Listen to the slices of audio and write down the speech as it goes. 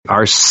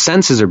our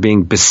senses are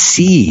being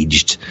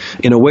besieged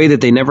in a way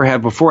that they never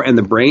have before, and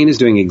the brain is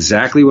doing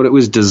exactly what it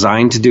was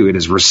designed to do. It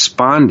is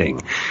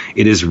responding,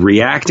 it is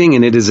reacting,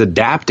 and it is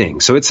adapting.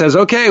 So it says,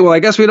 okay, well, I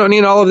guess we don't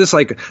need all of this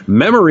like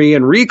memory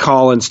and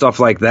recall and stuff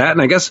like that,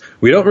 and I guess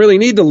we don't really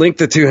need to link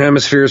the two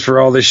hemispheres for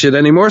all this shit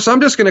anymore, so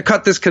I'm just going to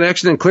cut this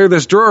connection and clear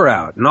this drawer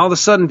out. And all of a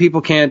sudden,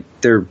 people can't,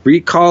 their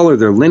recall or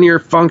their linear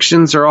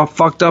functions are all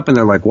fucked up, and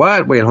they're like,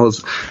 what? Wait, hold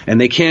on. And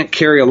they can't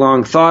carry a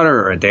long thought,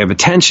 or they have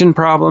attention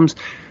problems.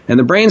 And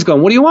the brain's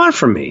going, what do you want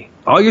from me?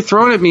 All you're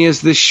throwing at me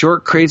is this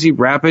short, crazy,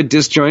 rapid,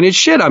 disjointed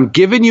shit. I'm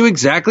giving you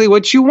exactly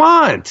what you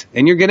want,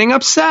 and you're getting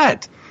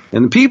upset.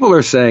 And the people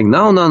are saying,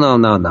 no.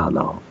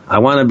 I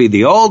want to be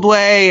the old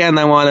way, and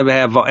I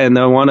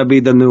want to be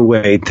the new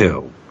way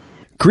too.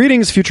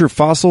 Greetings, future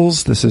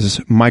fossils. This is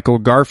Michael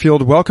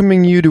Garfield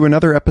welcoming you to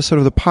another episode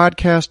of the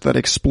podcast that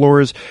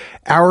explores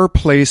our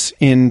place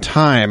in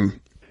time.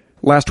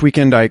 Last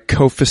weekend, I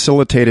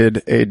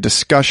co-facilitated a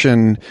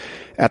discussion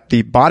at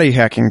the Body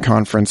Hacking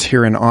Conference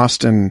here in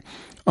Austin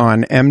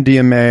on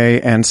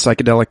MDMA and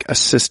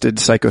psychedelic-assisted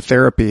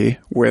psychotherapy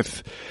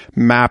with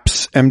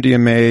MAPS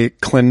MDMA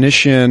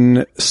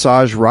clinician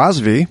Saj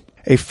Razvi,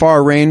 a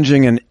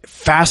far-ranging and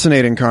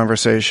fascinating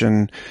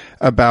conversation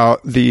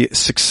about the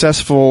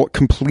successful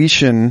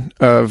completion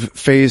of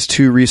Phase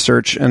 2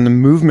 research and the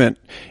movement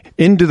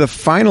into the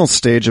final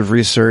stage of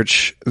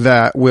research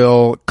that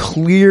will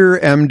clear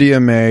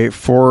MDMA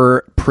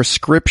for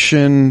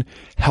prescription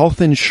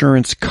health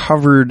insurance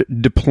covered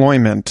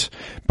deployment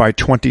by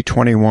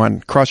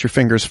 2021. Cross your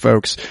fingers,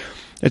 folks.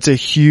 It's a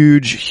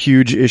huge,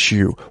 huge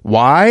issue.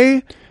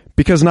 Why?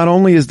 Because not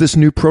only is this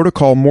new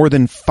protocol more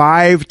than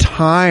 5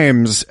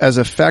 times as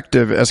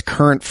effective as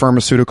current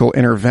pharmaceutical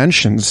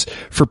interventions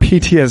for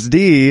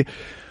PTSD,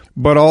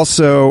 but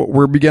also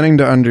we're beginning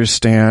to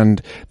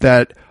understand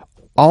that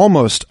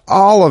almost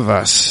all of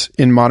us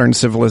in modern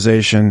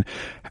civilization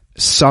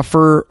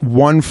suffer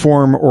one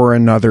form or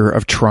another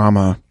of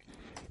trauma.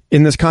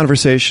 In this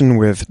conversation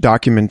with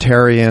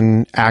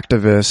documentarian,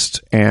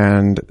 activist,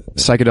 and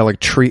psychedelic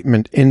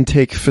treatment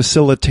intake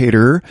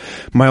facilitator,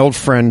 my old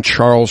friend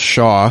Charles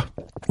Shaw,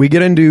 we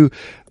get into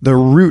the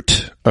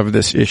root of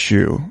this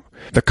issue,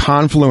 the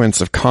confluence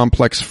of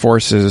complex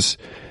forces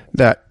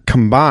that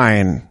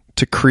combine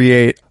to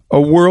create a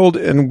world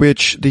in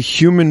which the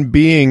human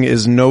being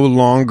is no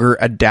longer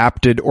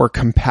adapted or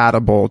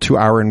compatible to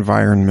our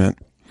environment.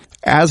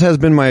 As has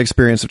been my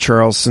experience of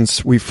Charles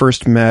since we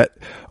first met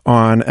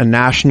on a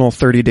national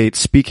 30-date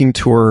speaking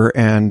tour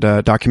and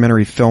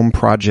documentary film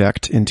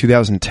project in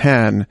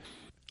 2010,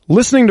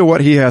 listening to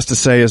what he has to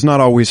say is not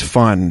always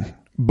fun,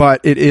 but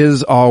it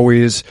is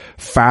always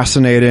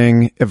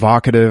fascinating,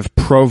 evocative,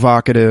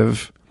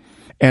 provocative,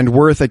 and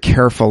worth a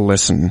careful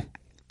listen.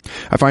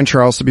 I find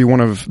Charles to be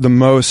one of the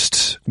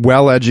most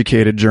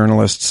well-educated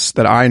journalists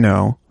that I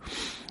know,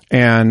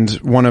 and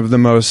one of the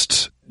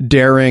most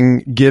daring,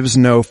 gives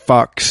no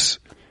fucks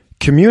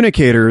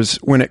communicators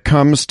when it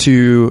comes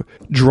to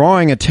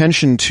drawing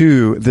attention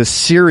to the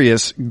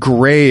serious,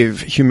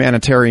 grave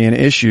humanitarian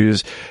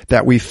issues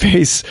that we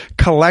face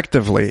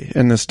collectively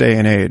in this day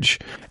and age.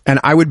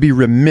 And I would be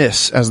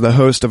remiss as the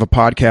host of a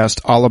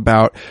podcast all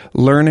about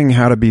learning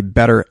how to be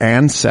better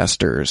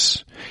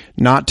ancestors,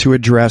 not to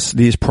address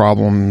these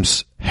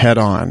problems head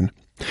on.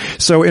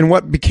 So in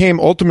what became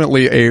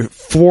ultimately a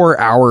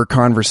 4-hour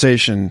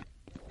conversation,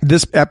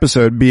 this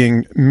episode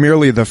being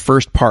merely the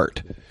first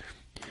part,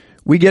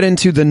 we get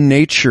into the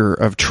nature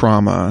of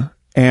trauma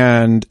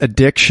and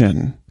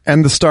addiction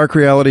and the stark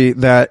reality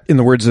that, in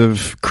the words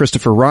of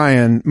Christopher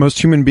Ryan,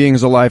 most human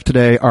beings alive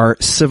today are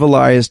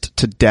civilized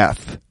to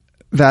death.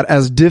 That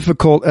as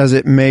difficult as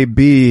it may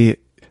be,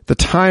 the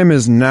time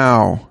is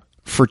now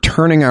for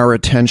turning our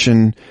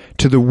attention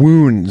to the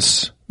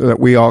wounds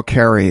that we all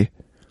carry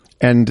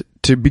and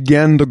to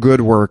begin the good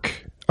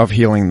work of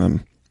healing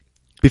them.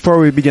 Before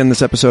we begin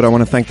this episode, I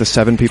want to thank the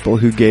 7 people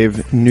who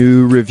gave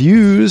new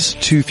reviews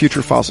to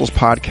Future Fossils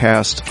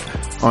podcast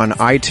on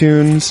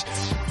iTunes.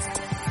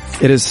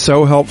 It is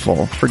so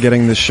helpful for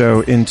getting this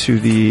show into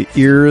the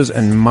ears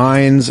and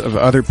minds of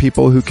other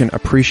people who can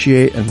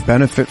appreciate and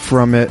benefit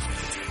from it.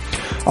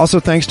 Also,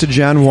 thanks to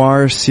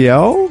Januar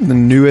Ciel, the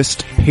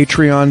newest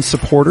Patreon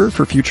supporter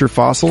for Future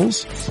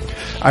Fossils.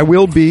 I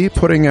will be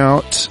putting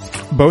out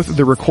both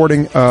the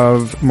recording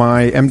of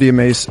my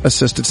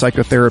MDMA-assisted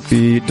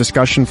psychotherapy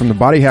discussion from the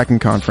Body Hacking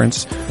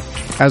Conference,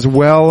 as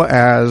well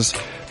as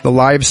the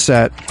live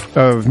set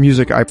of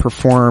music I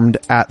performed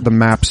at the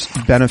MAPS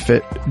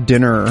benefit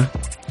dinner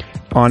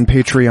on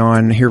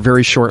Patreon here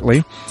very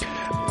shortly.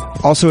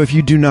 Also, if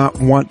you do not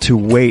want to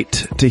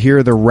wait to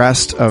hear the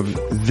rest of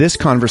this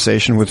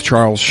conversation with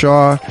Charles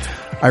Shaw,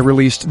 I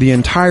released the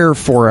entire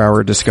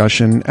 4-hour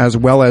discussion as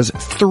well as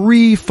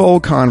 3 full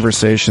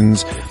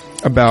conversations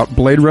about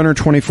Blade Runner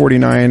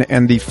 2049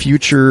 and the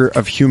future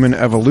of human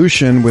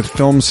evolution with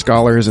film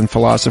scholars and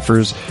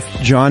philosophers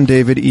John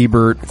David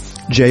Ebert,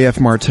 J.F.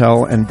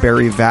 Martel, and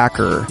Barry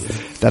Vacker.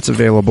 That's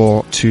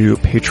available to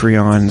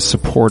Patreon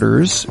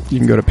supporters. You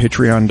can go to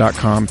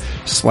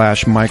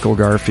patreon.com/Michael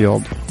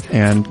Garfield.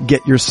 and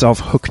get yourself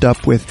hooked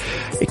up with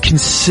a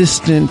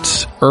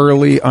consistent,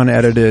 early,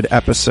 unedited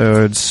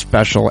episodes,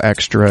 special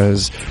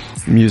extras,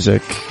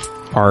 music,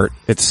 art,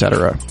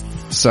 etc.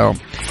 So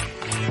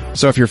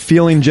if you're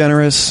feeling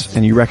generous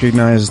and you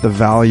recognize the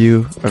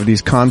value of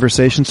these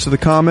conversations to the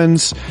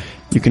commons,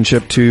 you can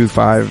chip to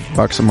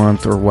 $5 a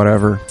month or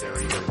whatever.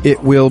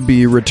 It will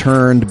be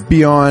returned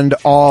beyond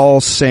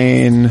all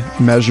sane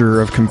measure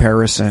of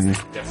comparison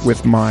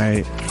with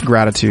my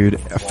gratitude,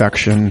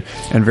 affection,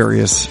 and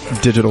various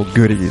digital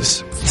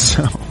goodies.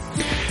 So,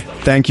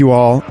 thank you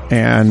all,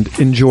 and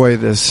enjoy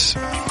this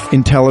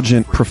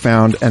intelligent,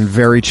 profound, and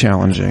very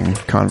challenging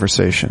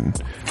conversation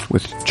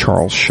with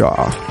Charles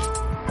Shaw.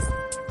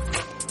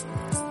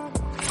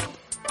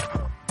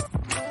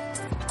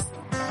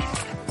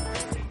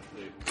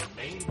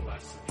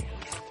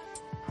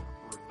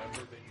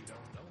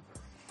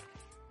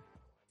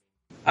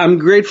 I'm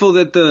grateful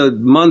that the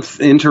month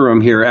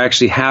interim here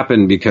actually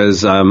happened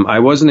because I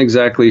wasn't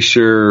exactly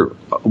sure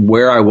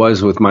where I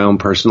was with my own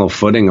personal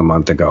footing a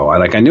month ago.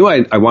 I knew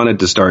I wanted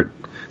to start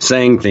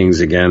saying things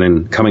again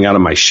and coming out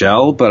of my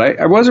shell, but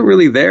I wasn't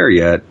really there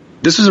yet.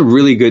 This was a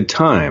really good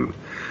time.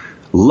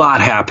 A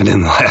lot happened in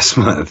the last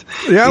month.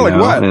 Yeah, like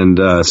what? And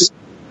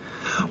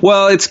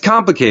well, it's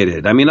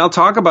complicated. I mean, I'll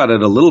talk about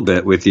it a little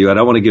bit with you. I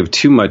don't want to give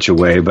too much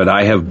away, but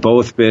I have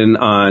both been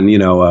on,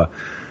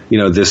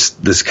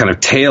 this kind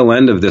of tail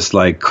end of this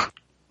like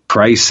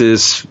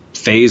crisis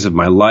phase of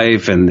my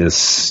life and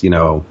this,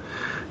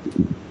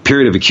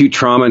 period of acute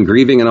trauma and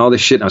grieving and all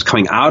this shit. And I was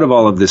coming out of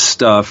all of this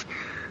stuff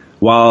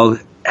while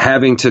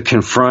having to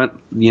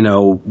confront,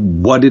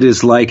 what it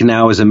is like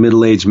now as a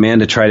middle-aged man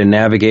to try to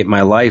navigate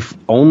my life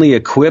only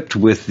equipped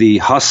with the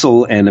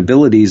hustle and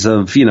abilities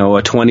of,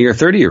 a 20 or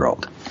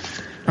 30-year-old.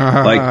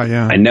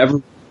 Yeah.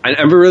 I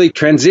never really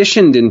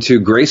transitioned into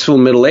graceful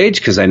middle age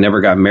because I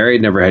never got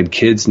married, never had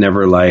kids,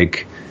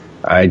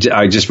 I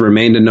just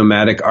remained a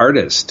nomadic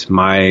artist.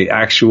 My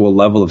actual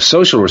level of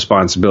social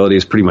responsibility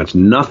is pretty much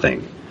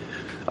nothing.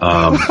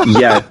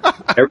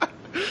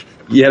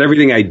 Yet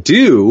everything I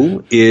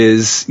do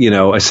is,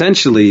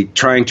 essentially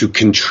trying to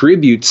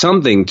contribute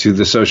something to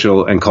the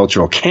social and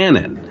cultural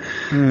canon,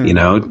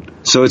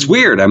 So it's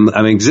weird.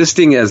 I'm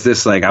existing as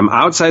this, I'm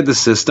outside the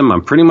system.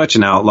 I'm pretty much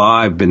an outlaw.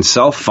 I've been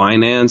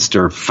self-financed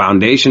or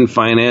foundation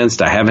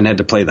financed. I haven't had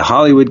to play the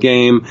Hollywood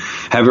game.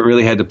 Haven't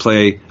really had to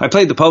play. I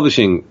played the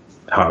publishing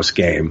house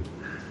game.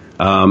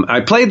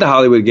 I played the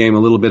Hollywood game a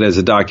little bit as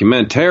a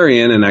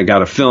documentarian, and I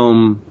got a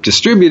film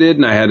distributed,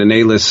 and I had an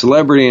A-list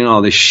celebrity and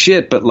all this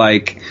shit, but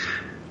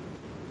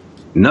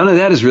none of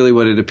that is really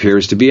what it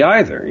appears to be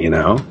either,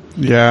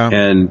 Yeah.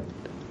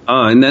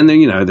 And then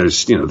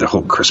there's the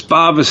whole Chris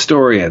Bava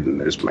story, and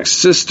there's my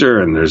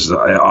sister, and there's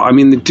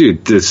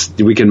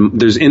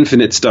there's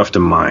infinite stuff to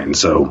mine.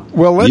 So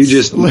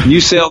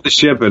you sail the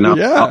ship, and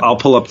I'll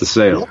pull up the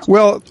sail.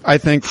 Well, I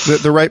think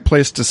the right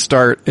place to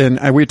start,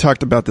 and we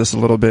talked about this a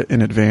little bit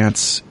in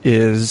advance,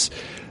 is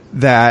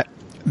that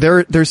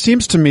there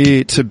seems to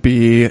me to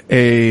be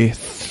a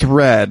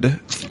thread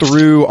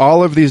through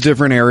all of these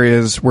different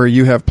areas where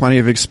you have plenty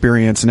of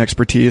experience and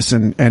expertise,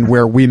 and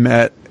where we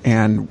met,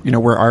 and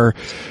where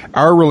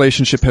our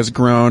relationship has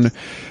grown,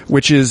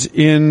 which is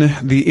in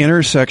the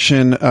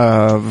intersection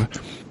of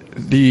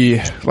the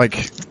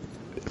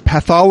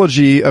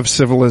pathology of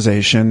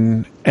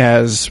civilization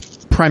as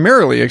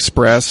primarily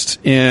expressed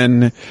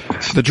in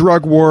the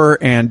drug war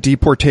and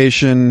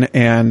deportation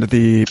and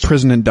the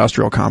prison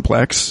industrial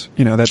complex.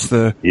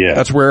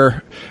 That's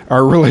where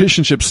our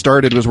relationship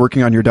started, was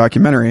working on your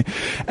documentary.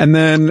 And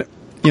then,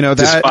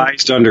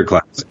 despised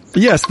underclass.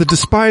 Yes, the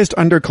despised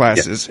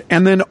underclasses. Yeah.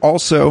 And then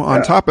also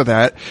on top of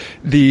that,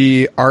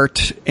 the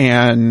art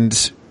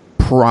and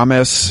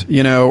promise,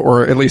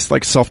 or at least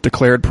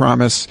self-declared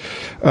promise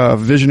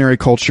of visionary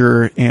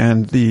culture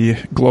and the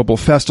global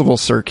festival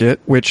circuit,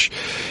 which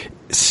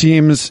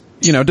seems,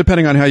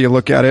 depending on how you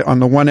look at it, on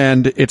the one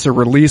end, it's a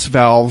release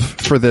valve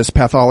for this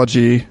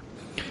pathology.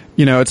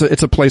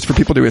 It's a place for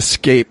people to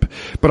escape.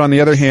 But on the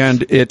other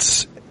hand,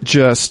 it's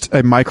just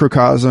a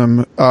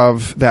microcosm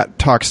of that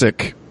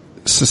toxic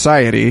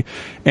society,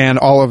 and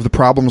all of the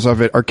problems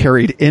of it are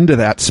carried into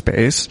that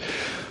space.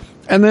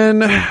 And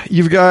then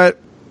you've got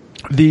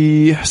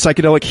the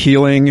psychedelic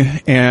healing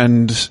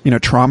and,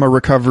 trauma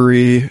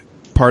recovery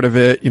part of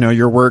it,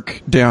 your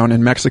work down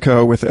in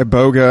Mexico with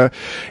Iboga.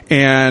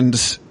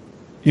 And,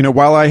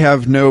 while I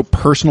have no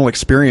personal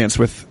experience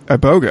with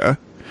Iboga,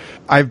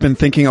 I've been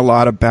thinking a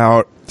lot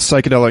about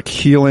psychedelic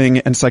healing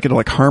and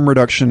psychedelic harm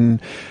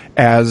reduction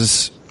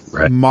as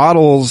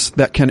models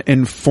that can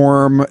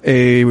inform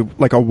a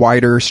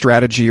wider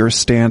strategy or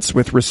stance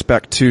with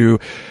respect to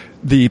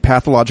the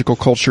pathological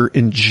culture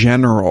in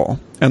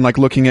general, and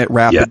looking at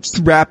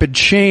rapid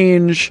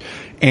change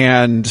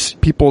and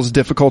people's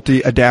difficulty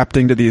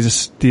adapting to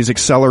these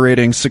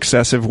accelerating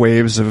successive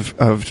waves of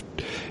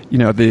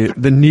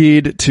the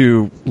need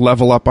to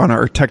level up on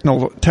our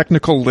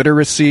technical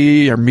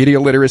literacy, our media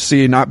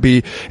literacy, not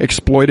be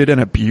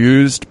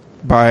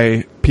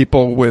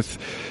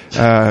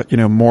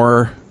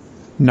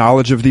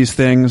knowledge of these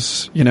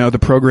things, the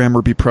program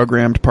or be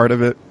programmed part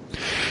of it.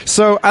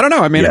 So I don't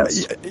know. I mean,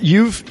 yes.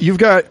 You've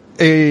got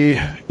a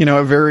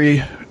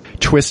very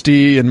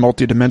twisty and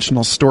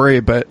multidimensional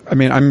story, but I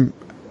mean,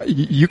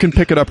 you can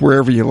pick it up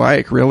wherever you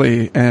like,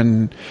 really,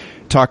 and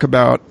talk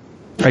about,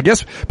 I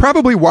guess,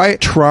 probably why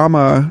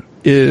trauma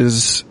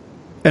is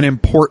an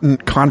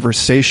important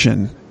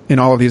conversation in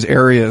all of these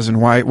areas,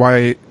 and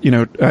why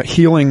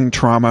healing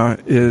trauma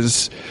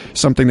is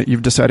something that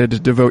you've decided to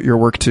devote your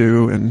work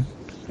to,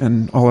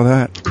 and all of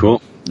that.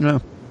 Cool.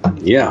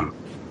 Yeah,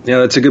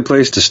 that's a good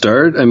place to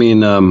start. I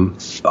mean,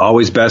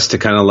 always best to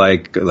kind of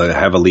like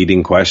have a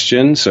leading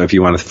question. So if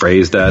you want to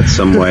phrase that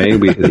some way,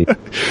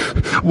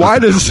 why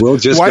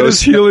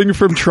does healing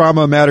from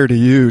trauma matter to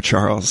you,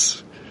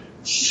 Charles?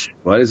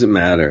 Why does it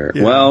matter?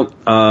 Yeah. Well,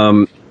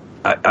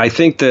 I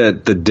think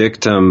that the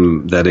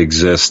dictum that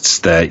exists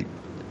that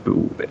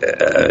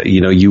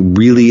you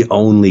really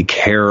only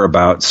care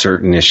about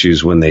certain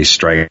issues when they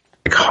strike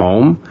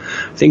home,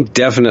 I think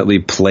definitely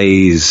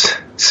plays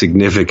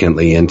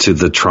significantly into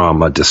the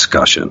trauma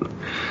discussion.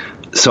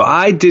 So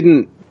I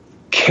didn't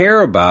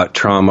care about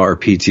trauma or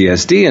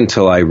PTSD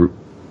until I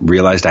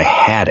realized I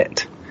had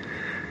it.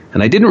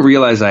 And I didn't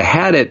realize I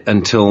had it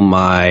until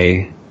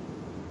my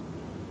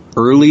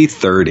early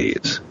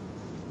 30s.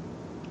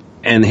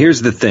 And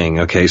here's the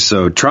thing, okay,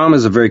 so trauma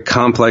is a very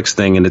complex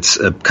thing, and it's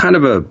a kind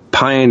of a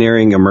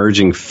pioneering,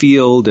 emerging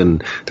field,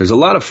 and there's a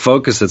lot of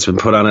focus that's been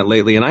put on it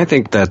lately, and I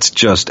think that's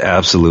just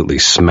absolutely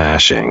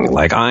smashing.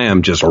 Like, I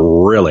am just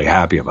really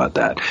happy about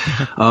that.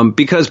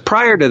 Because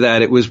prior to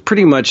that, it was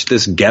pretty much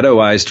this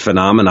ghettoized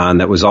phenomenon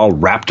that was all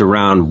wrapped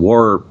around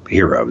war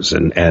heroes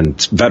and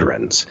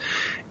veterans.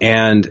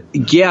 And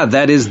yeah,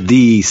 that is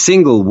the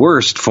single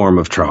worst form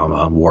of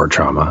trauma, war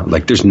trauma.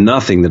 Like, there's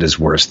nothing that is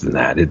worse than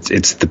that.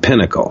 It's the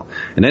pinnacle.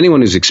 And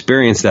anyone who's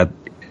experienced that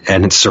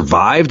and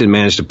survived and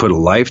managed to put a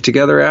life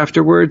together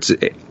afterwards,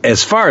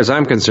 as far as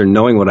I'm concerned,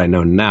 knowing what I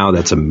know now,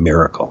 that's a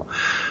miracle.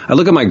 I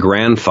look at my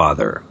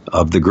grandfather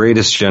of the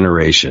greatest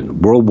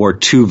generation, World War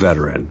II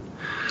veteran.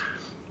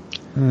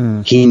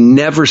 He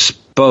never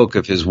spoke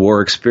of his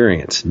war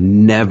experience.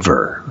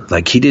 Never.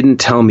 Like, he didn't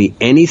tell me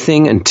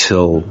anything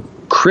until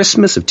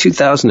Christmas of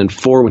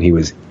 2004 when he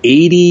was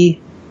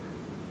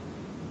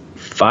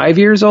 85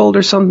 years old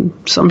or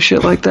some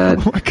shit like that.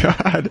 Oh my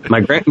God.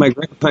 My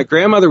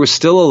grandmother was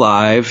still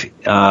alive.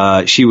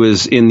 She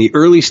was in the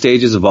early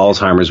stages of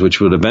Alzheimer's, which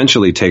would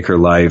eventually take her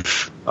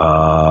life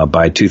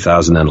by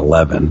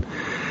 2011.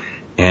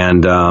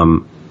 And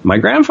my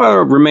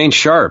grandfather remained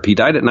sharp. He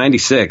died at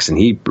 96, and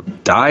he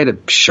died a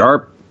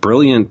sharp,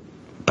 brilliant,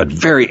 but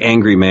very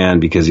angry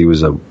man because he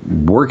was a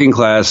working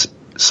class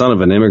son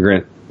of an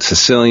immigrant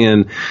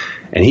Sicilian,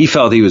 and he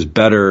felt he was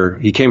better.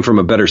 He came from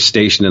a better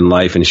station in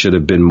life and should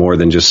have been more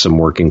than just some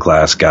working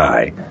class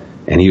guy.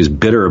 And he was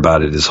bitter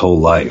about it his whole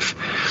life.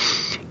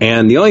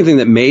 And the only thing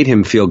that made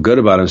him feel good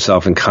about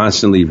himself and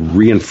constantly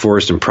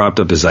reinforced and propped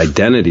up his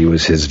identity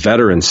was his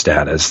veteran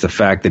status. The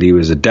fact that he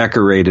was a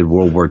decorated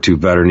World War II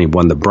veteran. He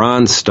won the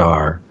Bronze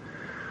Star.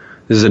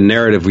 This is a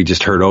narrative we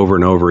just heard over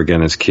and over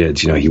again as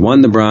kids. He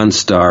won the Bronze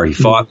Star, he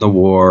fought in the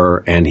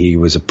war, and he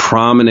was a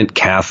prominent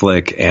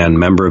Catholic and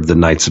member of the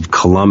Knights of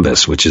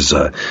Columbus, which is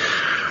a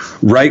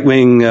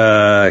right-wing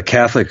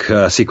Catholic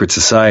secret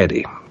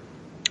society.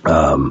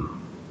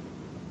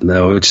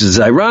 Which is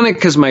ironic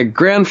because my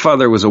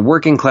grandfather was a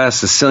working-class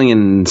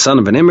Sicilian son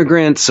of an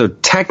immigrant, so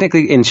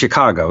technically in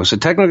Chicago. So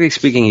technically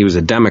speaking, he was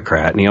a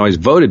Democrat, and he always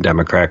voted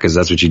Democrat because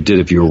that's what you did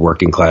if you were a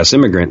working-class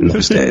immigrant in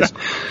those days.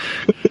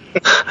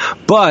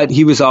 But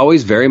he was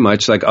always very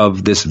much like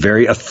of this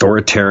very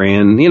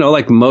authoritarian,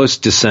 like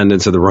most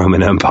descendants of the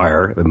Roman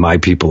Empire, my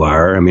people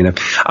are. I mean,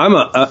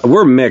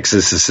 we're mixed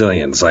as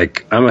Sicilians.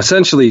 Like, I'm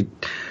essentially,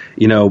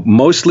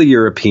 mostly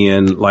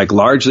European, like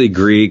largely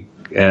Greek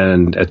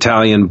and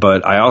Italian,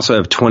 but I also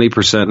have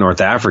 20% North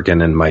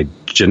African in my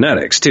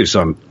genetics too. So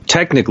I'm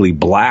technically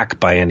black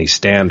by any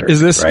standard. Is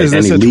this a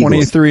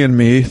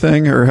 23andMe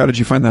thing, or how did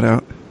you find that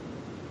out?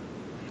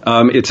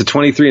 It's a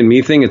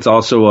 23andMe thing. It's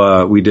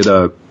also,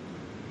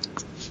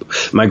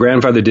 my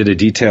grandfather did a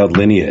detailed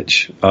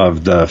lineage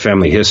of the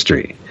family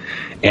history.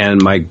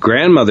 And my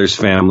grandmother's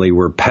family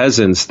were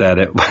peasants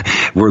that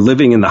were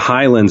living in the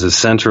highlands of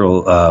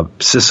central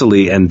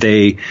Sicily, and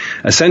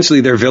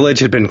essentially their village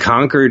had been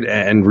conquered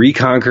and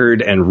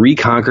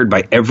reconquered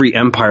by every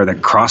empire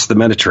that crossed the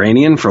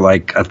Mediterranean for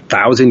like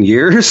 1,000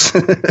 years.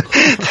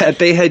 That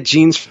they had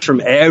genes from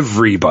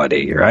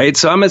everybody, right?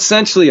 So I'm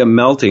essentially a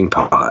melting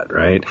pot,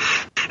 right?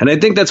 And I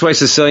think that's why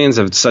Sicilians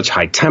have such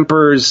high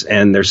tempers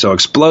and they're so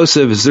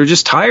explosive, is they're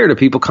just tired of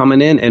people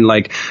coming in and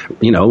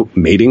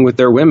mating with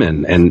their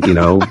women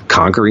and,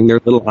 conquering their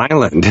little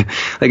island.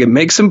 Like, it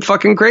makes them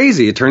fucking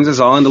crazy. It turns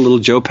us all into little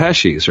Joe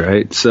Pesci's,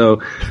 right?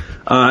 So,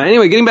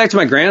 anyway, getting back to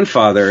my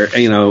grandfather,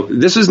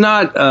 this is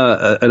not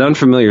an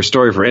unfamiliar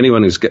story for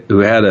anyone who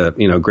had a,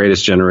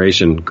 greatest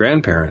generation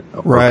grandparent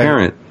or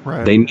parent.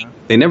 Right.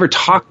 They never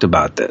talked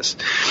about this.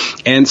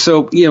 And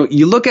so,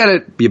 you look at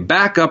it, you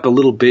back up a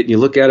little bit, and you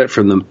look at it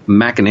from the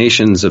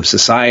machinations of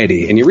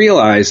society, and you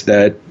realize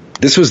that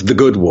this was the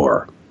good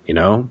war. You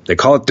know, they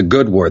call it the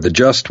good war, the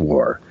just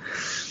war.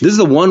 This is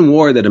the one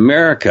war that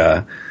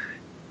America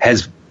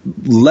has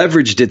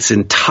leveraged its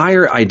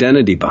entire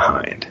identity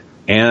behind.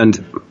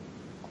 And,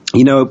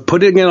 you know,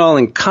 putting it all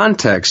in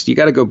context, you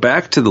got to go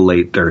back to the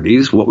late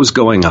 30s. What was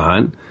going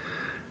on?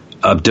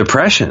 A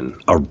depression,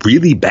 a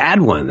really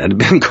bad one that had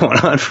been going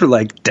on for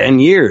like 10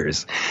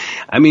 years.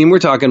 I mean, we're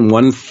talking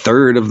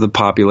 1/3 of the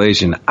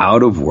population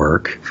out of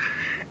work,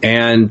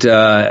 and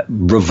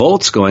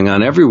revolts going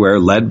on everywhere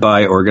led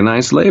by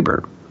organized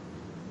labor.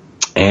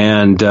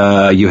 And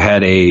you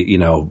had a, you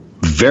know,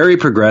 very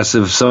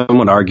progressive, some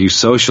would argue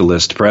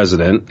socialist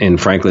president in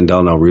Franklin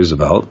Delano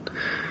Roosevelt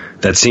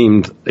that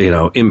seemed, you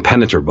know,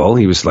 impenetrable.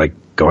 He was like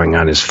going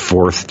on his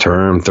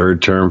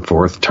third term,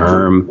 fourth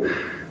term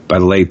by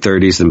the late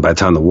 30s, and by the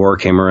time the war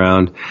came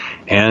around.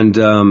 And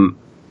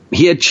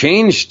he had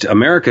changed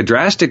America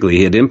drastically.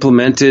 He had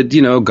implemented,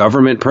 you know,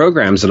 government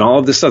programs and all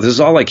of this stuff. This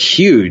is all like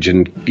huge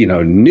and, you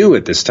know, new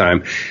at this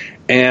time.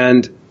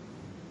 And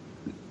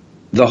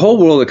the whole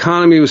world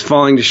economy was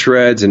falling to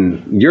shreds,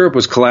 and Europe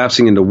was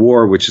collapsing into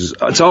war, which is,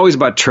 it's always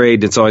about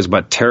trade. It's always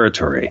about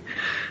territory.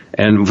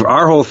 And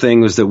our whole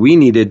thing was that we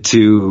needed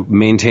to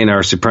maintain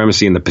our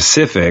supremacy in the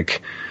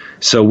Pacific.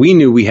 So we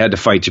knew we had to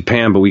fight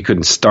Japan, but we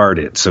couldn't start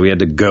it. So we had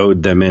to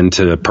goad them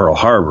into Pearl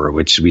Harbor,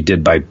 which we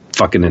did by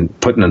fucking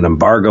putting an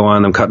embargo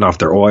on them, cutting off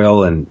their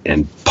oil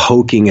and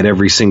poking at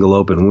every single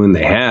open wound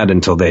they had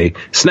until they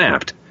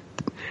snapped.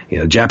 You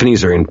know,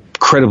 Japanese are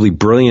incredibly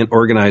brilliant,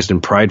 organized,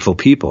 and prideful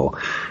people,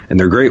 and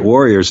they're great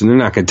warriors, and they're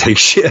not going to take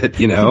shit,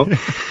 you know?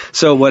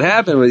 So what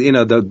happened was, you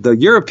know, the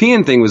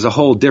European thing was a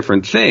whole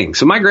different thing.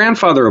 So my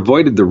grandfather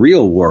avoided the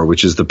real war,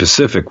 which is the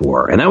Pacific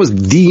War, and that was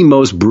the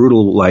most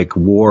brutal, like,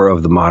 war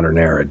of the modern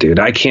era, dude.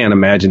 I can't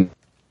imagine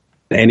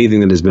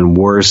anything that has been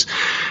worse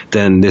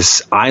than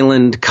this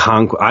island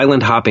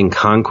hopping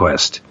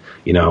conquest,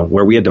 you know,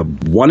 where we had to,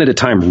 one at a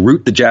time,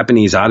 root the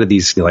Japanese out of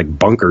these, like,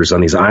 bunkers on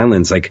these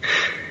islands. Like,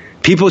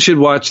 people should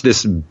watch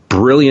this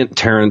brilliant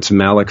Terrence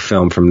Malick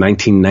film from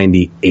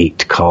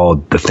 1998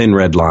 called The Thin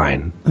Red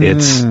Line.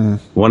 It's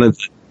one of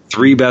the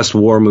 3 best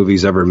war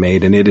movies ever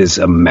made, and it is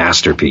a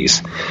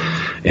masterpiece.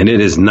 And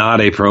it is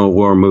not a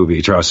pro-war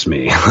movie, trust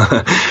me.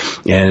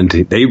 And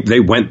they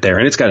went there,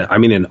 and it's got, I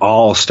mean, an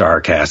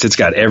all-star cast. It's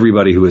got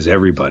everybody who was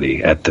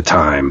everybody at the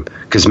time.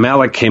 Because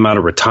Malick came out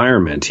of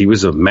retirement. He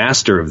was a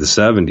master of the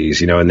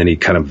 70s, you know, and then he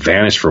kind of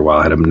vanished for a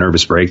while, had a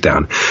nervous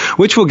breakdown,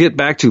 which we'll get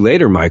back to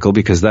later, Michael,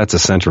 because that's a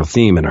central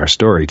theme in our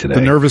story today.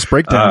 The nervous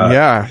breakdown,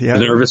 yeah. The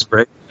nervous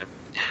breakdown.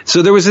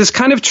 So there was this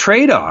kind of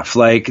trade-off,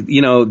 like,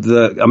 you know,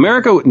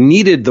 America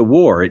needed the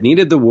war. It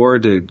needed the war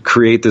to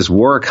create this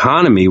war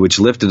economy, which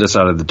lifted us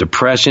out of the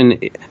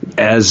Depression.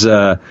 As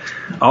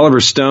Oliver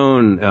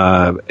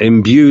Stone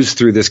imbues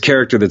through this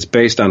character that's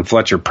based on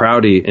Fletcher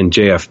Prouty and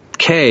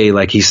JFK,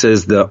 like he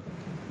says, the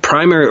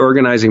primary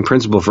organizing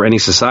principle for any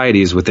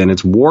society is within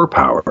its war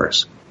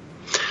powers.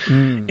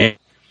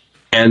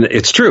 And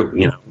it's true,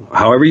 you know,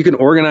 however you can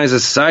organize a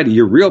society,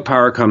 your real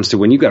power comes to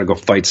when you got to go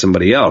fight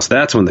somebody else.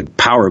 That's when the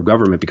power of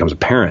government becomes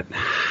apparent.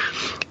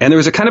 And there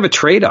was a kind of a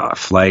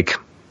trade-off, like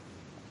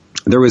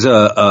there was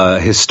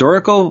a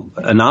historical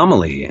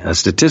anomaly, a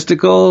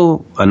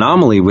statistical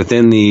anomaly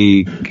within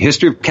the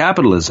history of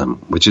capitalism,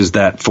 which is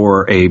that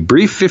for a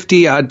brief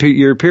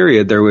 50-odd-year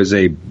period, there was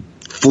a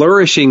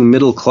flourishing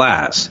middle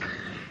class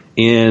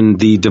in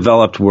the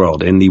developed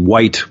world, in the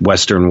white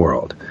Western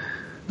world.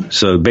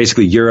 So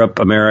basically Europe,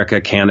 America,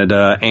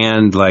 Canada,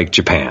 and like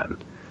Japan.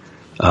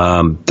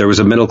 There was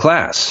a middle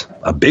class,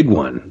 a big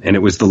one, and it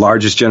was the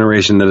largest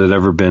generation that had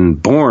ever been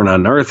born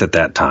on Earth at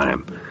that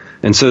time.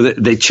 And so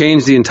they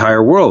changed the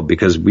entire world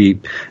because we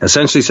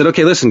essentially said,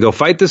 okay, listen, go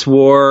fight this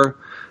war,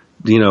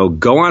 you know,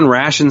 go on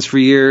rations for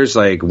years,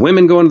 like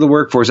women go into the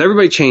workforce,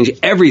 everybody change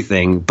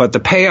everything, but the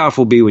payoff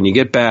will be when you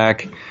get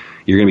back,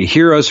 you're going to be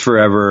heroes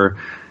forever.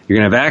 You're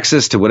going to have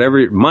access to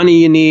whatever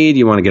money you need.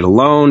 You want to get a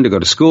loan to go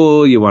to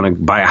school. You want to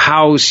buy a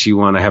house. You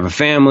want to have a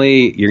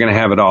family. You're going to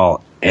have it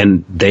all.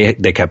 And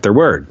they kept their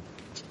word.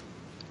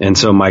 And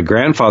so my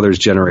grandfather's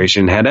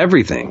generation had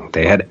everything.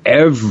 They had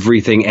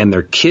everything. And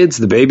their kids,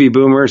 the baby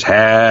boomers,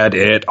 had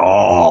it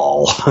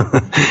all,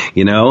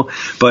 you know.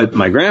 But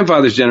my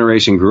grandfather's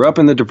generation grew up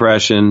in the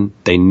Depression.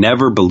 They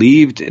never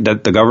believed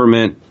that the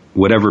government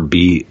would ever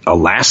be a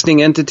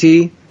lasting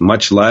entity,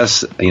 much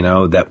less, you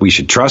know, that we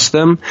should trust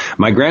them.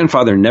 My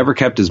grandfather never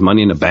kept his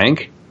money in a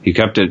bank. He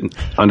kept it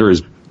under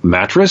his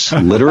mattress,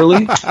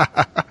 literally,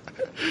 because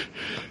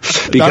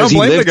he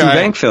lived through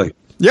bank failure.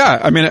 Yeah,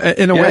 I mean,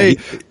 in a way,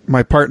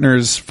 my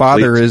partner's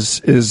father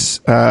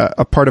is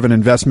a part of an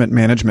investment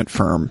management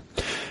firm,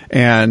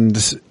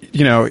 and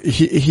you know,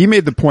 he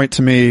made the point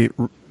to me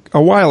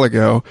a while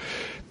ago,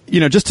 you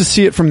know, just to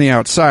see it from the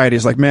outside.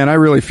 He's like, man, I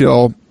really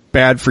feel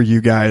bad for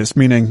you guys,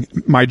 meaning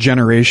my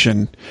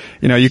generation.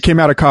 You know, you came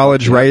out of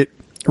college right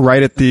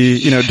at the,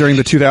 you know, during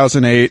the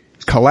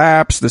 2008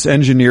 collapse, this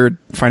engineered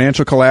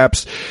financial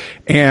collapse.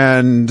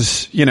 And,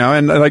 you know,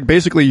 and like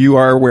basically you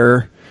are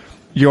where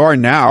you are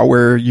now,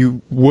 where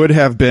you would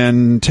have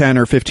been 10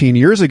 or 15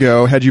 years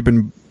ago had you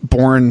been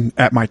born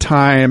at my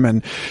time.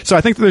 And so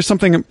I think there's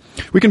something,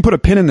 we can put a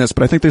pin in this,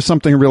 but I think there's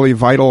something really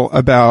vital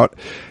about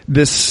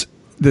this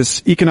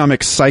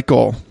economic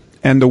cycle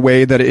and the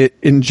way that it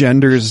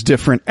engenders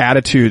different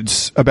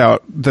attitudes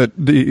about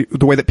the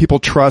way that people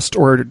trust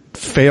or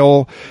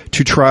fail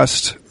to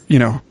trust,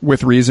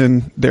 with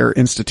reason, their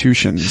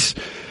institutions.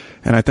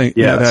 And I think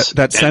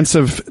that sense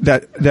of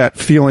that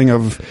feeling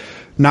of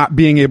not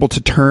being able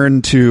to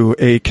turn to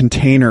a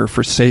container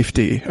for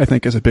safety, I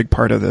think is a big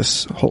part of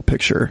this whole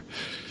picture.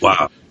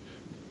 Wow.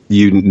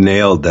 You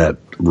nailed that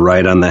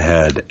right on the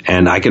head.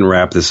 And I can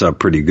wrap this up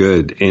pretty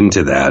good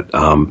into that.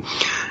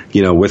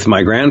 With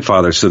my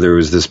grandfather, so there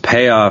was this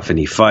payoff, and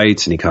he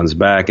fights and he comes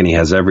back and he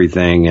has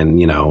everything,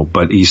 and,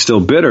 but he's still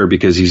bitter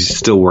because he's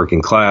still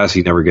working class.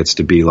 He never gets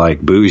to be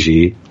like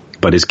bougie,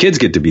 but his kids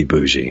get to be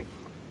bougie.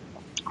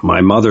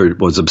 My mother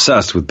was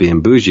obsessed with being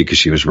bougie because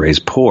she was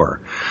raised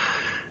poor.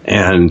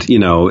 And,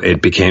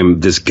 it became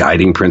this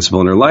guiding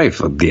principle in her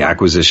life of the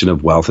acquisition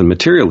of wealth and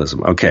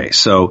materialism. Okay,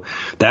 so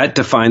that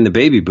defined the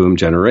baby boom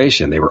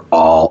generation. They were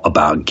all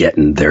about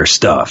getting their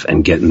stuff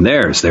and getting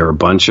theirs. They were a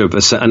bunch of,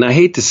 and I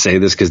hate to say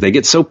this because they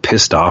get so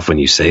pissed off when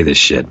you say this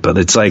shit, but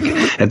it's like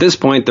at this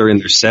point they're in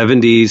their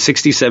 60s,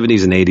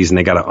 70s, and 80s, and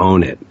they got to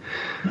own it.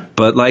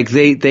 But like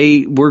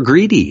they were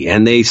greedy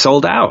and they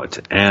sold out,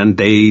 and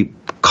they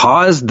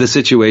caused the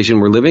situation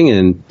we're living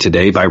in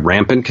today by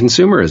rampant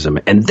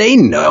consumerism. And they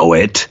know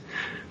it.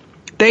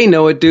 They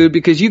know it, dude,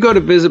 because you go to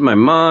visit my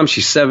mom.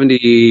 She's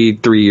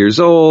 73 years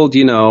old,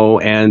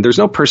 and there's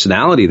no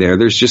personality there.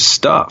 There's just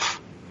stuff,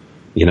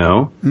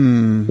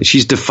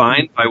 She's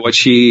defined by what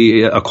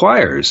she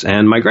acquires.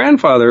 And my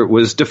grandfather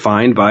was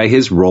defined by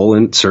his role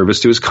in service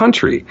to his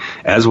country,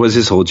 as was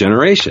his whole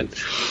generation.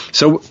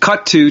 So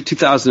cut to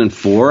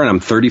 2004, and I'm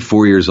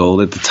 34 years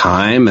old at the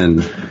time,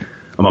 and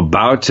I'm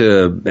about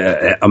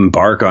to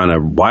embark on a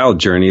wild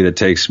journey that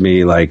takes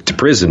me to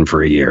prison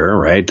for a year,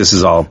 right? This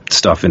is all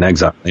stuff in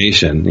Exile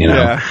Nation,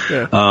 Yeah.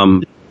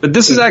 But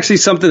this is actually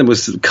something that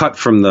was cut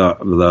from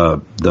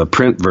the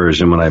print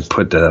version when I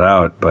put that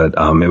out. But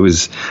it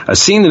was a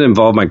scene that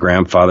involved my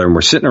grandfather, and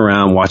we're sitting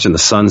around watching the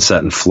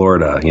sunset in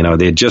Florida.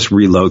 They had just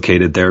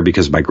relocated there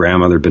because my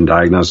grandmother had been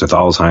diagnosed with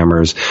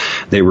Alzheimer's.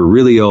 They were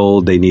really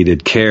old. They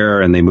needed care,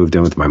 and they moved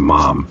in with my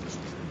mom.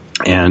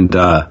 And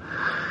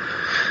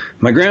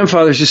my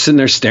grandfather's just sitting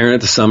there staring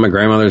at the sun. My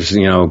grandmother's,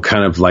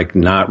 kind of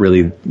not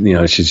really,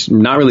 she's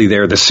not really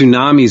there. The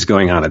tsunami's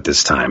going on at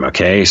this time.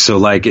 Okay. So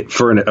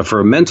for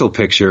a mental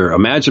picture,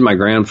 imagine my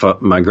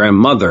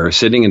grandmother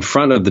sitting in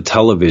front of the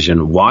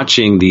television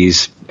watching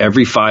these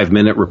every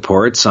 5-minute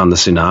reports on the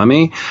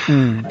tsunami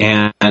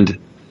and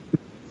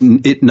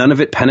none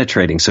of it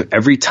penetrating. So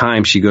every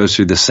time she goes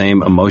through the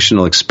same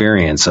emotional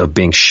experience of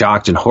being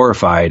shocked and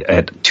horrified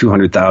at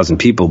 200,000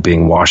 people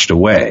being washed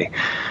away.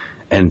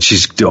 And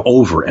she's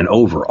over and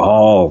over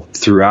all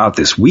throughout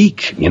this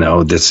week. We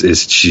had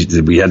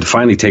to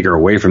finally take her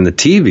away from the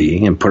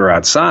TV and put her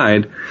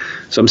outside.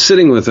 So I'm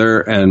sitting with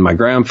her and my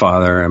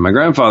grandfather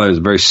is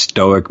a very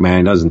stoic man.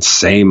 He doesn't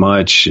say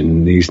much,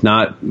 and he's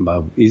not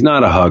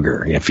a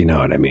hugger, if you know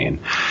what I mean.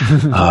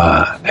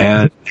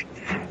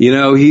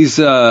 He's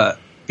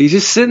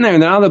just sitting there,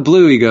 and out of the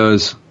blue he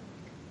goes,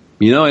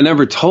 I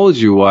never told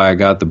you why I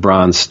got the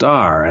Bronze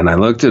Star. And I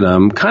looked at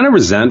him kind of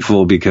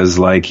resentful because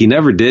he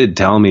never did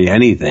tell me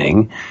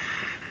anything.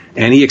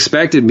 And he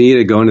expected me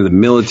to go into the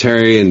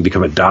military and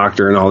become a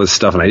doctor and all this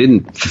stuff. And I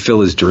didn't fulfill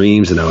his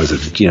dreams. And I was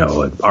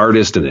an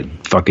artist and a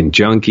fucking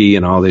junkie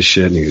and all this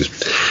shit. And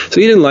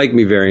so he didn't like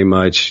me very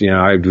much.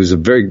 It was a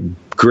very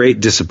great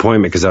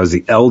disappointment because I was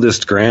the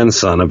eldest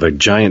grandson of a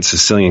giant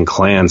Sicilian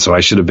clan. So I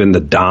should have been the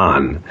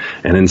Don.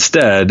 And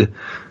instead,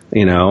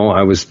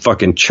 I was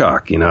fucking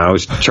Chuck. I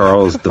was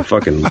Charles the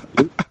fucking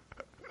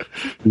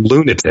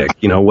lunatic.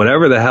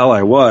 Whatever the hell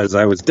I was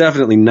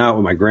definitely not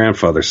what my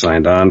grandfather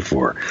signed on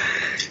for.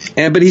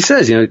 But he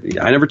says,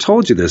 I never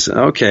told you this.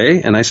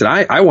 Okay. And I said,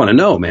 I want to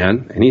know,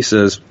 man. And he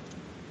says,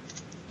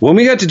 when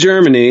we got to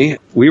Germany,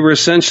 we were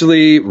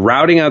essentially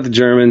routing out the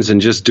Germans and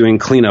just doing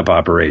cleanup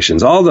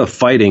operations. All the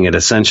fighting had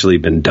essentially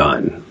been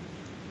done.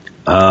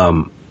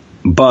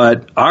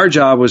 But our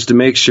job was to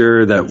make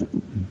sure that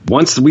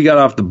once we got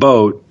off the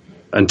boat,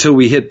 until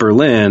we hit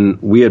Berlin,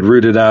 we had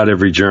rooted out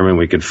every German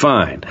we could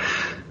find.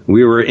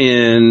 We were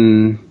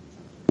in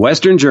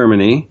Western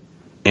Germany,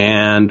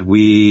 and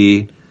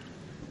we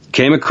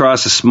came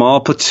across a small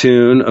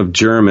platoon of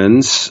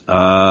Germans,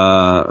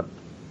 and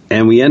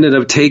we ended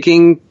up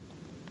taking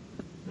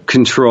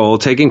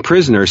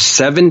prisoner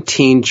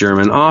 17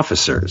 German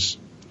officers.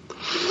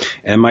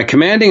 And my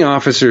commanding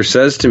officer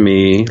says to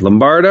me,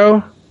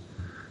 Lombardo,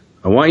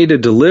 I want you to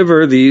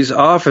deliver these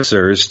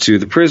officers to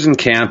the prison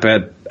camp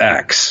at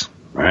X,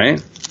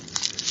 right?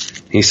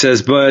 He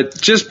says, but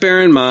just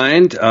bear in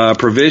mind,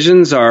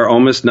 provisions are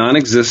almost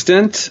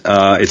non-existent.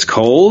 It's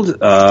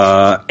cold.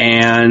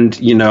 And,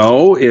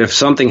 if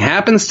something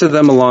happens to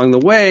them along the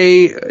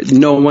way,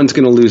 no one's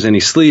going to lose any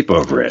sleep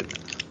over it.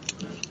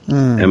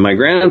 And my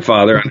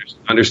grandfather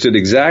understood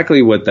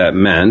exactly what that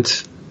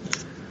meant.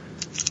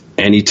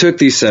 And he took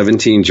these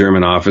 17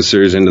 German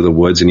officers into the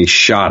woods and he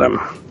shot them.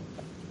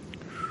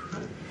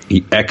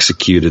 he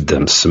executed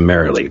them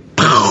summarily.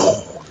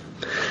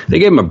 They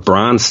gave him a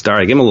Bronze Star.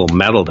 They gave him a little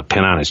medal to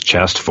pin on his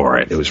chest for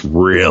it. It was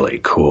really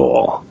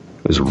cool.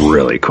 But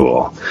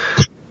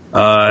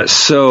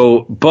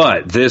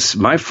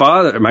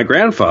my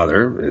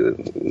grandfather,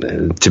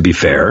 to be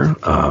fair,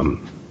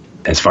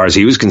 as far as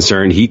he was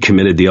concerned, he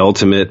committed the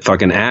ultimate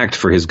fucking act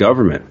for his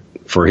government,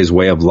 for his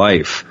way of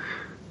life.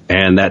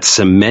 And that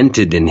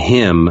cemented in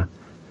him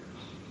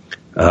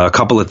a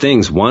couple of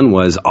things. One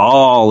was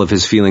all of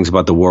his feelings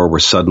about the war were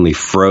suddenly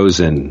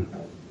frozen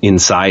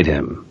inside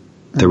him.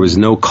 There was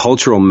no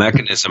cultural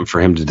mechanism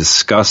for him to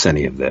discuss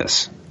any of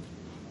this.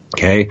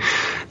 Okay?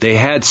 They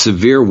had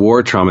severe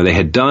war trauma. They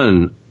had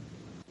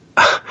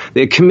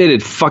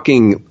committed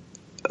fucking,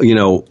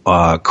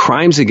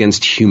 crimes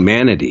against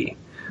humanity.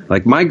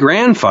 Like, my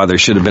grandfather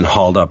should have been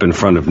hauled up in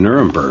front of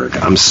Nuremberg.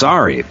 I'm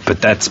sorry,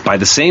 but that's by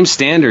the same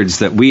standards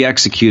that we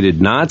executed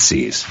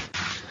Nazis.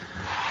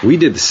 We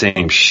did the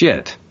same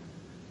shit.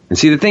 And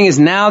see, the thing is,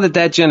 now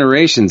that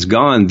generation's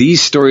gone,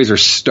 these stories are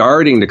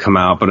starting to come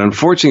out, but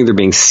unfortunately they're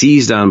being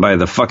seized on by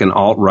the fucking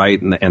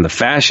alt-right and the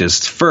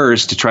fascists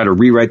first to try to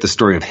rewrite the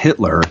story of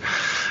Hitler,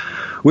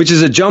 which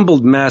is a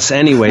jumbled mess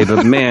anyway,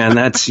 but man,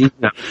 that's,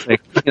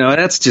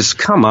 that's just,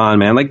 come on,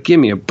 man, like, give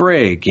me a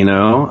break,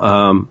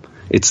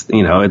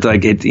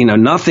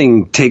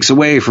 nothing takes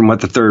away from what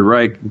the Third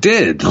Reich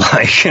did.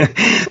 Like,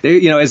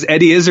 as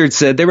Eddie Izzard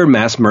said, they were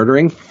mass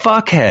murdering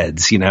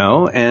fuckheads,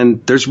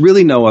 and there's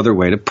really no other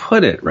way to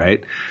put it,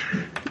 right?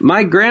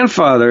 My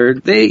grandfather,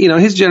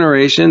 his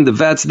generation, the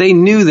vets, they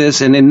knew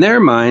this, and in their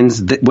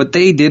minds, what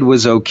they did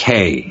was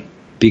okay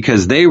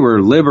because they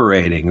were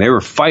liberating. They were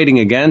fighting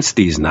against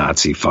these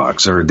Nazi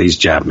fucks or these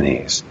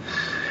Japanese.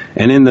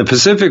 And in the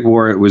Pacific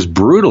War, it was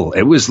brutal.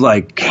 It was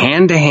like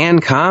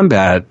hand-to-hand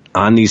combat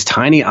on these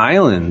tiny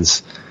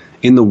islands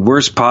in the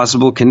worst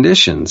possible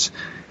conditions.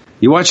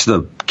 You watch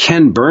the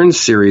Ken Burns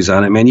series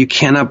on it, man, you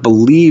cannot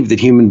believe that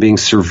human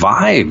beings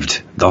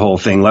survived the whole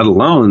thing, let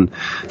alone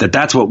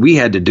that's what we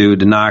had to do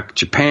to knock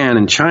Japan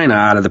and China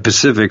out of the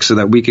Pacific so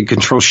that we could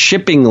control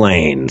shipping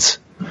lanes.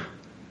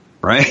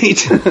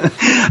 Right?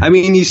 I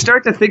mean, you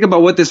start to think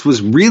about what this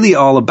was really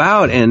all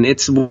about, and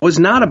it was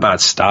not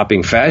about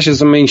stopping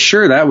fascism. I mean,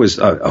 sure, that was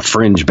a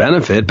fringe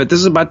benefit, but this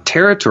is about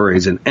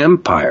territories and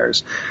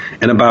empires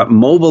and about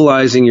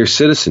mobilizing your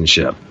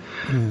citizenship.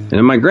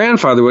 And my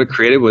grandfather, what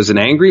created was an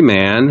angry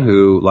man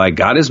who,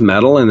 got his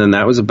medal, and then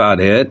that was about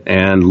it,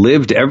 and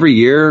lived every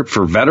year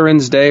for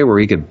Veterans Day where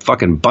he could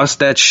fucking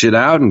bust that shit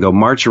out and go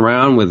march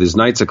around with his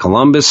Knights of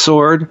Columbus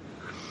sword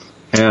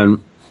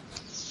and,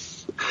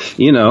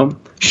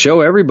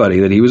 show everybody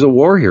that he was a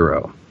war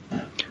hero.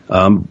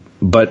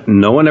 But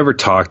no one ever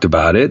talked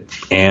about it,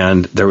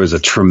 and there was a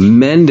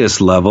tremendous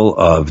level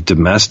of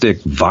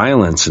domestic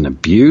violence and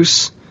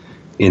abuse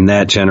in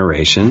that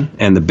generation.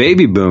 And the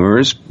baby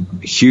boomers,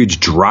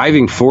 huge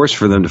driving force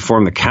for them to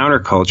form the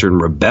counterculture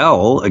and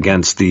rebel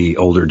against the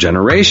older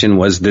generation,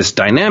 was this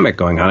dynamic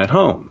going on at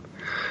home.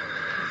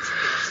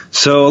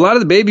 So a lot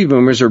of the baby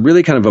boomers are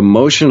really kind of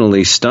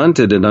emotionally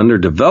stunted and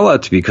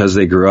underdeveloped because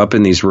they grew up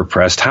in these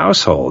repressed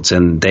households.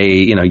 And they,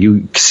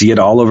 you see it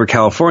all over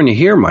California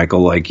here,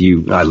 Michael.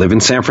 I live in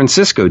San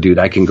Francisco, dude.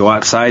 I can go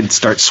outside,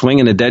 start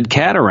swinging a dead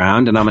cat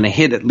around, and I'm going to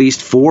hit at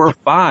least 4 or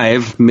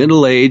 5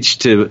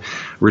 middle-aged to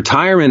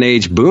retirement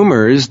age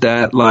boomers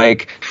that,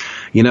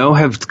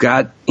 have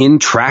got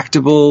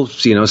intractable,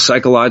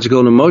 psychological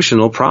and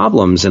emotional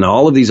problems and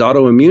all of these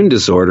autoimmune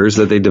disorders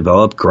that they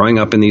developed growing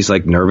up in these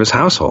nervous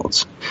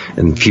households.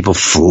 And people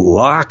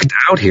flocked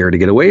out here to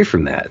get away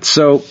from that.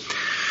 So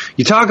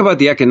you talk about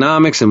the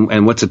economics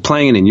and what's it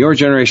playing in your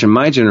generation,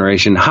 my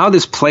generation. How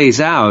this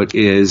plays out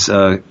is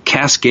a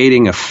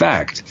cascading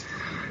effect,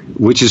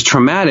 which is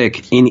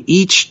traumatic in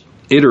each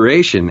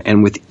iteration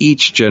and with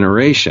each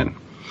generation.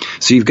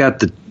 So you've got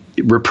the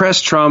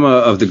repressed trauma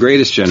of the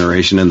greatest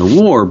generation and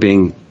the war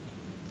being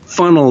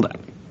funneled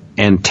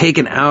and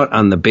taken out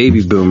on the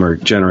baby boomer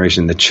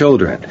generation, the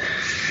children.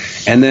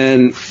 And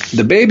then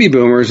the baby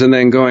boomers and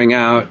then going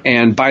out,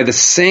 and by the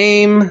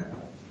same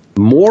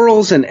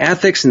morals and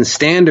ethics and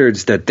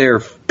standards that their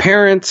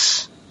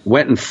parents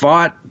went and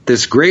fought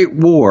this great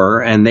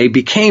war, and they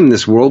became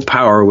this world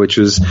power, which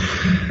was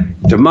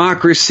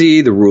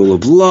democracy, the rule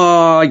of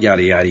law,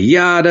 yada, yada,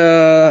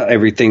 yada,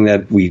 everything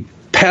that we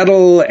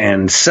peddle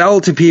and sell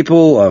to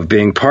people of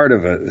being part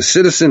of a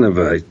citizen of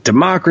a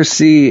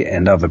democracy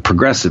and of a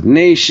progressive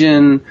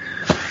nation.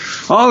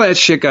 All that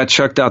shit got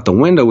chucked out the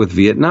window with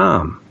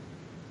Vietnam.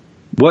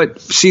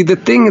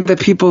 The thing that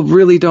people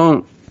really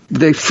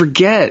they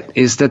forget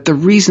is that the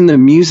reason the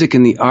music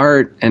and the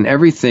art and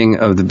everything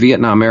of the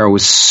Vietnam era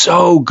was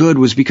so good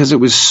was because it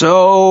was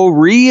so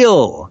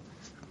real.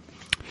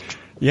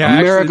 Yeah,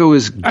 America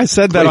was. I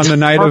said that on the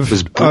night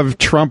of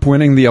Trump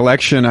winning the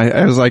election.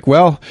 I was like,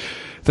 well,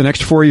 the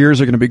next 4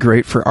 years are going to be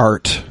great for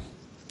art.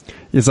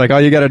 It's like all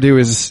you got to do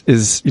is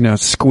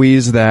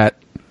squeeze that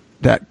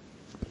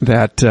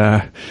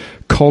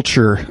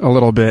culture a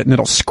little bit, and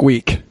it'll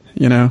squeak.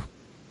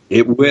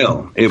 It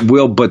will.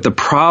 But the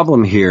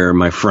problem here,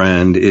 my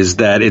friend, is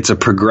that it's a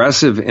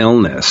progressive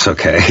illness,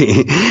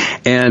 okay?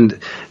 And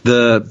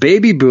the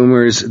baby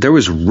boomers, there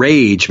was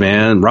rage,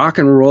 man. Rock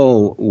and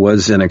roll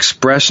was an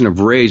expression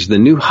of rage. The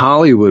new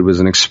Hollywood was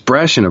an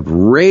expression of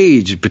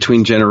rage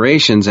between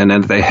generations, and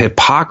then the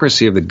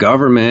hypocrisy of the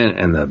government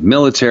and the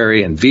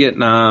military and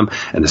Vietnam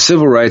and the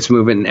civil rights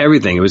movement and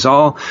everything. It was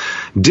all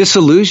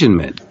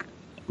disillusionment.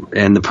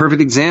 And the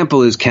perfect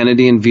example is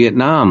Kennedy in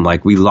Vietnam.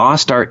 Like, we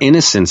lost our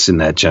innocence in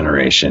that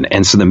generation.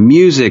 And so the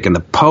music and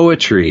the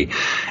poetry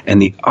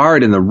and the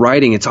art and the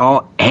writing, it's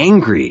all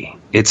angry.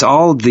 It's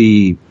all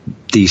the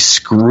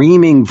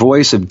screaming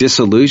voice of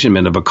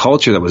disillusionment of a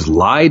culture that was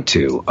lied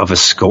to, of a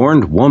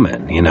scorned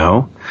woman, you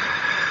know?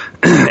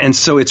 And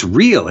so it's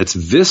real. It's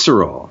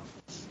visceral.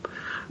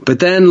 But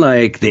then,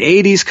 like, the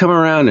 80s come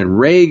around and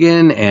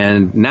Reagan,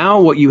 and now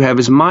what you have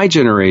is my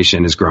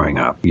generation is growing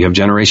up. You have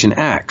Generation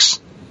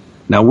X.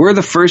 Now, we're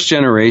the first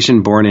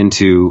generation born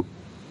into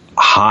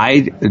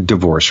high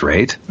divorce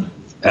rate,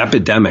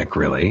 epidemic,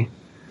 really.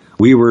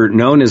 We were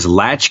known as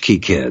latchkey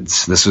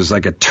kids. This was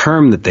like a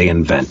term that they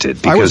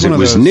invented because it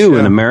was new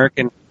in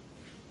American.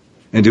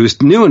 And it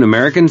was new in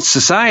American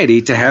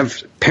society to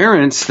have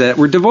parents that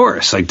were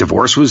divorced. Like,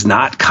 divorce was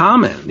not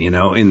common, you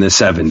know, in the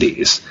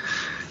 70s.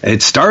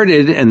 It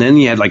started, and then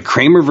you had like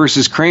Kramer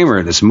versus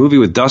Kramer, this movie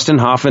with Dustin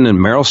Hoffman and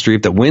Meryl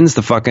Streep that wins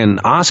the fucking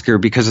Oscar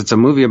because it's a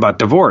movie about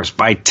divorce.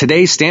 By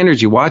today's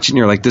standards, you watch it and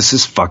you're like, this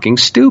is fucking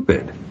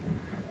stupid.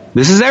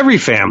 This is every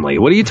family.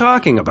 What are you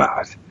talking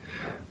about?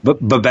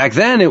 But back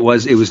then it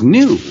was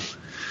new.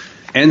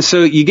 And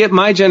so you get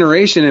my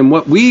generation, and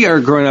what we are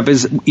growing up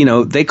is, you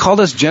know, they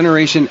called us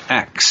Generation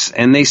X,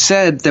 and they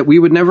said that we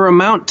would never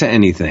amount to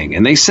anything.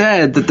 And they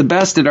said that the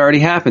best had already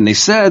happened. They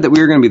said that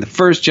we were going to be the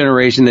first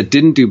generation that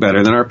didn't do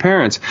better than our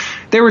parents.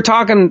 They were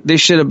talking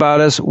this shit about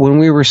us when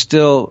we were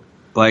still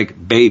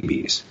like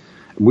babies.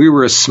 We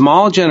were a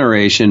small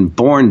generation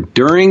born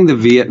during the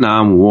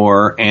Vietnam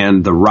War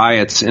and the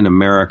riots in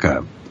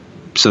America.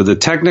 So the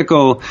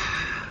technical...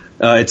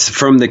 it's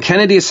from the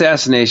Kennedy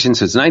assassination,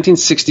 so it's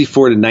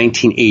 1964 to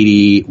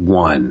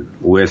 1981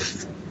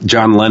 with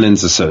John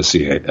Lennon's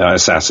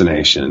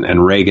assassination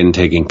and Reagan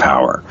taking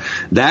power.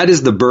 That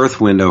is the birth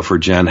window for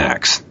Gen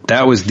X.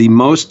 That was the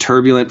most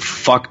turbulent,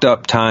 fucked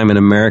up time in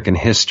American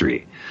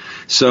history.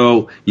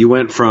 So you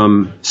went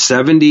from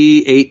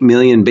 78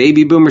 million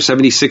baby boomers,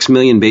 76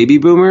 million baby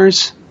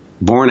boomers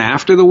born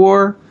after the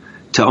war,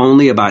 to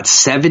only about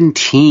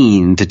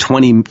 17 to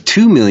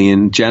 22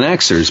 million Gen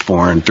Xers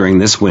born during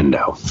this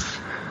window.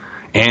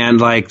 And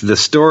like the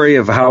story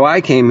of how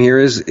I came here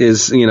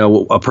is, you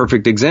know, a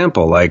perfect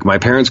example. Like, my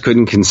parents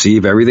couldn't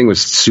conceive. Everything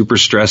was super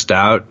stressed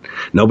out.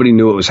 Nobody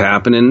knew what was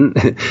happening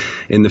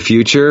in the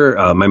future.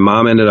 My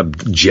mom ended up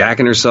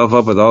jacking herself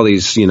up with all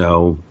these, you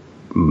know,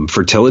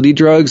 fertility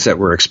drugs that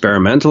were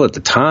experimental at the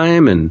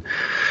time, and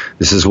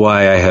this is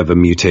why I have a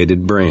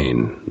mutated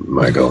brain,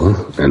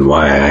 Michael, and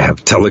why I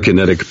have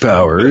telekinetic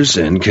powers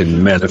and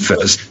can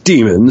manifest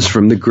demons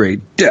from the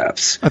great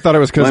depths. I thought it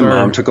was because my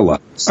mom took a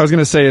lot. I was going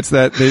to say it's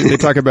that they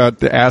talk about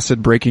the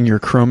acid breaking your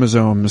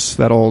chromosomes,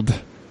 that old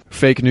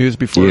fake news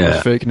before it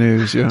was fake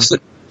news, yeah.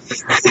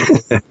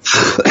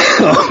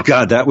 Oh,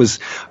 God,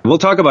 we'll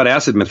talk about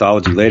acid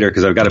mythology later,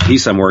 because I've got a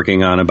piece I'm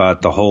working on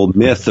about the whole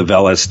myth of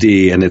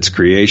LSD and its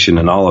creation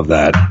and all of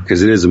that,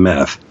 because it is a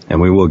myth, and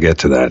we will get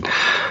to that.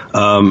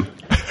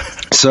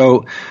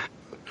 So,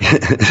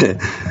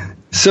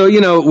 you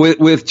know,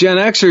 with Gen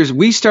Xers,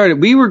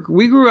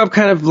 we grew up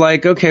kind of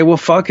like, okay, well,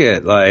 fuck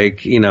it.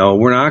 Like, you know,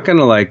 we're not going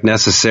to like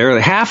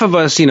necessarily, half of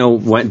us, you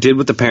know, did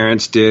what the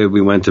parents did.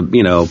 We went to,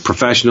 you know,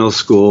 professional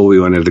school. We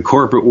went into the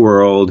corporate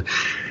world.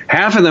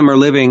 Half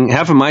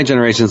of my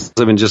generation's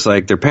living just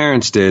like their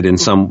parents did in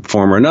some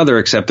form or another,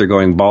 except they're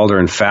going balder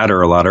and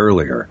fatter a lot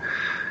earlier.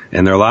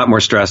 And they're a lot more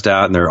stressed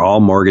out, and they're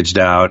all mortgaged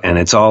out, and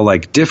it's all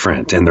like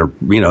different. And they're,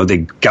 you know, they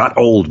got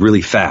old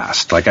really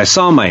fast. Like, I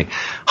saw my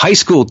high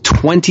school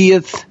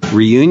 20th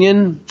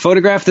reunion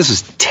photograph. This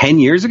was 10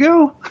 years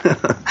ago.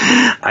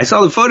 I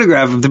saw the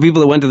photograph of the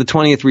people that went to the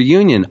 20th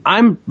reunion.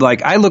 I'm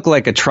like, I look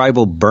like a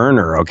tribal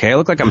burner. Okay. I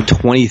look like I'm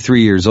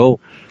 23 years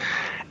old.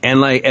 And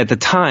like at the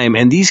time,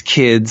 and these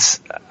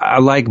kids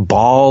are like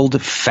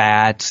bald,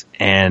 fat,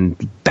 and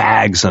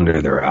bags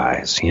under their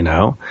eyes, you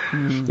know?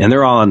 Mm. And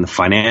they're all in the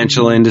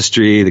financial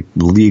industry, the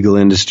legal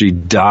industry,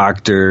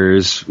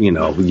 doctors, you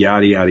know,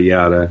 yada, yada,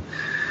 yada.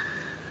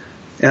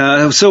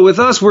 So with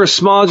us, we're a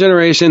small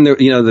generation.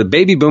 You know, the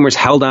baby boomers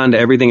held on to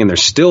everything, and they're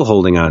still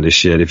holding on to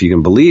shit, if you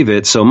can believe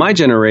it. So my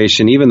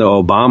generation, even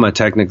though Obama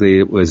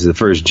technically was the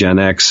first Gen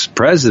X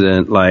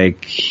president,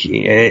 like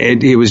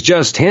it was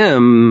just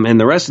him, and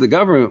the rest of the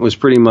government was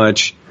pretty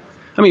much,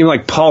 I mean,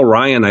 like Paul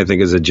Ryan, I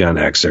think, is a Gen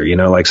Xer, you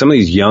know, like some of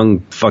these young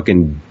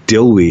fucking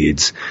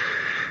dillweeds.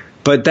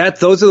 But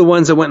those are the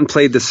ones that went and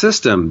played the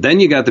system. Then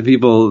you got the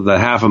people, the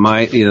half of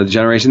my, you know,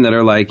 generation that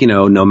are like, you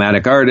know,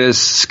 nomadic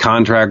artists,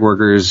 contract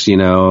workers, you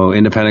know,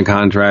 independent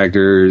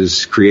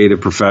contractors, creative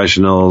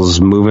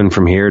professionals, moving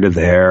from here to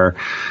there.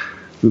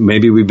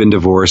 maybe we've been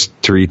divorced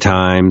 3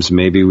 times.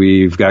 Maybe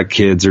we've got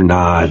kids or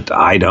not.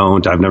 I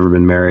don't. I've never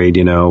been married,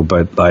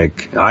 but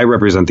like I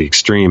represent the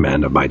extreme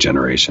end of my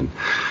generation.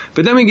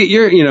 But then we get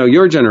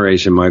your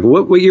generation,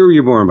 Michael. What year were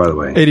you born, by the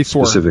way?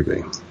 84.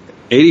 Specifically.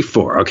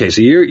 84. Okay.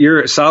 So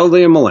you're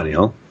solidly a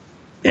millennial,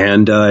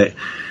 and,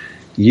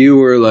 you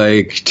were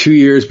like 2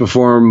 years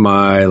before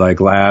my like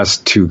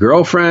last 2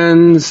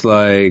 girlfriends,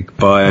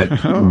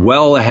 but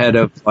well ahead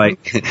of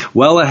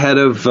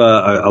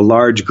a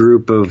large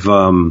group of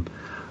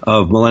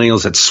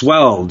millennials that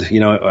swelled,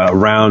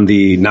 around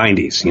the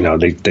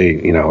 90s.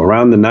 They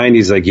around the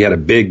 90s, like you had a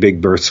big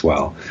birth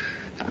swell.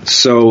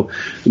 So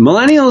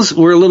millennials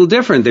were a little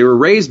different. They were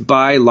raised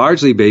by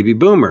largely baby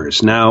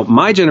boomers. Now,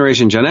 my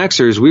generation, Gen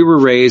Xers, we were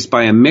raised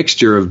by a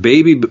mixture of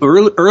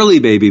early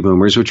baby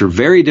boomers, which were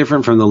very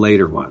different from the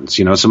later ones.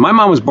 So my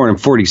mom was born in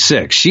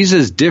 46. She's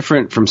as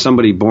different from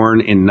somebody born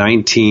in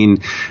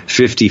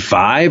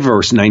 1955 or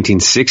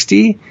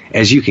 1960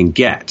 as you can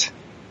get.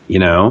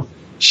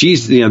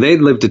 She's, they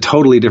lived a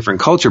totally different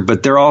culture,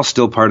 but they're all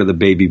still part of the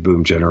baby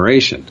boom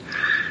generation.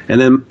 And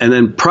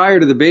then prior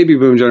to the baby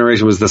boom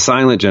generation was the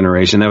silent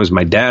generation. That was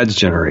my dad's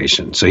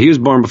generation. So he was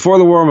born before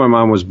the war. My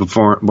mom was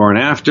born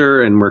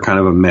after, and we're kind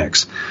of a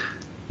mix.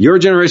 Your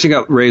generation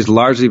got raised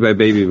largely by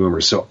baby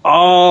boomers. So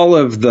all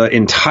of the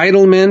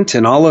entitlement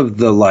and all of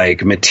the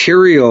like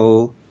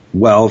material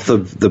wealth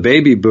of the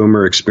baby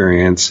boomer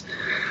experience,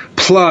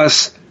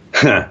 plus,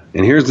 and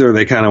here's where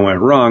they kind of went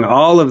wrong,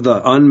 all of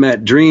the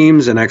unmet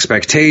dreams and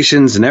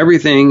expectations and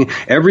everything.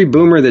 Every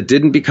boomer that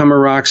didn't become a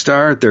rock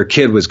star, their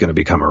kid was going to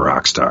become a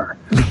rock star.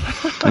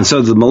 And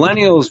so the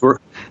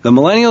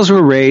millennials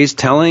were raised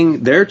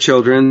telling their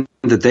children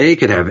that they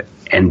could have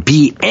and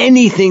be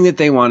anything that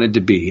they wanted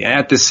to be,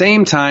 at the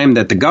same time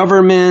that the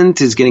government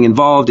is getting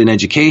involved in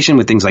education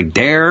with things like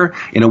DARE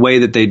in a way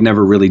that they'd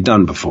never really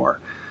done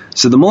before.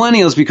 So the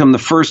millennials become the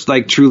first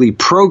like truly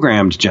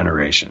programmed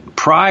generation.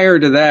 Prior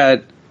to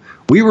that,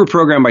 we were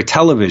programmed by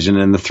television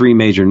and the 3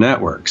 major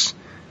networks.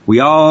 We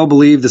all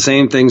believed the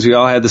same things. We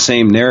all had the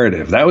same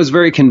narrative. That was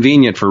very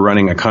convenient for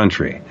running a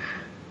country.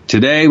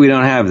 Today, we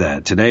don't have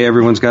that. Today,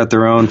 everyone's got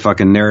their own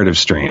fucking narrative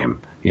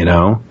stream,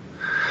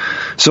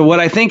 So what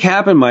I think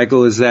happened,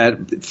 Michael, is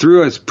that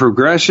through a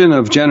progression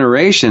of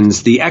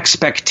generations, the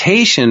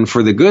expectation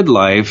for the good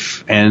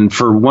life and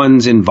for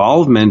one's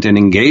involvement and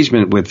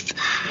engagement with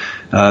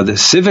the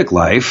civic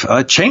life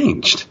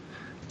changed.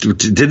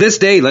 To this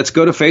day, let's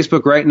go to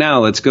Facebook right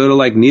now. Let's go to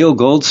like Neil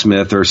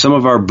Goldsmith or some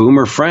of our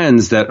boomer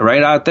friends that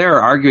right out there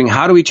are arguing,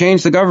 how do we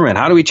change the government?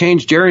 How do we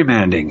change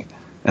gerrymandering?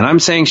 And I'm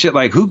saying shit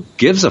like, who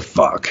gives a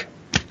fuck?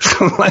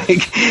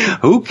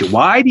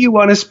 Why do you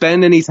want to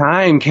spend any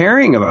time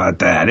caring about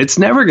that? It's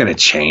never going to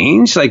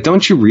change. Like,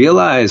 don't you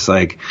realize,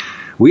 like,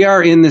 we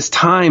are in this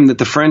time that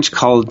the French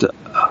called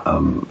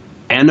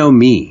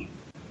anomie,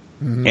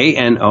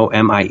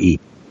 anomie.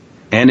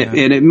 And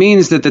it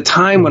means that the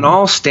time when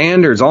all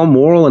standards, all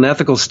moral and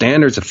ethical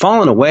standards have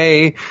fallen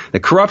away, the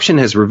corruption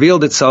has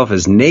revealed itself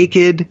as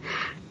naked,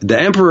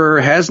 the emperor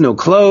has no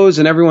clothes,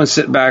 and everyone's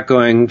sitting back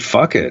going,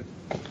 fuck it.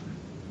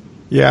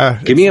 Yeah.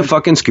 Give me a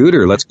fucking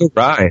scooter. Let's go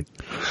ride.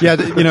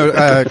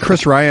 Yeah,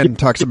 Chris Ryan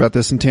talks about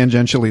this in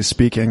Tangentially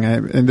Speaking,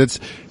 and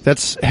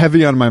that's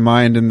heavy on my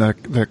mind in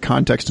the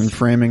context and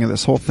framing of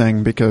this whole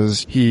thing,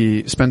 because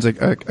he spends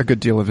a good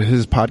deal of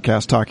his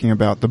podcast talking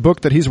about the book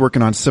that he's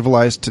working on,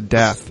 Civilized to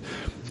Death,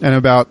 and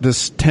about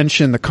this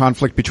tension, the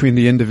conflict between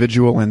the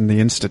individual and the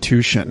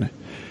institution,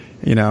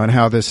 and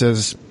how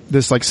this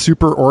like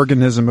super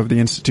organism of the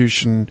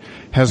institution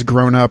has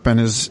grown up and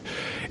it's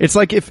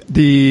like if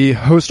the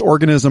host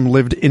organism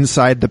lived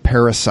inside the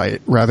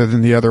parasite rather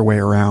than the other way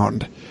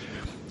around.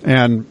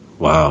 And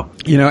wow.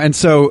 And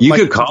so you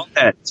could call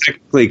that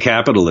technically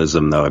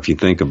capitalism, though, if you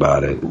think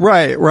about it.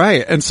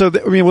 Right. And so,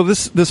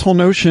 this whole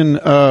notion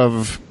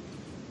of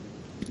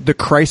the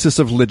crisis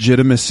of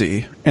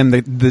legitimacy and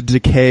the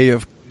decay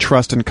of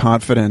trust and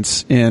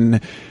confidence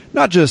in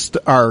not just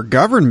our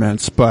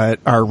governments, but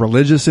our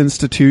religious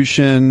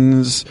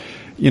institutions.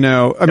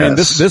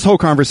 This whole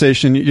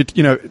conversation,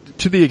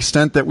 to the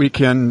extent that we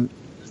can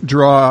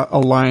draw a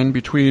line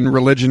between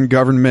religion,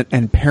 government,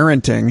 and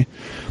parenting,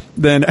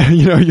 then,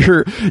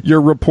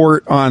 your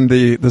report on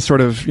the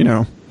sort of,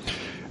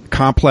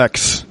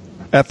 complex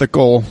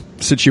ethical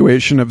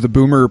situation of the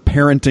boomer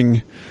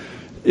parenting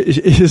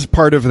is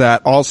part of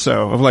that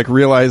also, of like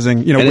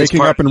realizing, waking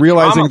up and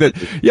realizing that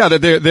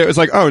it's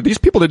like, oh, these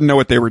people didn't know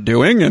what they were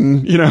doing.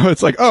 And,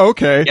 it's like, oh,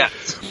 okay.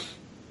 Yes.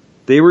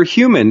 They were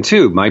human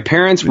too. My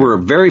parents were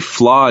very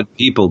flawed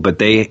people, but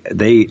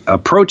they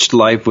approached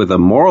life with a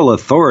moral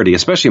authority,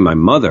 especially my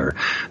mother,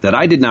 that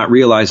I did not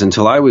realize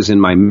until I was in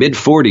my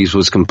mid-40s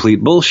was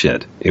complete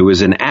bullshit. It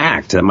was an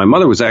act. My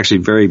mother was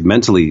actually very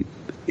mentally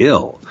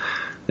ill.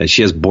 that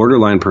she has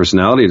borderline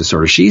personality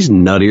disorder. She's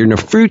nuttier than a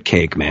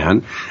fruitcake,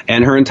 man.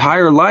 And her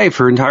entire life,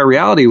 her entire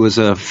reality was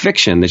a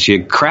fiction that she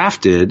had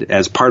crafted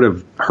as part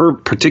of her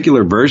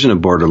particular version of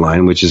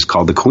borderline, which is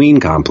called the Queen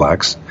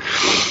Complex.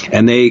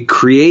 And they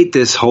create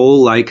this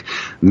whole like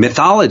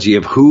mythology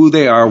of who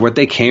they are, what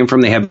they came from.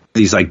 They have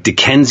these like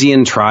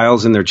Dickensian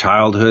trials in their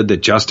childhood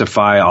that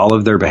justify all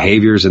of their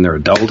behaviors in their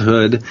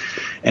adulthood.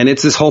 And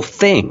it's this whole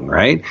thing,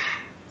 right?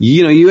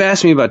 You know, you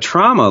asked me about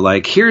trauma,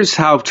 like here's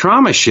how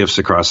trauma shifts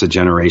across the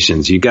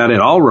generations. You got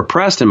it all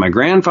repressed in my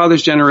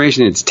grandfather's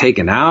generation. It's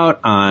taken out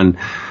on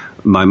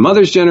my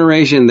mother's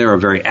generation. They're a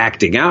very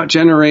acting out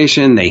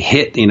generation. They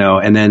hit, you know,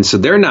 and then so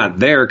they're not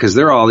there because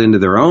they're all into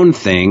their own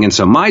thing. And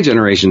so my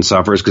generation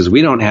suffers because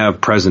we don't have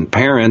present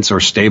parents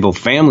or stable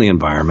family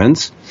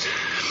environments.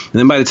 And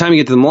then by the time you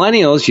get to the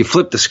millennials, you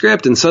flip the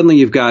script and suddenly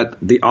you've got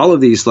all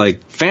of these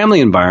like family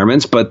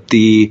environments, but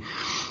the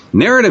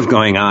narrative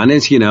going on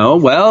is, you know,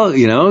 well,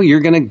 you know,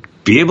 you're going to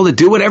be able to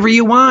do whatever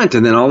you want.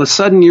 And then all of a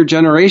sudden your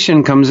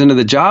generation comes into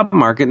the job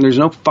market and there's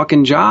no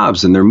fucking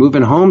jobs and they're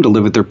moving home to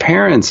live with their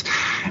parents.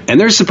 And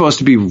they're supposed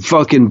to be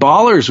fucking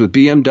ballers with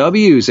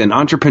BMWs and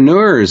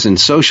entrepreneurs and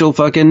social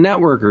fucking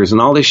networkers and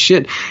all this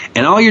shit.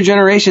 And all your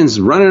generation's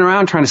running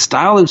around trying to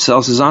style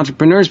themselves as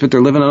entrepreneurs, but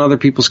they're living on other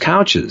people's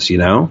couches, you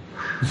know?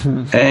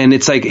 And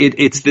it's like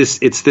it's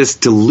this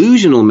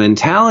delusional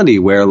mentality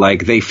where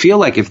like they feel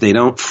like if they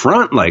don't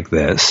front like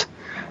this,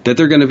 that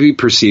they're going to be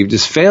perceived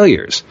as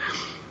failures.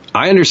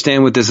 I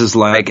understand what this is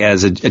like.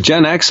 As a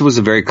Gen X was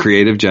a very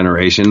creative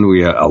generation.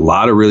 We a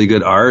lot of really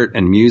good art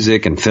and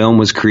music and film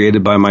was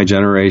created by my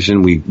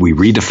generation. We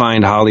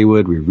redefined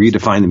Hollywood. We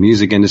redefined the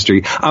music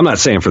industry. I'm not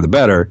saying for the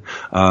better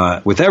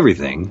with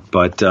everything,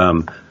 but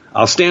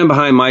I'll stand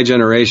behind my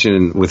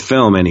generation with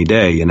film any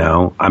day, you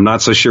know. I'm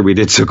not so sure we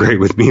did so great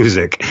with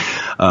music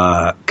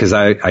because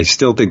I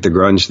still think the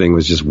grunge thing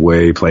was just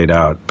way played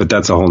out. But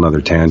that's a whole nother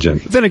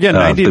tangent. Then again,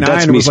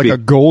 99 was like a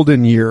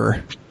golden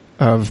year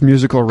of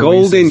musical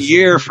releases. Golden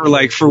year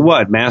for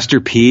what? Master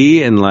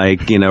P and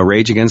like, you know,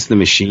 Rage Against the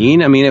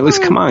Machine. I mean, it was,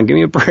 come on, give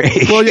me a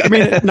break. Well, I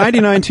mean,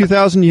 99,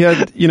 2000, you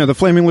had, you know, the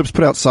Flaming Lips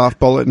put out Soft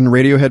Bullet and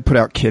Radiohead put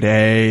out Kid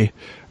A.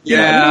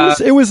 Yeah,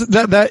 it was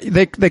that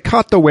they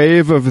caught the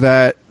wave of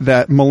that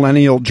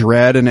millennial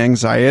dread and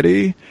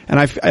anxiety, and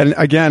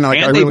again, like,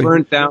 and they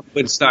burnt down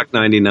Woodstock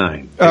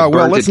 '99.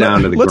 Well, let's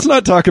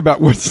not talk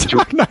about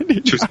Woodstock '99,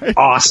 which was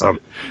awesome.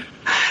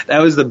 That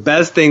was the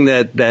best thing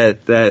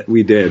that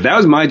we did. That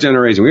was my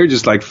generation. We were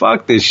just like,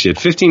 fuck this shit.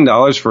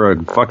 $15 for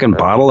a fucking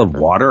bottle of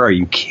water? Are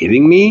you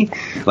kidding me?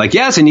 Like,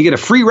 yes, and you get a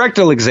free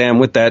rectal exam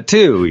with that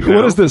too. You know?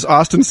 What is this,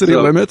 Austin City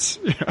Limits?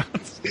 Yeah.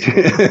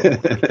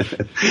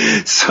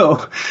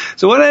 So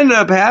what ended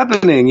up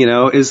happening, you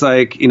know, is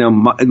like, you know,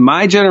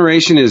 my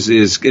generation is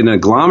an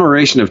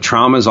agglomeration of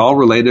traumas all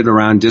related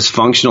around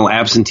dysfunctional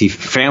absentee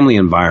family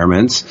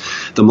environments.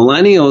 The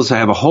millennials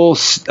have a whole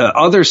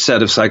other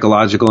set of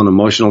psychological and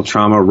emotional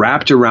trauma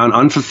wrapped around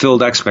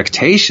unfulfilled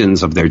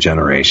expectations of their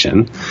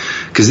generation,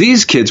 because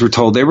these kids were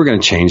told they were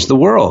going to change the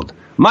world.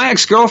 My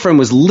ex-girlfriend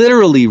was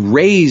literally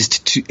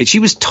raised to, she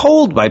was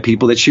told by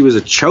people that she was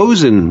a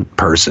chosen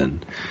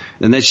person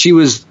and that she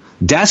was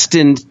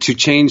destined to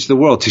change the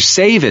world, to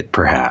save it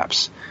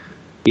perhaps.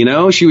 You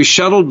know, she was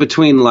shuttled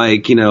between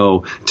like, you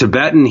know,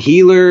 Tibetan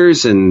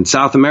healers and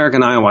South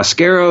American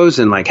ayahuasqueros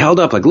and like held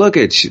up like, look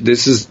at,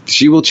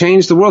 she will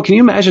change the world. Can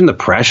you imagine the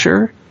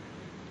pressure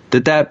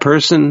that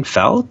person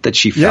felt, that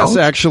she felt? Yes,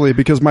 actually,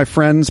 because my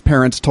friend's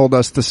parents told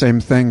us the same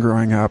thing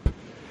growing up.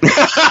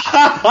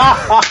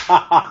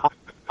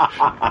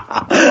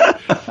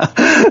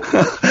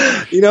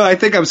 You know, I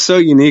think I'm so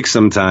unique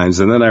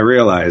sometimes, and then I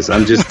realize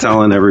I'm just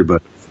telling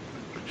everybody.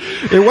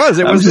 It was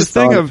this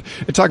thing of,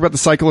 it talked about the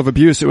cycle of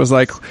abuse. It was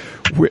like,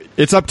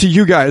 it's up to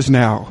you guys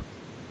now.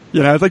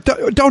 You know, it's like,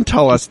 don't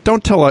tell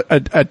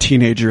a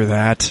teenager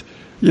that,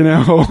 you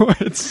know,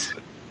 it's.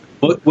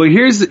 Well,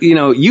 here's, you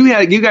know,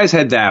 you guys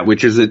had that,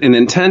 which is an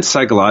intense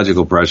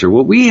psychological pressure.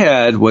 What we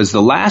had was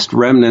the last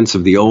remnants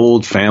of the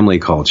old family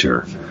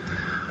culture.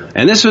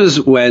 And this was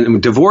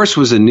when divorce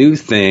was a new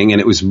thing,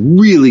 and it was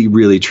really,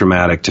 really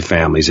traumatic to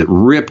families. It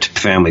ripped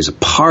families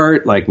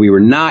apart. Like, we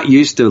were not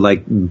used to,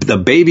 like, the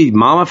baby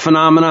mama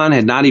phenomenon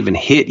had not even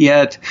hit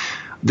yet.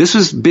 This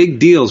was big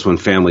deals when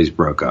families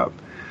broke up.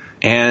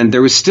 And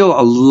there was still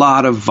a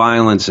lot of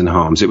violence in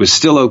homes. It was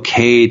still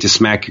okay to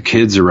smack your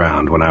kids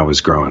around when I was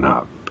growing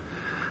up.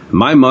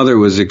 My mother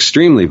was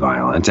extremely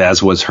violent,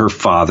 as was her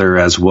father,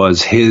 as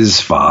was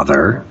his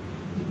father.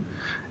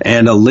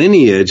 And a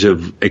lineage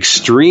of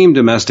extreme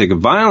domestic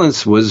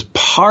violence was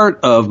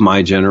part of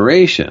my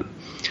generation.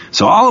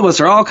 So all of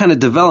us are all kind of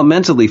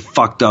developmentally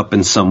fucked up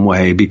in some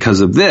way because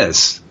of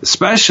this,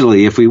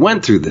 especially if we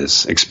went through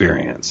this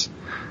experience.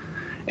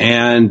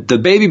 And the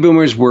baby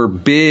boomers were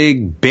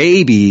big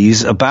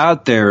babies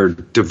about their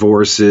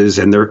divorces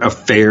and their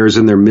affairs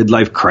and their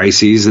midlife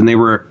crises, and they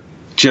were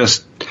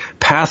just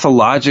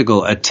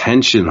pathological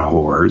attention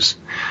whores.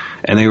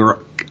 And they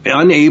were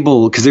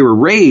unable, because they were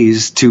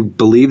raised to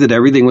believe that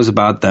everything was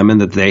about them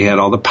and that they had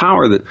all the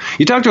power. That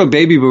you talk to a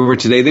baby boomer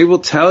today, they will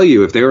tell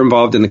you, if they were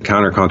involved in the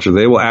counterculture,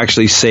 they will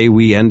actually say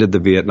we ended the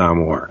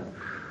Vietnam War.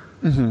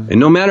 Mm-hmm. And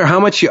no matter how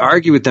much you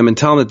argue with them and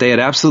tell them that they had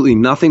absolutely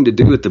nothing to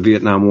do with the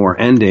Vietnam War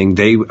ending,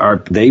 they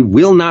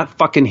will not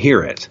fucking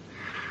hear it.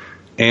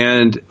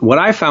 And what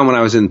I found when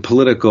I was in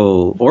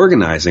political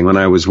organizing, when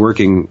I was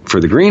working for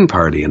the Green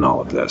Party and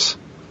all of this,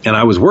 and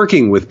I was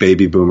working with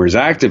baby boomers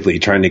actively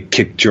trying to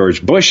kick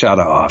George Bush out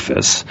of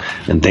office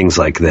and things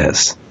like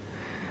this,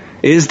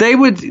 is they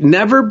would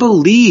never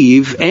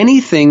believe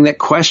anything that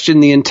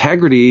questioned the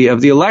integrity of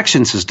the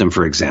election system,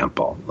 for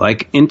example.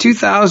 Like in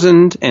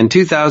 2000 and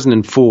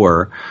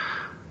 2004,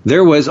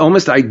 there was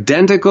almost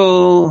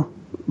identical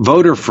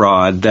voter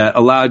fraud that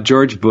allowed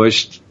George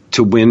Bush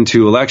to win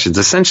 2 elections,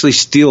 essentially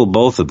steal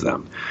both of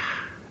them.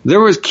 There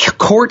was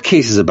court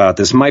cases about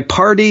this. My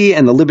party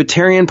and the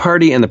Libertarian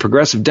Party and the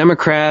Progressive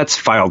Democrats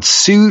filed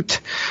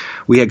suit.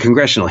 We had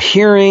congressional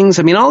hearings.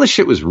 I mean, all this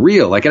shit was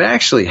real. Like, it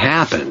actually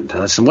happened.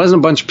 It wasn't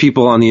a bunch of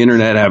people on the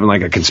internet having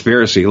like a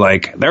conspiracy.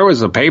 Like, there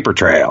was a paper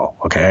trail,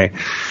 okay?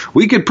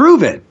 We could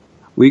prove it.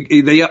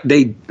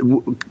 They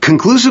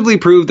conclusively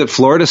proved that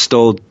Florida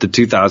stole the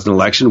 2000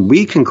 election.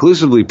 We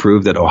conclusively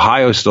proved that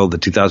Ohio stole the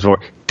 2004.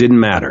 Didn't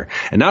matter.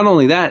 And not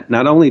only that,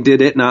 not only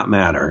did it not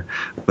matter,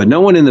 but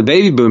no one in the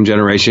baby boom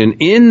generation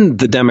in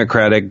the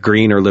Democratic,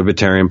 Green, or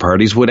Libertarian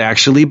parties would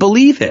actually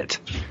believe it.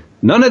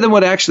 None of them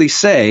would actually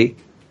say,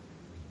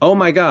 oh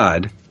my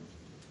God,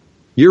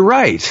 you're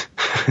right.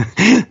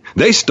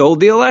 They stole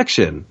the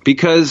election,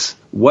 because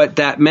what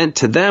that meant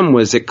to them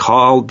was it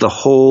called the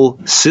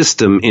whole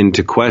system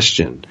into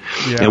question.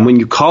 Yeah. And when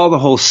you call the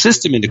whole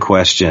system into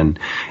question,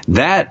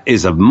 that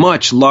is a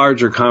much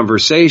larger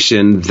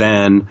conversation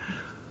than,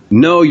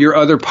 no, your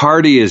other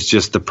party is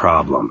just the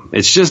problem.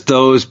 It's just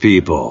those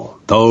people.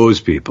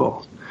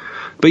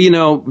 But,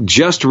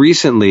 just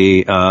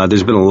recently,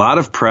 there's been a lot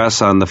of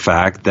press on the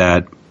fact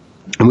that,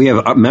 and we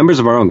have members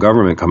of our own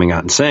government coming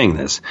out and saying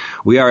this,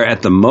 we are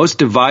at the most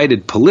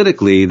divided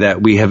politically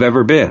that we have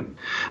ever been.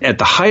 At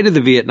the height of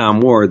the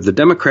Vietnam War, the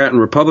Democrat and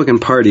Republican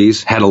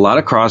parties had a lot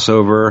of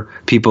crossover.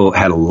 People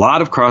had a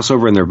lot of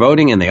crossover in their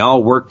voting, and they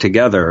all worked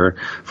together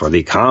for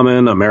the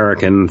common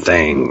American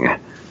thing.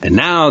 And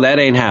now that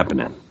ain't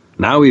happening.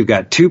 Now we've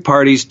got 2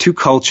 parties, 2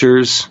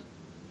 cultures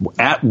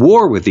at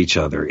war with each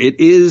other. It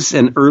is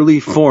an early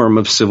form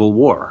of civil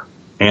war.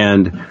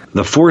 And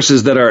the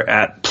forces that are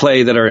at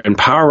play, that are in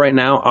power right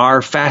now,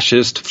 are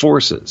fascist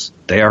forces.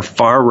 They are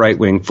far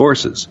right-wing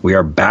forces. We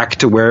are back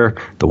to where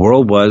the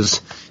world was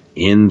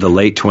in the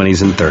late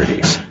 20s and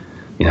 30s.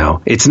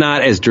 It's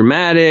not as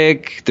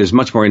dramatic. There's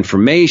much more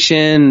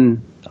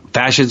information.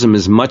 Fascism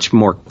is much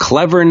more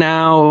clever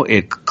now.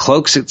 It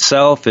cloaks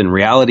itself in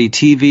reality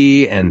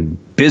TV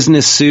and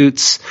business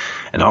suits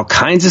and all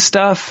kinds of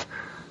stuff.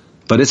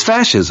 But it's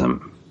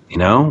fascism.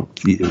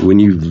 When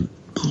you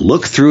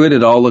look through it,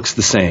 it all looks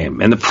the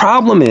same. And the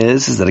problem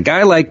is that a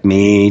guy like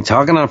me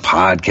talking on a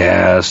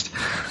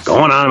podcast,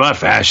 going on about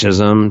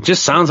fascism,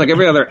 just sounds like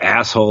every other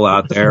asshole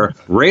out there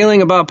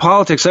railing about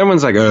politics.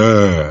 Everyone's like,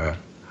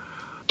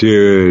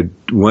 dude,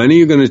 when are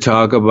you going to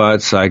talk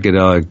about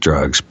psychedelic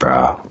drugs,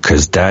 bro?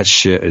 Because that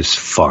shit is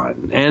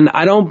fun. And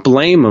I don't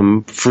blame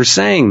them for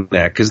saying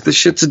that, because the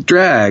shit's a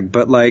drag.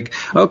 But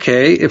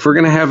okay, if we're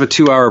going to have a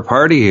 2-hour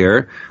party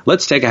here,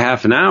 let's take a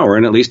half an hour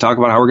and at least talk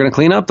about how we're going to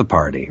clean up the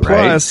party,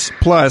 right?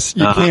 Plus,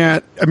 you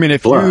can't. I mean,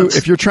 if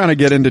you're trying to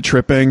get into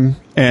tripping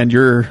and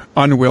you're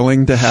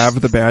unwilling to have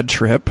the bad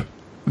trip,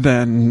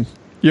 then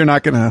you're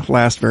not going to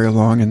last very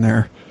long in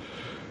there.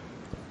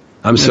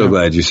 I'm so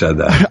glad you said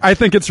that. I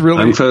think it's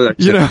really, as far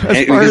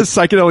as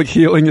psychedelic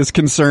healing is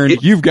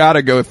concerned, you've got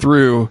to go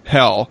through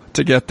hell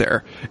to get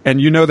there.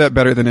 And you know that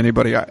better than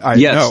anybody I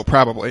know,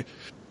 probably.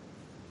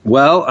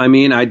 Well, I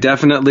mean, I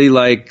definitely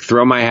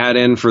throw my hat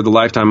in for the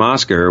Lifetime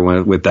Oscar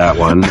with that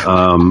one.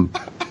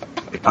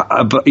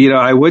 But,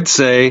 I would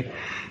say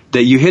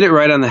that you hit it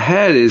right on the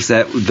head, is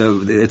that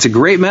it's a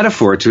great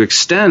metaphor to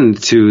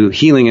extend to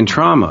healing and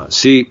trauma.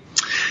 See,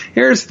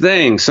 here's the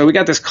thing. So we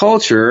got this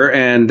culture,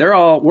 and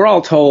we're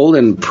all told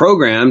and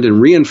programmed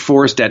and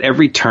reinforced at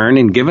every turn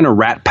and given a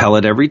rat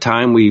pellet every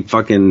time we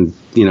fucking,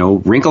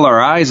 wrinkle our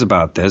eyes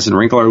about this and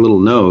wrinkle our little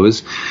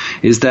nose,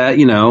 is that,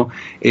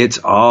 it's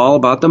all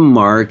about the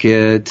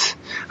market.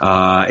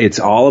 It's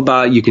all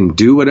about, you can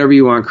do whatever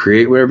you want,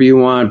 create whatever you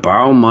want,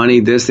 borrow money,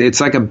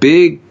 it's like a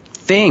big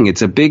thing.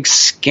 It's a big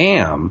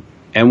scam.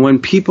 And when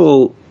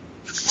people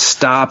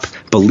stop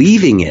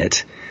believing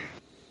it,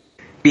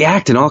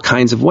 react in all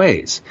kinds of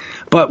ways.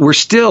 But we're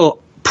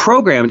still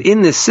programmed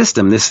in this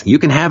system, this you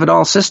can have it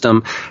all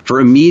system, for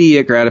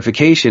immediate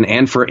gratification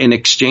and for an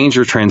exchange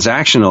or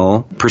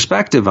transactional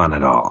perspective on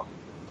it all.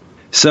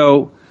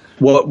 So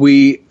what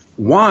we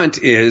want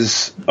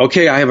is,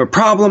 okay, I have a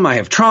problem, I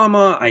have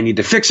trauma, I need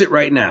to fix it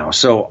right now.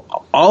 So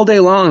all day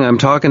long I'm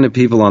talking to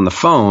people on the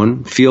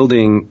phone,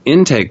 fielding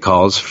intake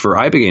calls for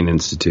Ibogaine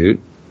Institute,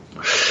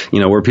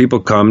 where people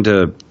come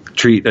to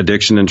treat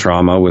addiction and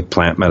trauma with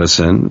plant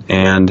medicine.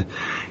 And,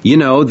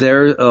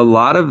 there are a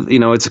lot of,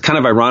 it's kind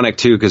of ironic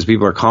too, because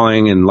people are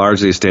calling in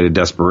largely a state of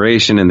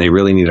desperation and they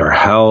really need our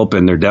help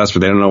and they're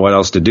desperate. They don't know what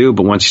else to do.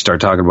 But once you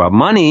start talking about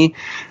money,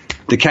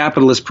 the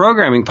capitalist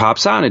programming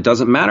pops on. It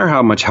doesn't matter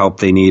how much help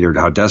they need or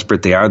how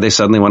desperate they are. They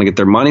suddenly want to get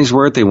their money's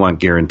worth. They want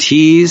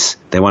guarantees.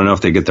 They want to know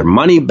if they get their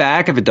money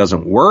back if it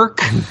doesn't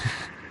work.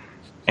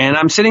 And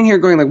I'm sitting here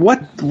going like,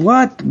 what,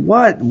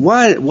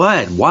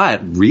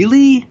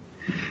 really?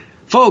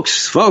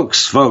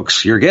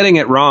 Folks, you're getting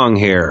it wrong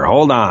here.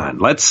 Hold on.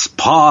 Let's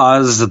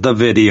pause the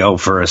video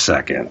for a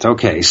second.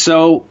 Okay,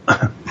 so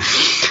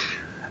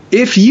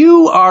if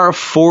you are a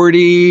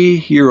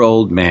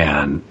 40-year-old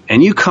man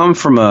and you come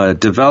from a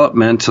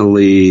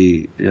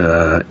developmentally,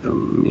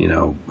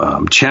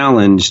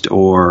 challenged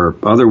or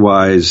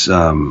otherwise,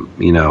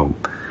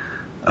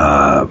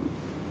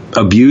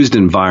 abused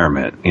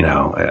environment,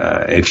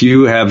 if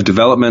you have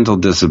developmental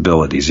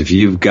disabilities, if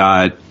you've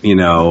got,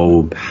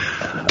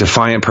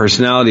 defiant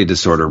personality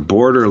disorder,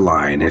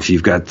 borderline, if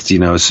you've got,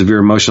 severe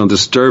emotional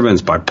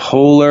disturbance,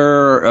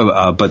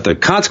 bipolar, but the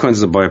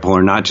consequences of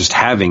bipolar, not just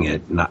having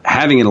it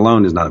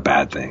alone is not a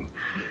bad thing.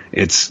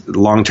 It's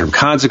long-term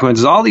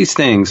consequences, all these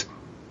things.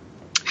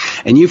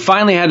 And you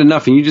finally had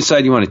enough and you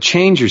decide you want to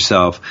change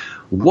yourself.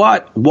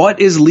 What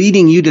is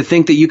leading you to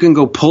think that you can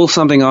go pull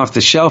something off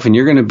the shelf and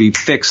you're going to be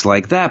fixed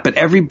like that? But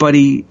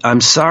everybody,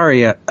 I'm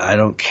sorry, I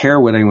don't care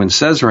what anyone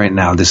says right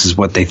now. This is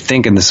what they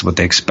think and this is what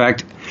they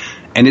expect.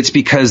 And it's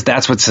because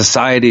that's what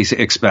society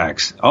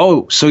expects.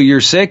 Oh, so you're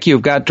sick?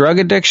 You've got drug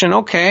addiction?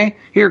 Okay,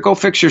 here, go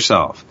fix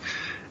yourself.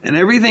 And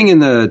everything in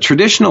the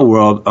traditional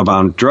world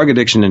about drug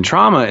addiction and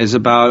trauma is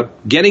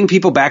about getting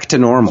people back to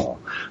normal.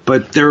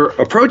 But their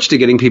approach to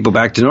getting people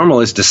back to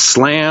normal is to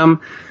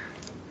slam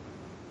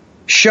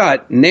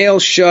shut, nail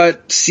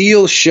shut,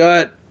 seal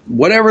shut,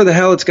 whatever the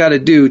hell it's got to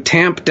do,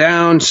 tamp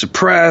down,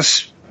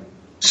 suppress,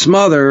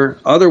 smother,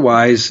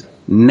 otherwise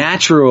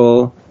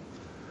natural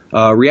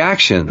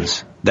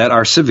reactions that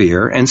are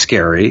severe and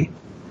scary,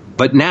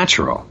 but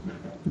natural.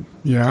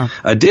 Yeah.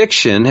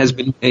 Addiction has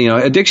been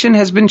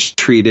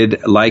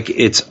treated like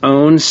its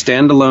own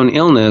standalone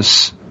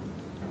illness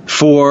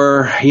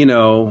for,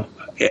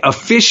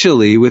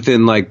 officially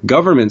within like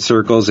government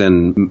circles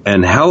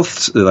and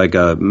health, like,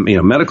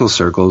 medical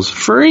circles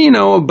for,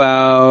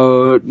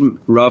 about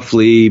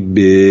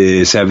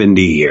roughly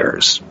 70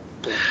 years.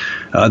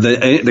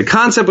 The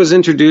concept was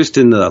introduced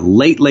in the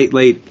late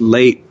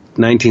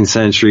 19th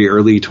century,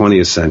 early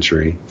 20th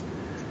century,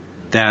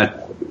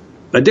 that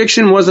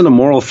addiction wasn't a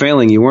moral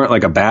failing. You weren't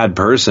like a bad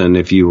person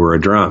if you were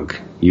a drunk.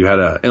 You had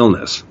an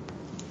illness.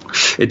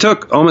 It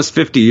took almost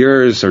 50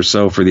 years or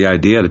so for the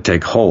idea to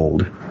take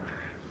hold.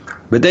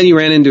 But then you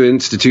ran into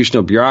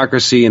institutional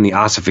bureaucracy and the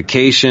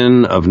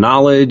ossification of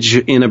knowledge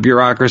in a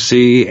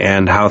bureaucracy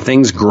and how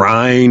things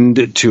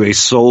grind to a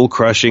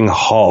soul-crushing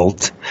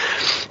halt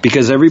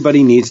because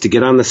everybody needs to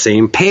get on the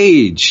same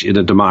page in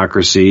a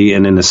democracy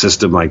and in a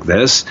system like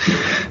this.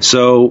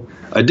 So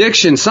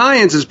addiction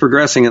science is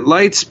progressing at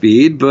light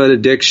speed, but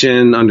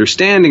addiction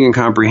understanding and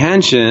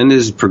comprehension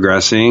is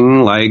progressing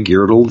like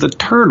Yertle the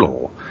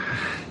turtle.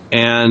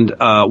 And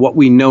what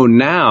we know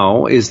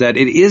now is that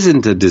it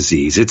isn't a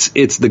disease.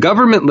 It's the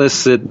government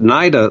lists it,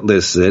 NIDA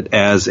lists it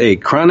as a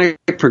chronic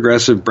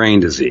progressive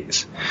brain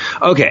disease.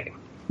 Okay,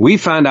 we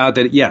found out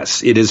that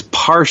yes, it is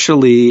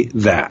partially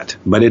that,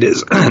 but it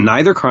is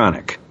neither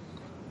chronic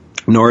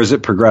nor is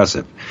it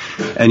progressive.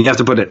 And you have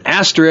to put an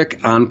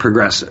asterisk on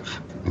progressive.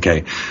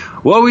 Okay,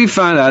 what we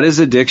found out is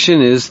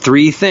addiction is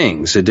three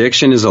things.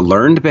 Addiction is a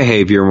learned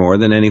behavior more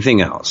than anything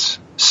else.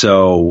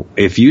 So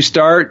if you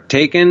start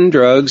taking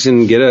drugs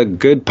and get a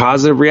good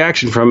positive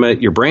reaction from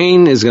it, your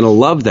brain is going to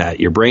love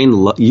that. Your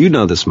brain, you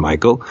know this,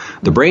 Michael.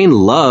 The brain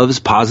loves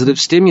positive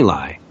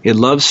stimuli. It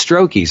loves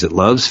strokies. It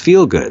loves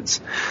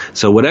feel-goods.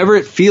 So whatever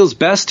it feels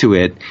best to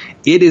it,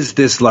 it is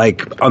this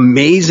like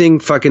amazing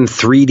fucking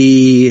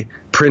 3D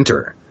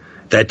printer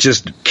that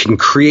just can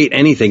create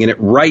anything. And it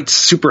writes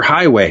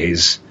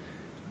superhighways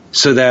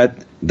so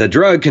that the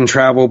drug can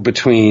travel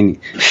between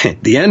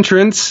the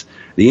entrance,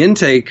 the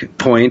intake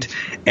point,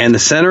 and the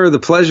center of the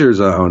pleasure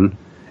zone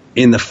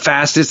in the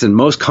fastest and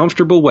most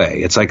comfortable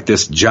way. It's like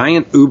this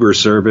giant Uber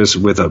service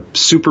with a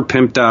super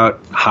pimped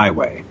out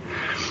highway.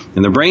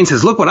 And the brain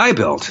says, look what I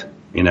built,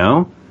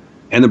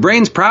 And the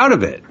brain's proud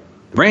of it.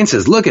 The brain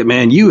says, look it,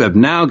 man, you have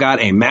now got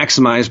a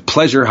maximized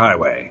pleasure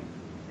highway.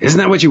 Isn't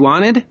that what you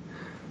wanted?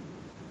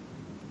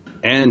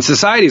 And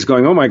society's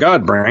going, oh my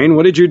God, brain,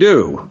 what did you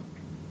do?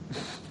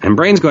 And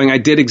brain's going, I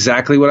did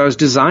exactly what I was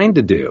designed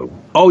to do.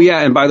 Oh, yeah,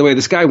 and by the way,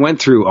 this guy went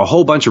through a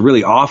whole bunch of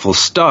really awful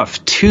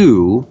stuff,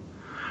 too,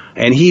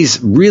 and he's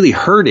really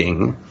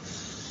hurting,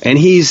 and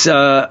he's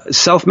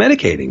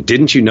self-medicating.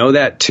 Didn't you know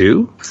that,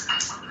 too?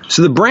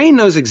 So the brain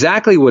knows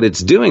exactly what it's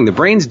doing. The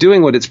brain's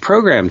doing what it's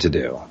programmed to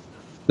do.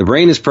 The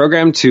brain is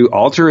programmed to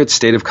alter its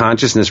state of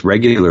consciousness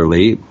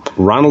regularly.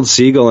 Ronald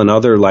Siegel and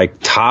other,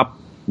 top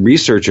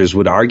researchers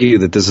would argue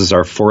that this is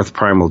our fourth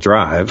primal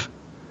drive,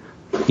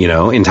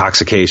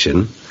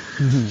 intoxication.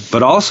 Mm-hmm.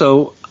 But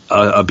also,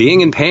 a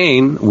being in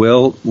pain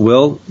will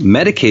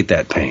medicate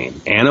that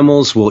pain.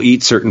 Animals will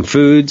eat certain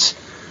foods.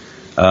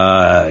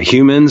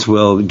 Humans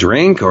will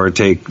drink or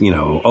take,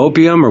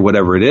 opium or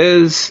whatever it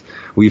is.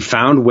 We've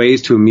found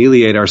ways to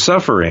ameliorate our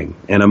suffering,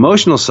 and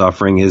emotional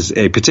suffering is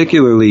a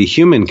particularly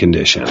human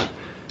condition.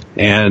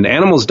 And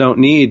animals don't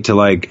need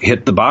to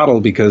hit the bottle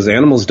because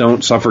animals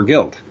don't suffer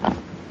guilt,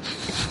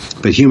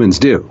 but humans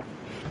do,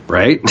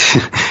 right?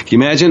 Can you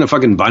imagine a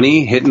fucking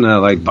bunny hitting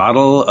a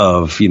bottle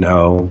of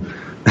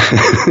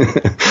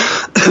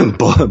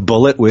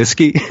bullet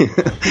whiskey,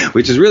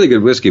 which is really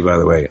good whiskey, by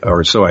the way,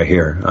 or so I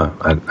hear.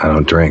 I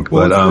don't drink,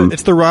 well, but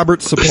it's the Robert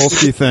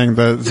Sapolsky thing.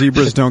 The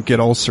zebras don't get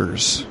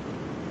ulcers.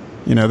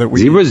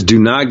 Zebras do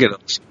not get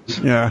ulcers.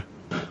 Yeah.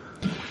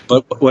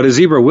 But what a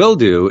zebra will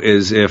do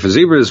is, if a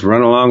zebra is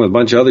running along with a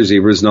bunch of other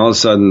zebras and all of a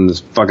sudden this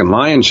fucking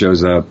lion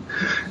shows up,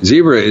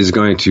 zebra is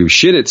going to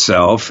shit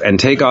itself and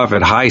take off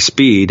at high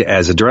speed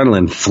as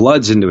adrenaline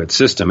floods into its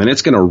system. And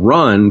it's going to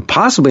run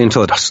possibly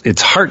until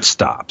its heart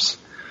stops.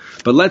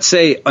 But let's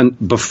say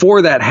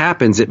before that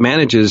happens, it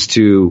manages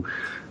to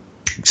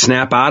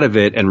snap out of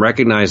it and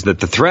recognize that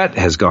the threat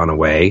has gone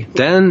away.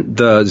 Then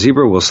the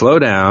zebra will slow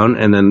down,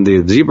 and then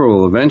the zebra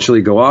will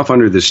eventually go off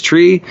under this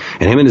tree,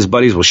 and him and his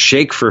buddies will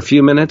shake for a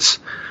few minutes,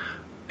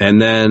 and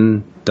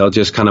then they'll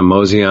just kind of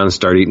mosey on and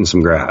start eating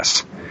some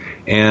grass.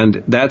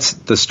 And that's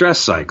the stress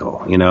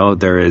cycle.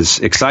 There is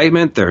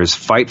excitement, there is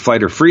fight,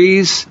 flight, or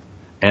freeze,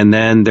 and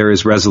then there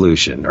is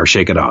resolution or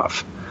shake it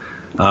off.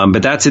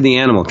 But that's in the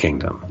animal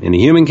kingdom. In the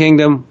human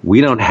kingdom,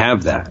 we don't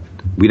have that.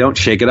 We don't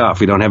shake it off.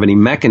 We don't have any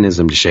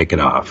mechanism to shake it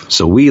off.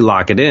 So we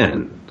lock it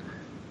in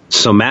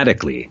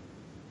somatically.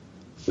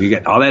 We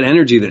get all that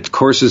energy that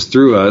courses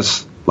through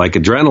us like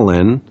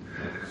adrenaline,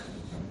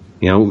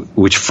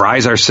 which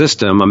fries our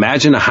system.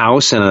 Imagine a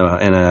house and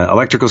an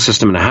electrical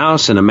system in a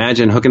house, and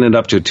imagine hooking it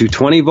up to a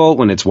 220 volt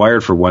when it's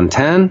wired for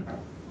 110.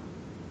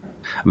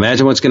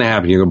 Imagine what's going to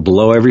happen. You're going to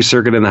blow every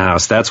circuit in the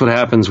house. That's what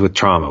happens with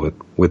trauma,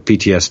 with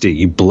PTSD.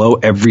 You blow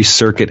every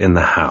circuit in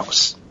the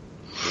house.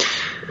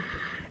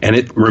 And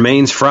it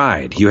remains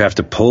fried. You have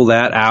to pull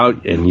that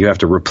out, and you have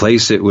to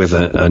replace it with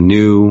a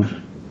new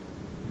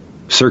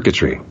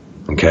circuitry,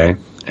 okay?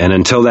 And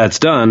until that's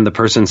done, the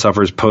person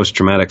suffers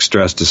post-traumatic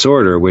stress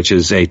disorder, which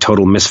is a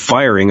total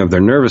misfiring of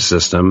their nervous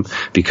system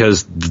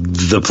because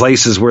the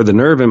places where the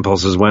nerve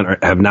impulses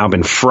went have now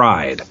been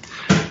fried.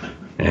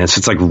 And so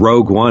it's like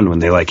Rogue One when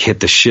they hit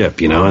the ship,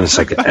 and it's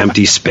like an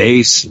empty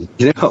space,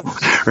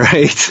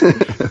 right?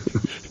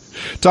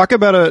 Talk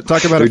about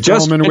a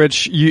film in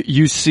which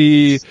you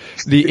see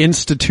the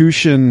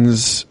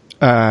institutions,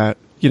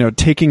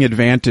 taking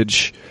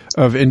advantage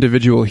of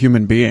individual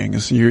human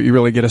beings. You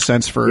really get a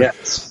sense for,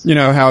 yes.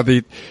 How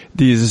the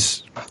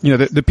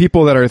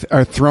people that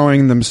are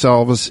throwing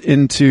themselves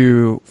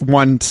into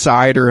one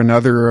side or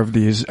another of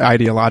these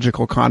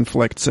ideological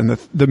conflicts, and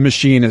the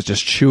machine is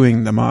just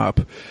chewing them up.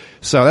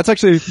 So that's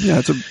actually,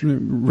 it's a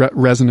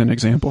resonant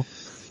example.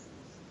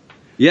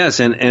 Yes,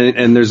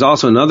 and there's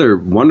also another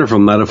wonderful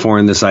metaphor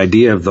in this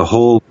idea of the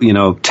whole,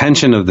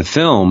 tension of the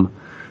film.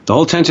 The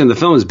whole tension of the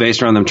film is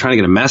based around them trying to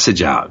get a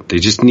message out. They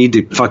just need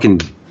to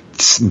fucking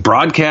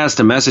broadcast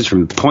a message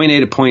from point A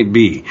to point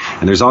B.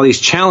 And there's all these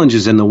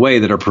challenges in the way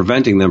that are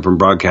preventing them from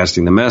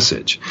broadcasting the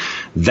message.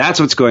 That's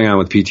what's going on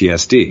with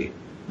PTSD.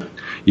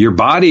 Your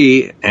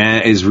body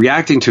is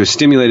reacting to a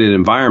stimulated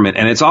environment,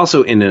 and it's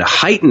also in a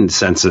heightened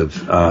sense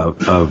of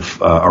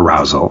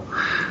arousal.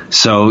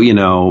 So,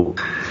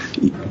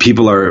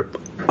 people are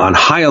on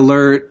high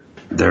alert,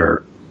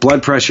 their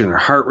blood pressure and their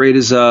heart rate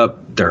is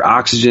up, their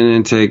oxygen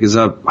intake is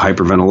up,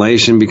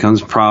 hyperventilation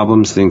becomes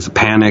problems, things,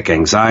 panic,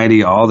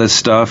 anxiety, all this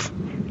stuff.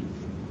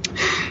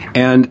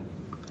 And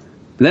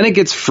then it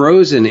gets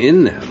frozen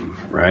in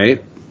them,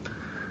 right?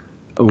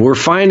 We're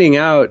finding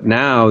out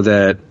now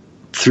that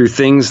through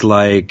things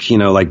like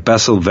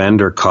Bessel van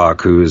der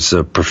Kolk, who's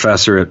a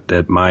professor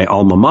at my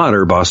alma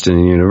mater,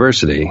 Boston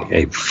University,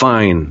 a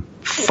fine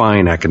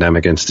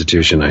academic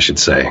institution, I should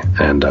say.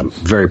 And I'm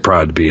very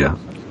proud to be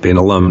an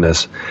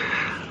alumnus.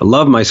 I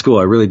love my school.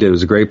 I really did. It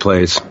was a great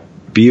place.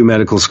 BU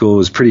Medical School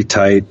was pretty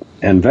tight.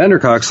 And van der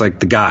Kolk's like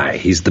the guy.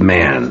 He's the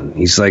man.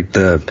 He's like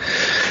the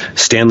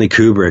Stanley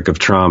Kubrick of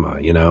trauma,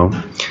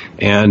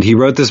 And he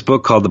wrote this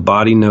book called The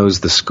Body Knows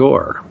the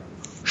Score.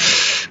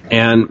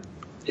 And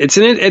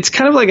it's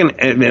kind of like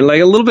a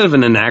little bit of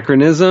an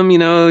anachronism,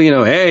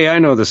 hey, I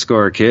know the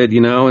score, kid,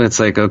 and it's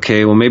like,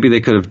 okay, well, maybe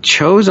they could have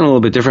chosen a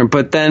little bit different,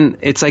 but then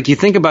it's like you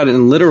think about it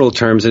in literal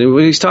terms, and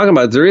what he's talking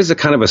about, there is a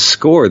kind of a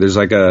score. There's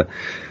like a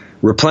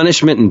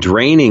replenishment and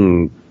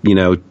draining,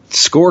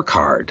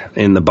 scorecard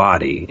in the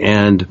body,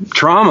 and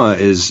trauma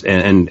is,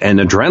 and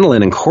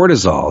adrenaline and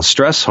cortisol,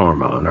 stress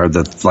hormone, are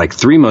the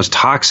three most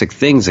toxic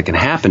things that can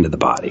happen to the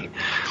body.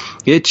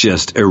 It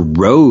just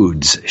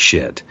erodes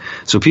shit.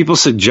 So people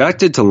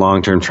subjected to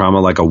long-term trauma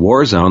like a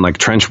war zone, like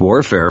trench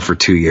warfare for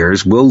 2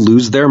 years, will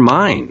lose their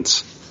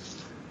minds.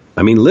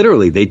 I mean,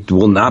 literally, they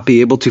will not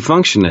be able to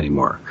function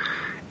anymore.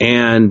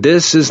 And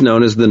this is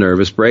known as the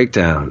nervous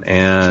breakdown.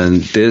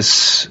 And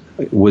this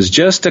was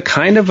just a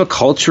kind of a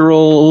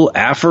cultural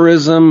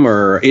aphorism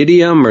or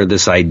idiom or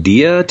this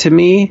idea to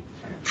me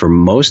for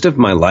most of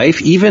my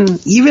life, even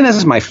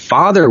as my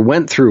father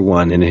went through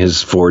one in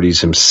his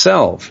 40s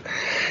himself.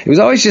 It was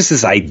always just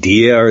this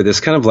idea or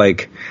this kind of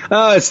like,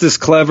 it's this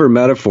clever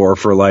metaphor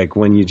for like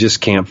when you just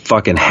can't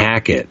fucking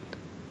hack it.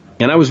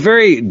 And I was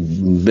very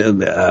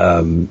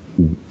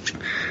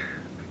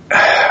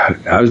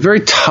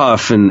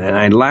tough and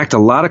I lacked a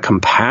lot of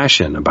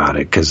compassion about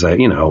it because,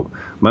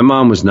 my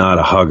mom was not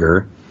a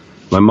hugger.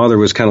 My mother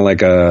was kind of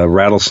like a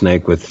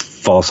rattlesnake with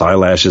false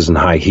eyelashes and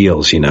high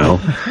heels, and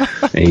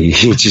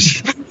you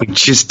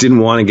just didn't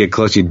want to get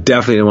close. You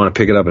definitely didn't want to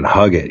pick it up and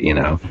hug it,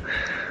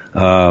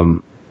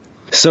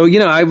 So,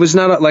 I was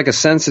not like a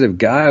sensitive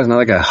guy. I was not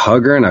like a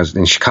hugger,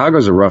 and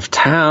Chicago's a rough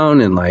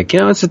town, and like,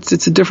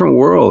 it's a different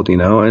world,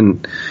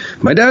 and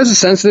my dad was a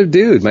sensitive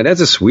dude. My dad's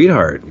a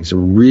sweetheart. He's a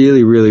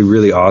really, really,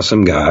 really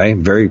awesome guy,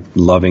 very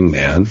loving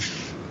man.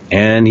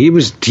 And he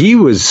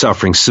was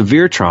suffering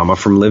severe trauma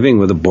from living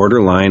with a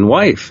borderline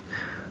wife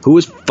who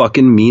was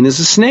fucking mean as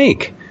a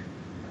snake.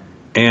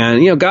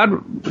 And,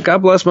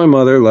 God bless my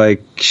mother.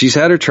 Like, she's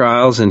had her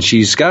trials and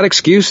she's got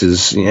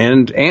excuses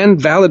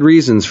and valid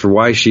reasons for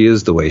why she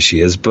is the way she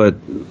is. But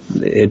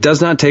it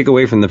does not take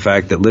away from the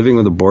fact that living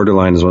with a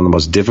borderline is one of the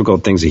most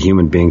difficult things a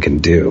human being can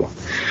do.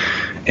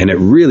 And it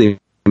really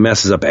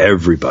messes up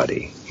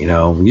everybody.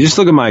 You just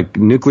look at my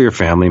nuclear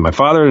family. My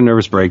father had a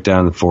nervous breakdown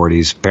in the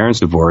 40s. Parents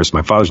divorced.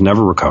 My father's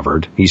never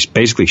recovered. He's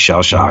basically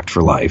shell-shocked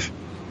for life.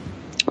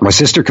 My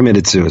sister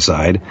committed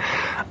suicide.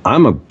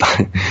 I'm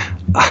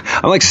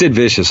like Sid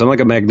Vicious. I'm like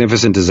a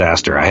magnificent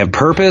disaster. I have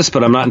purpose,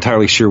 but I'm not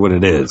entirely sure what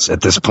it is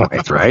at this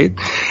point, right?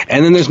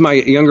 And then there's my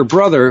younger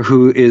brother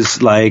who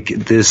is like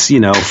this,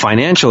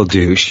 financial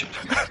douche.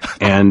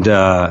 And,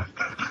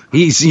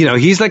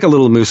 he's like a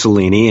little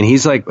Mussolini, and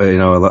he's like,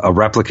 a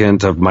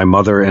replicant of my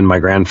mother and my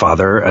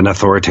grandfather, an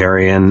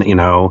authoritarian,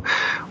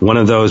 one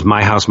of those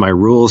my house, my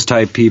rules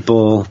type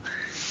people.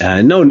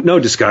 No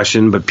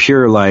discussion, but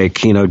pure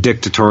like,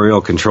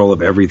 dictatorial control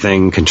of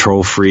everything,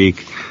 control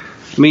freak.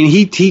 I mean,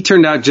 he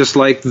turned out just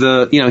like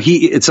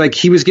it's like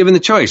he was given the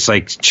choice,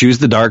 like choose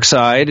the dark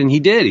side, and he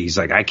did. He's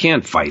like, I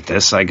can't fight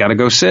this. I got to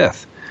go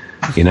Sith,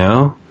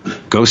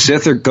 go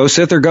Sith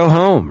or go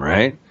home,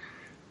 right?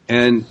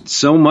 And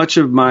so much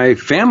of my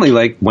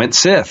family went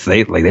Sith.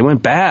 They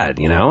went bad,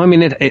 I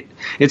mean,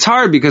 it's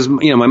hard because,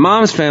 my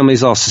mom's family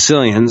is all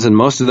Sicilians and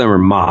most of them are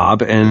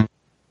mob, and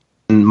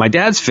my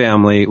dad's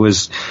family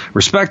was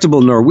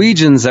respectable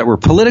Norwegians that were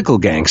political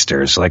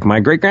gangsters. Like my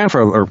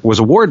great-grandfather was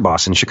a ward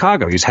boss in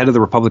Chicago. He was head of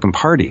the Republican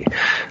Party.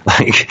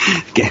 Like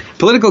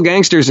political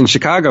gangsters in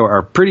Chicago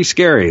are pretty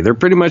scary. They're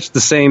pretty much the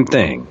same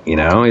thing.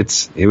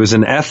 It was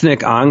an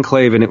ethnic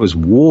enclave and it was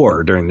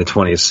war during the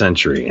 20th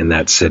century in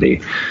that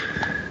city.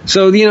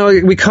 So,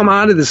 we come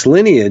out of this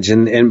lineage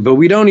but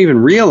we don't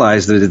even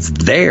realize that it's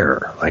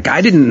there. Like I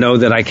didn't know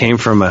that I came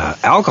from an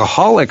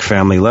alcoholic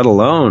family, let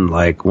alone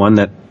like one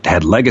that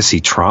had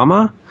legacy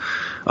trauma,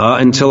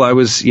 until I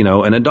was,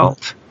 an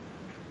adult.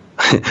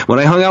 When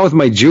I hung out with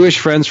my Jewish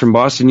friends from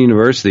Boston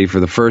University for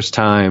the first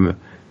time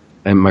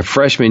in my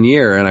freshman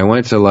year, and I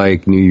went to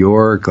like New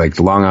York, like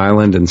Long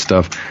Island and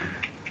stuff,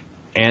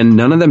 and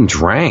none of them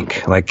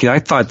drank. Like I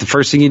thought the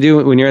first thing you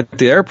do when you're at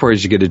the airport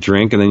is you get a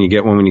drink, and then you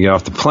get one when you get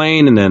off the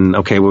plane, and then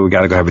we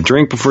got to go have a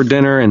drink before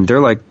dinner. And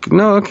they're like,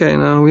 no,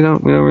 we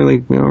don't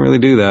really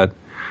do that.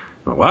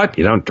 What?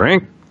 You don't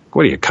drink?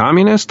 What are you,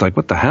 communist? Like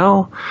what the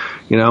hell?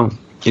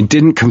 It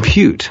didn't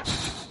compute.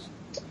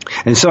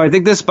 And so I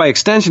think this by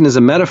extension is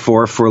a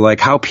metaphor for like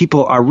how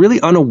people are really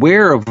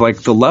unaware of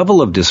like the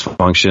level of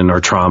dysfunction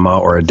or trauma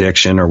or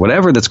addiction or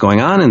whatever that's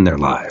going on in their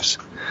lives.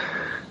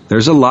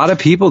 There's a lot of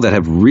people that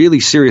have really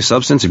serious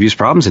substance abuse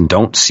problems and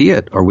don't see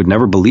it or would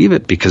never believe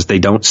it because they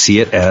don't see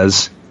it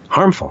as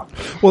harmful.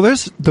 Well,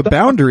 there's the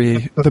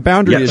boundary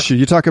Yes. issue.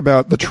 You talk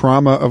about the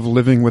trauma of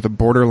living with a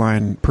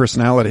borderline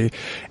personality.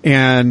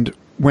 And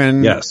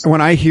when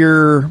I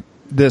hear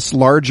this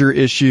larger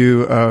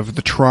issue of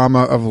the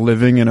trauma of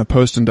living in a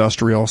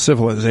post-industrial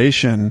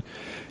civilization,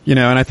 and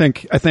I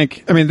think,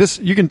 this,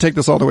 you can take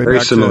this all the way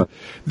back to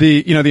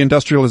the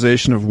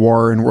industrialization of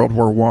war in World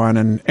War I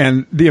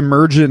and the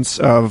emergence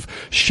of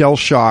shell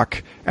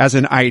shock as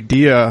an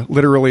idea,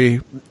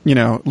 literally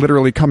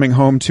coming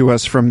home to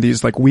us from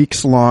these like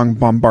weeks long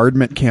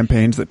bombardment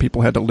campaigns that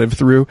people had to live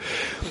through.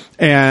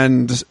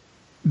 And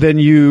then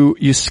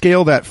you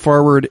scale that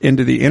forward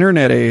into the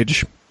internet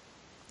age.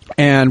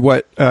 And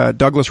what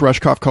Douglas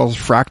Rushkoff calls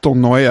fractal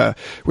noia,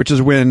 which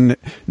is when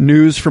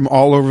news from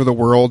all over the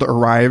world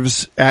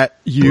arrives at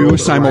you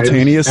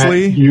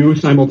simultaneously.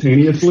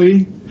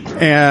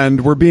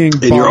 And we're being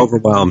and you're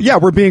overwhelmed. Yeah,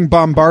 we're being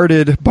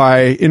bombarded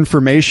by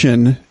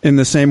information in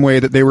the same way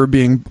that they were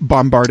being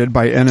bombarded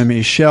by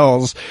enemy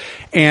shells.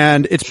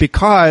 And it's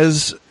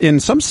because,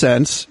 in some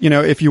sense,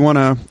 if you want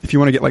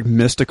to get like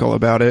mystical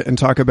about it and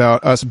talk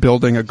about us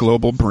building a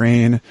global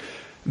brain,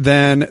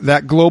 then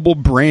that global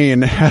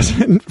brain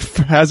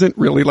hasn't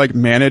really like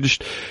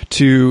managed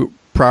to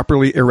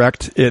properly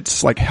erect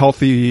its like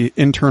healthy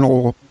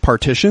internal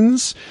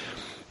partitions.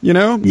 You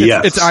know,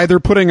 Yes. it's either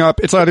talking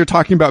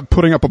about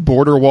putting up a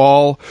border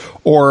wall,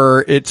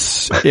 or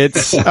it's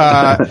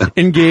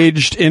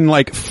engaged in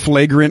like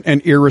flagrant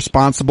and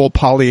irresponsible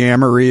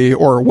polyamory,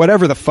 or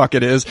whatever the fuck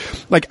it is.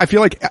 Like, I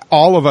feel like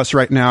all of us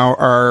right now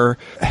are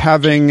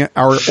having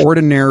our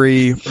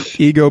ordinary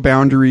ego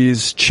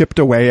boundaries chipped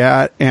away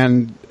at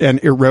and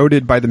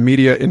eroded by the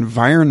media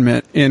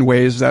environment in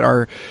ways that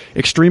are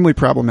extremely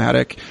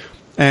problematic.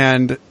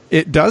 And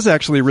it does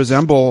actually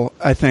resemble,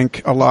 I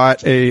think, a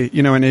lot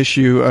an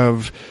issue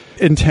of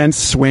intense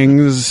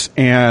swings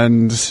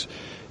and,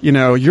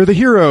 you're the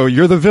hero,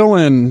 you're the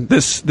villain,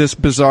 this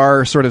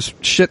bizarre sort of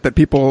shit that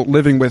people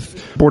living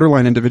with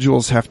borderline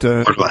individuals have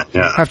to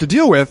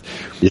deal with.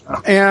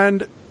 Yeah.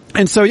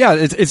 And so, yeah,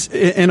 it's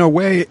in a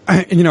way,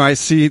 I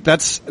see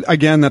that's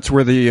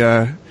where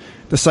the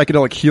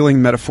psychedelic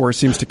healing metaphor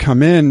seems to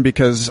come in,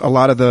 because a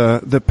lot of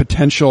the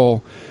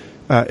potential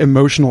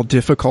emotional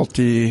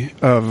difficulty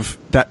of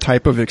that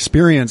type of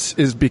experience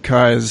is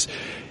because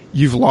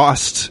you've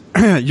lost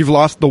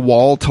the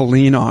wall to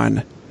lean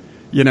on,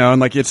 and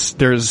like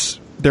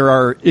there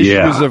are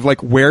issues of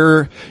like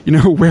where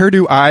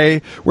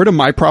do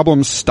my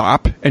problems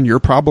stop and your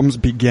problems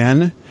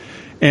begin,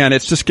 and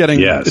it's just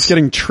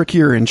getting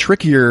trickier and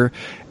trickier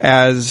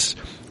as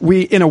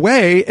we, in a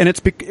way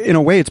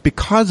it's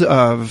because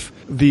of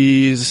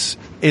these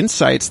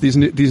insights, these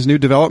new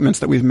developments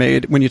that we've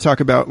made. When you talk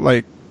about,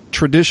 like,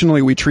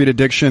 traditionally we treat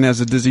addiction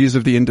as a disease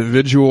of the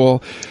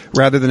individual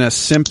rather than a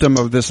symptom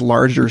of this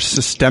larger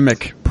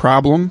systemic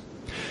problem.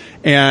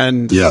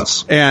 And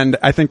yes, and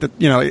I think that,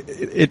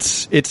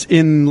 it's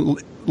in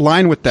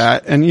line with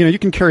that. And, you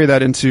can carry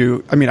that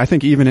into, I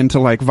think even into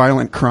like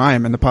violent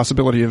crime and the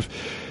possibility of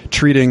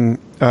treating,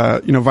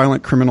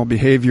 violent criminal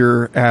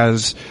behavior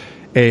as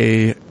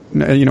a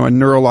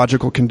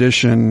neurological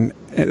condition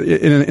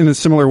in a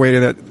similar way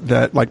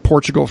that like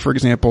Portugal, for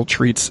example,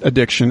 treats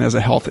addiction as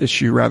a health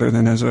issue rather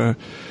than as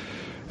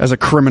a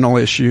criminal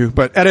issue.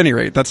 But at any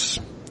rate, that's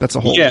a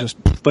whole. Yeah,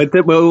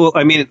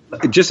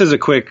 just as a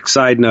quick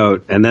side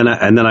note, and then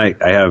I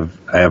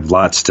have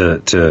lots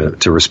to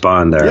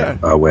respond there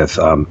with.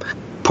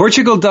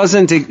 Portugal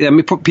doesn't.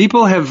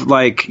 People have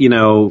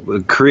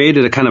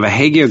created a kind of a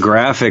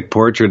hagiographic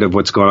portrait of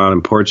what's going on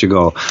in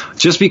Portugal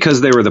just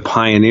because they were the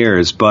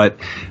pioneers. But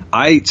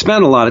I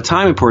spent a lot of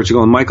time in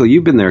Portugal, and Michael,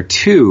 you've been there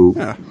too.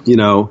 Yeah.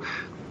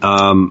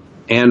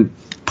 And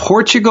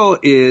Portugal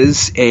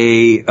is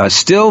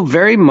still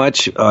very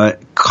much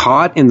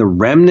caught in the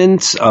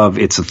remnants of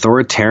its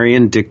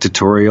authoritarian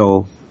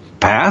dictatorial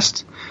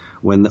past.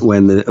 When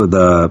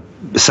the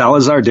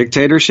Salazar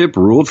dictatorship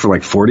ruled for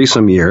like 40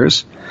 some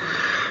years.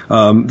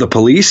 The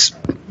police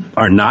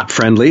are not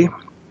friendly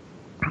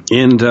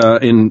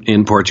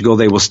in Portugal.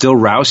 They will still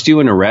roust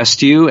you and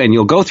arrest you, and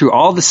you'll go through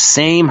all the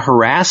same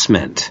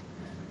harassment,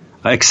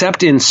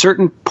 except in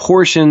certain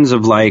portions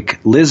of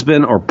like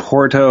Lisbon or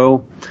Porto,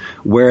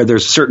 where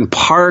there's certain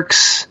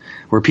parks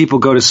where people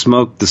go to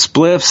smoke the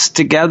spliffs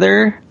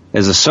together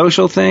as a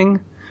social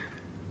thing.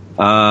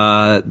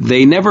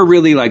 They never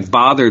really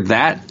bothered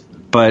that,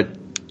 but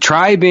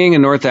try being a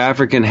North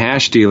African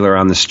hash dealer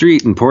on the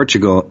street in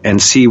Portugal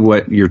and see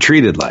what you're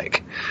treated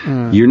like.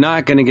 You're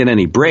not going to get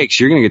any breaks.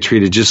 You're going to get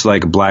treated just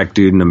like a black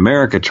dude in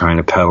America trying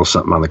to peddle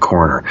something on the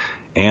corner.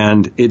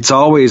 And it's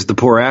always the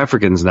poor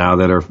Africans now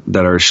that are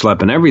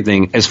schlepping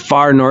everything as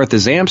far north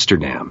as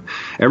Amsterdam.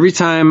 Every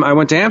time I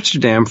went to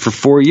Amsterdam for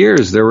 4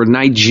 years, there were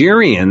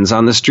Nigerians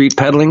on the street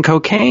peddling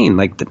cocaine.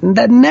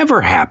 That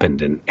never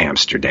happened in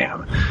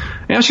Amsterdam.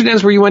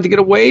 Amsterdam's where you went to get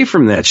away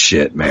from that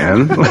shit,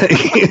 man.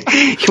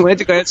 You went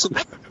to get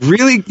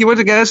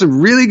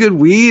some really good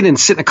weed and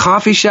sit in a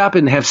coffee shop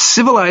and have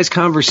civilized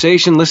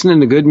conversation,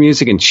 listening to good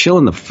music and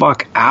chilling the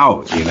fuck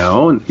out,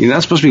 And you're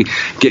not supposed to be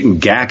getting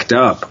gacked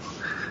up.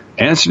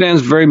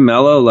 Amsterdam's very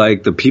mellow.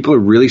 The people are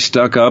really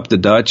stuck up. The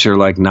Dutch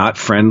are not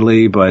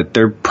friendly, but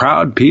they're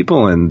proud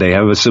people and they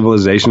have a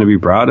civilization to be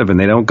proud of, and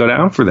they don't go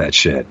down for that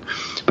shit.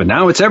 But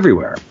now it's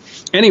everywhere.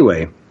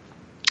 Anyway,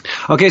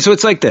 okay, so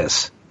it's like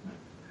this.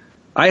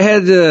 I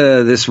had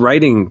this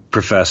writing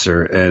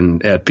professor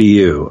at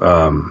BU,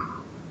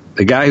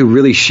 the guy who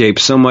really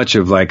shaped so much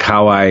of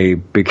how I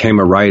became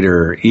a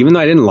writer, even though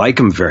I didn't like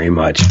him very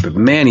much. But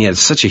man, he had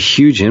such a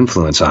huge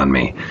influence on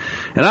me.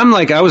 And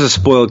I was a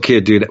spoiled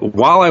kid, dude.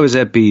 While I was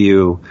at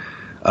BU,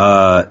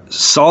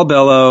 Saul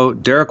Bellow,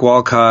 Derek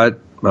Walcott,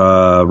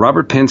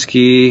 Robert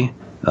Pinsky,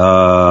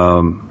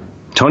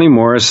 Toni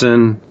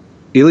Morrison,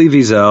 Elie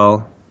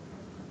Wiesel,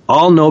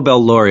 all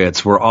Nobel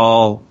laureates were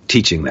all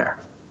teaching there.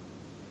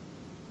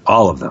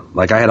 All of them.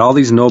 I had all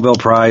these Nobel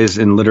Prize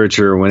in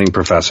literature winning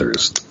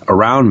professors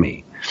around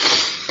me.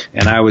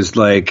 And I was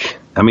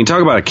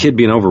talk about a kid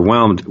being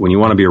overwhelmed when you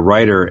want to be a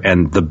writer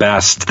and the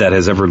best that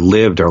has ever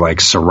lived are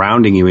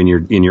surrounding you in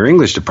your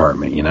English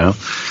department,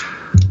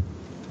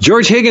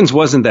 George Higgins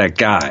wasn't that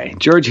guy.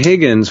 George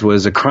Higgins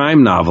was a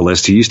crime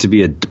novelist who used to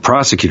be a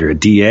prosecutor, a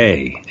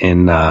DA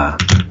in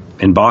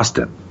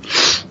Boston.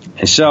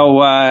 And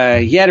so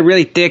he had a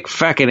really thick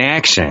fucking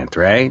accent,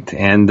 right?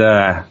 And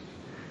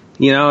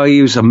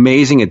he was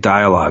amazing at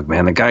dialogue,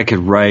 man. The guy could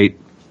write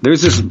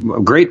There's this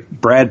great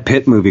Brad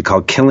Pitt movie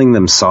called Killing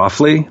Them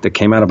Softly that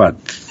came out about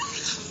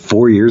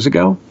 4 years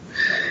ago.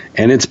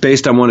 And it's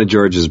based on one of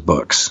George's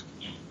books,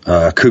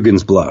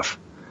 Coogan's Bluff.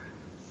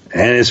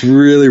 And it's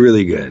really,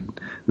 really good.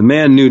 The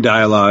man knew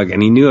dialogue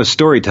and he knew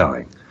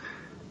storytelling.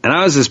 And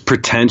I was this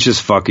pretentious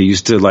fuck who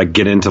used to like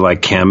get into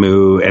like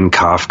Camus and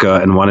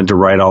Kafka and wanted to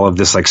write all of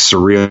this like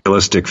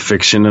surrealistic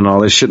fiction and all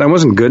this shit. I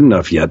wasn't good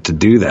enough yet to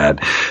do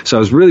that. So I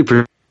was really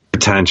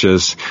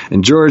pretentious,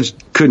 and George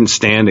couldn't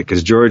stand it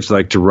because George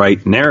liked to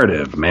write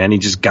narrative, man. He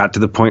just got to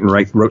the point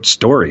and wrote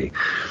story.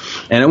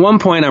 And at one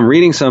point I'm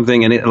reading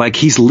something and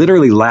he's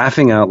literally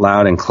laughing out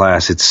loud in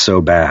class. It's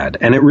so bad.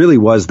 And it really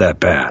was that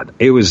bad.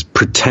 It was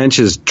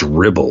pretentious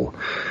dribble.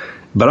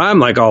 But I'm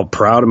like all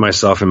proud of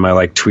myself in my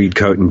like tweed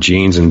coat and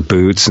jeans and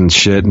boots and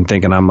shit and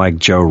thinking I'm like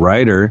Joe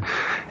Ryder.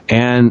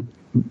 And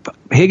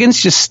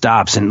Higgins just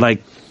stops, and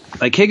like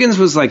Higgins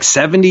was like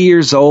 70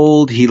 years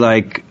old. He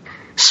like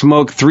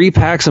smoked 3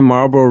 packs of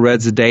Marlboro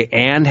Reds a day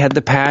and had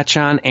the patch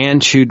on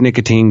and chewed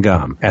nicotine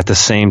gum at the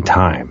same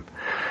time.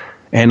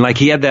 And like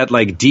he had that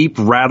like deep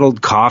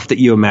rattled cough that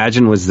you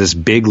imagine was this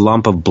big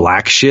lump of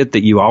black shit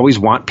that you always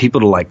want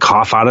people to like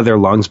cough out of their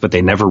lungs, but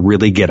they never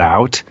really get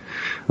out.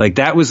 Like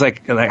that was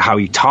like how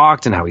he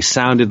talked and how he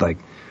sounded. Like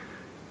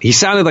he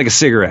sounded like a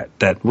cigarette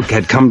that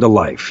had come to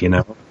life, you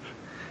know?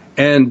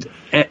 And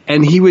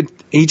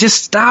he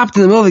just stopped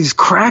in the middle. He's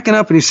cracking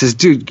up and he says,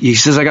 dude, he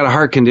says, I got a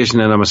heart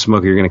condition and I'm a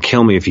smoker. You're going to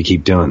kill me if you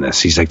keep doing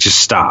this. He's like, just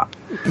stop.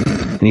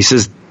 And he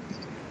says,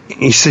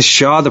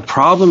 Shaw, the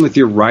problem with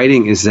your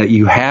writing is that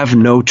you have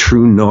no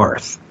true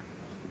north.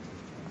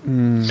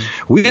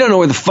 We don't know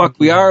where the fuck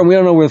we are and we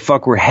don't know where the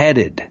fuck we're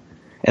headed.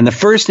 And the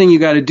first thing you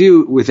got to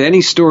do with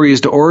any story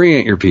is to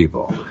orient your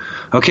people.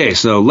 Okay,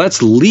 so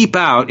let's leap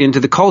out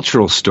into the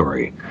cultural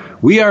story.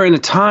 We are in a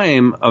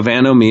time of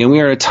anomie, and we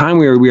are in a time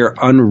where we are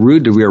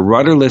unrooted, we are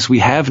rudderless, we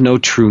have no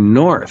true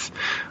north.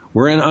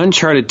 We're in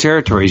uncharted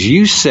territories.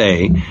 You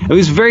say, it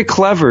was very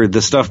clever,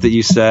 the stuff that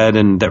you said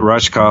and that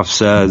Rushkoff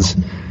says.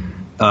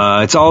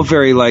 It's all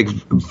very like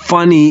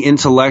funny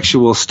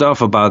intellectual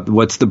stuff about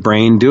what's the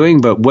brain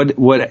doing, but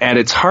what at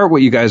its heart,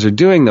 what you guys are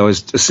doing though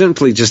is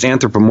simply just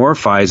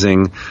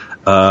anthropomorphizing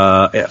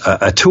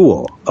a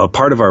tool, a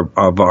part of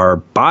our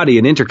body,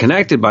 an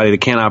interconnected body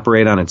that can't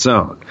operate on its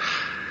own.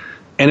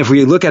 And if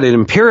we look at it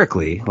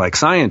empirically, like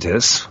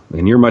scientists,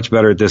 and you're much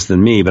better at this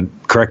than me, but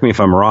correct me if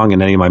I'm wrong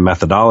in any of my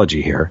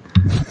methodology here.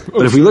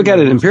 But if we look at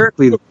it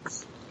empirically,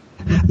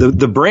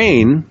 the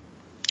brain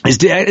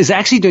is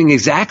actually doing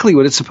exactly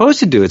what it's supposed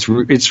to do.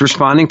 It's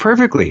responding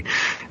perfectly.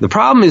 The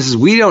problem is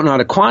we don't know how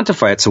to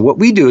quantify it. So what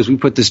we do is we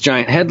put this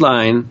giant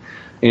headline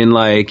in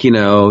like, you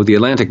know, the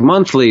Atlantic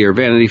Monthly or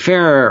Vanity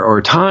Fair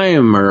or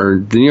Time or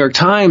the New York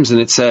Times, and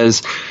it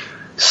says,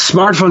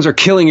 smartphones are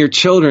killing your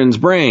children's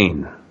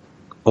brain.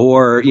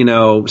 Or, you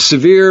know,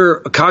 severe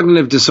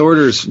cognitive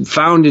disorders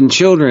found in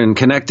children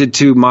connected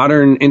to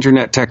modern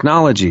internet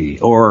technology,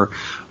 or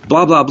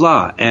blah, blah,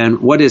 blah. And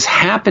what is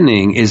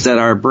happening is that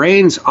our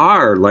brains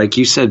are, like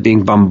you said,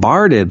 being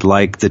bombarded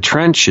like the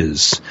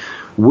trenches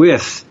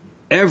with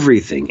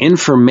everything.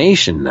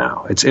 Information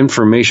now. It's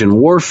information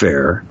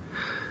warfare.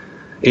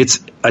 It's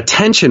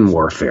attention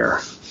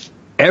warfare.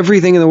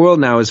 Everything in the world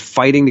now is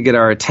fighting to get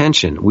our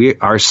attention.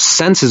 Our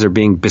senses are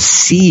being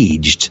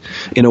besieged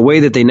in a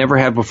way that they never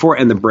have before,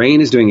 and the brain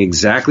is doing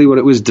exactly what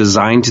it was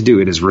designed to do.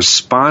 It is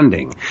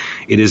responding,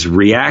 it is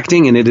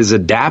reacting, and it is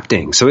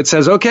adapting. So it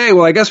says, okay,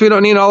 well, I guess we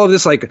don't need all of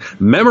this like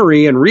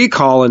memory and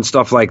recall and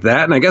stuff like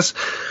that, and I guess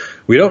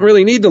we don't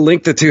really need to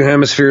link the two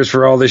hemispheres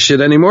for all this shit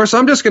anymore, so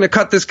I'm just going to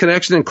cut this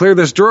connection and clear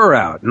this drawer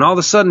out. And all of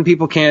a sudden,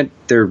 people can't,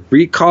 their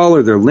recall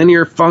or their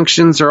linear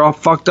functions are all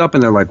fucked up,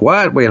 and they're like,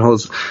 what? Wait,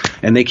 hold on.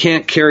 And they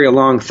can't carry a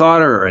long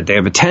thought, or they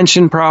have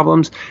attention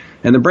problems.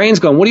 And the brain's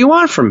going, what do you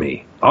want from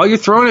me? All you're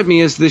throwing at me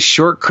is this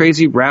short,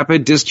 crazy,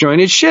 rapid,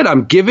 disjointed shit.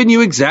 I'm giving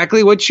you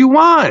exactly what you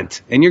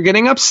want, and you're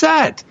getting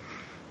upset.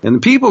 And the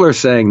people are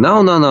saying,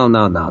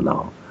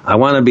 no. I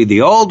want to be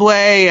the old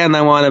way, and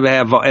I want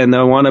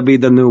to be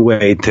the new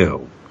way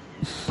too.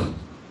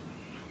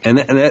 And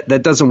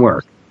that doesn't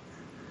work.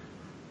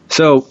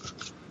 So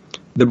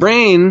the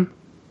brain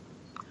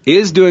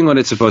is doing what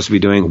it's supposed to be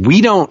doing.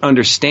 We don't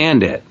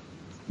understand it.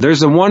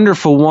 There's a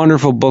wonderful,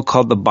 wonderful book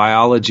called The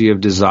Biology of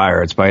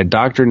Desire. It's by a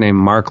doctor named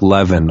Mark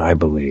Levin, I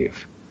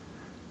believe.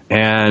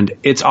 And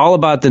it's all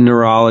about the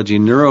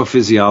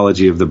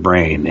neurophysiology of the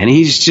brain. And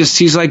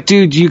he's like,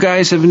 dude, you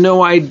guys have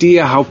no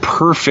idea how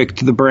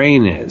perfect the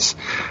brain is,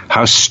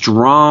 how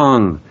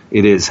strong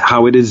it is,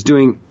 how it is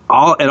doing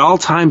at all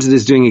times. It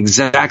is doing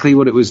exactly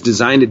what it was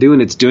designed to do,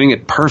 and it's doing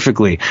it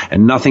perfectly,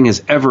 and nothing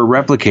has ever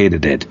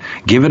replicated it.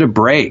 Give it a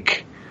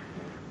break.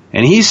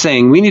 And he's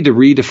saying we need to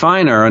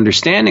redefine our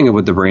understanding of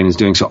what the brain is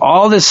doing. So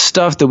all this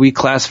stuff that we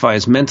classify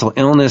as mental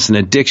illness and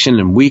addiction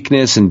and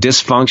weakness and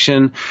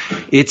dysfunction,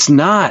 it's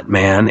not,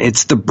 man.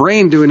 It's the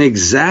brain doing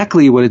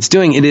exactly what it's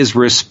doing. It is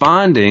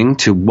responding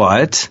to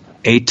what?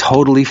 A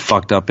totally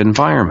fucked up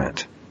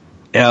environment.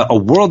 A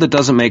world that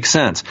doesn't make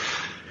sense.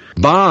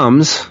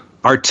 Bombs,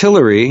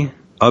 artillery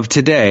of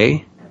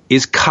today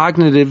is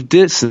cognitive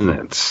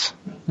dissonance.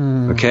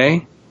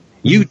 Okay?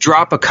 You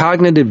drop a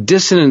cognitive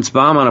dissonance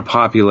bomb on a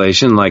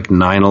population like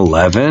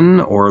 9/11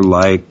 or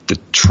like the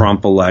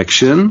Trump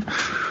election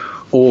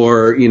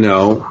or,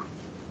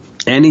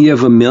 any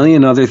of a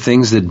million other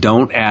things that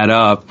don't add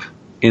up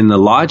in the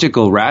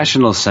logical,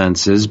 rational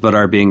senses, but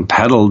are being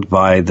peddled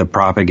by the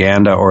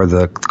propaganda or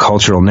the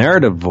cultural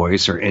narrative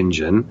voice or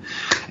engine,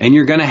 and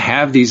you're going to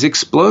have these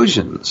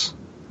explosions.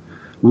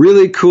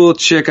 Really cool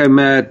chick I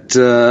met,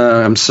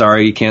 I'm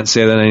sorry, you can't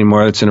say that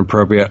anymore, that's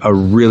inappropriate, a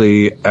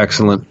really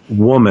excellent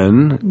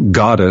woman,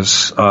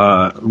 goddess,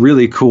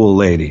 really cool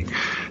lady,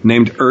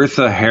 named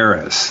Eartha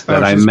Harris,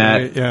 that I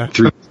met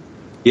through,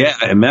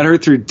 I met her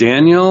through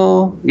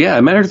Daniel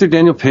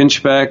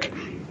Pinchbeck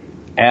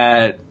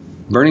at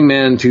Burning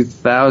Man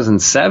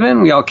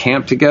 2007. We all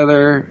camped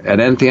together at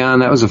Entheon.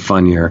 That was a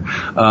fun year.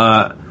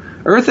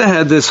 Eartha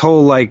had this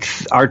whole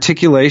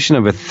articulation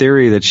of a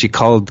theory that she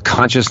called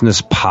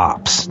consciousness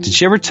pops. Did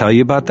she ever tell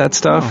you about that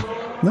stuff?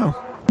 No.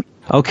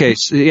 Okay,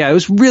 so, it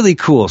was really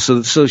cool.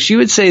 So she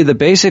would say that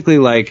basically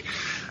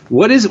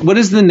what is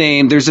the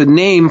name? There's a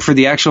name for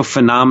the actual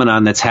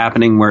phenomenon that's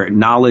happening where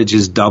knowledge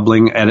is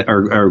doubling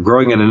or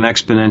growing at an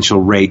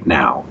exponential rate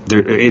now.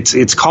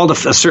 It's called a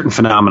certain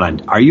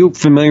phenomenon. Are you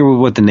familiar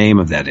with what the name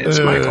of that is,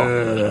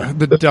 Michael?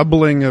 The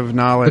doubling of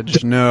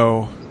knowledge,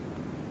 no.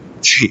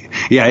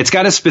 Yeah, it's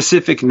got a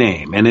specific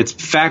name, and it's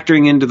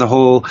factoring into the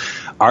whole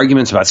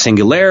arguments about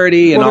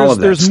singularity and all of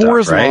that there's stuff. There's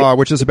Moore's right? law,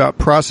 which is about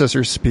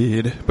processor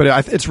speed, but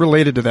it's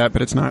related to that,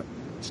 but it's not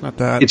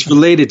that. It's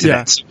related to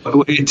that.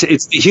 So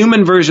it's the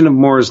human version of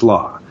Moore's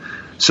law.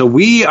 So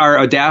we are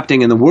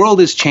adapting, and the world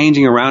is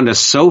changing around us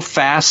so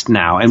fast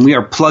now, and we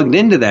are plugged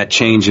into that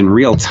change in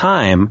real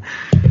time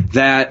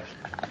that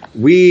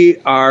we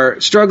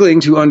are struggling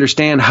to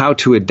understand how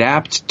to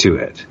adapt to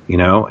it,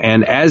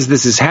 and as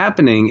this is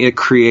happening, it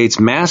creates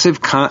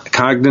massive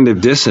cognitive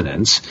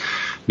dissonance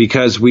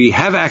because we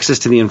have access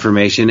to the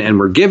information and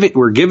we're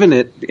given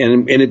it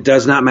and it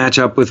does not match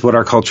up with what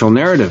our cultural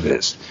narrative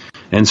is.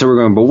 And so we're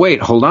going, but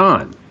wait, hold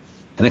on.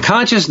 And the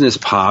consciousness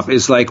pop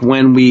is like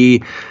when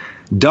we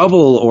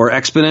double or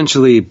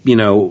exponentially,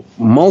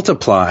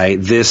 multiply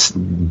this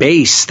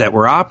base that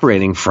we're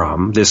operating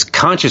from, this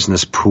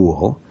consciousness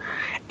pool,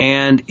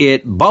 and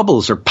it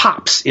bubbles or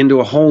pops into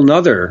a whole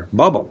nother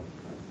bubble.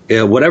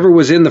 Whatever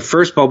was in the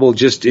first bubble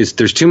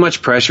there's too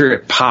much pressure,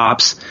 it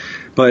pops.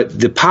 But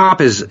the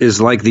pop is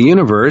like the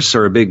universe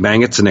or a Big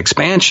Bang, it's an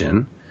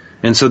expansion.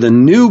 And so the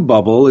new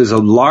bubble is a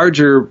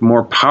larger,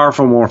 more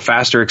powerful, more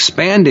faster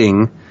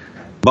expanding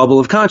bubble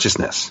of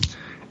consciousness.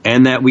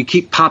 And that we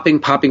keep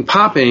popping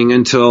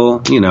until,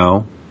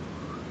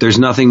 there's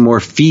nothing more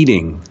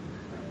feeding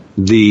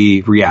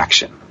the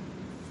reaction.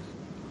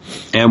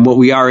 And what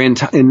we are in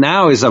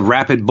now is a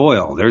rapid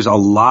boil. There's a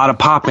lot of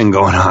popping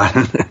going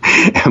on,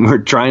 and we're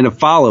trying to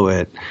follow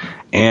it.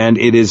 And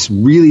it is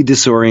really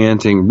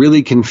disorienting,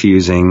 really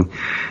confusing.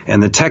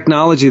 And the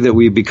technology that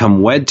we've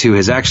become wed to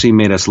has actually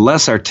made us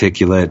less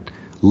articulate,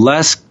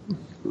 less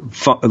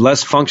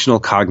functional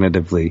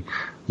cognitively,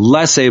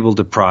 less able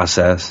to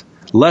process,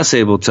 less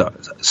able to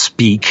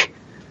speak,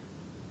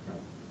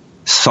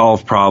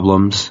 solve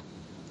problems.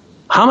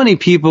 How many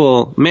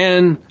people,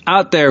 man,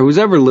 out there who's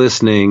ever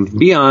listening,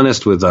 be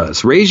honest with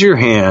us. Raise your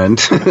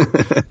hand.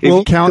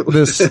 We'll count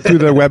this through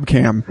the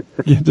webcam.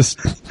 Just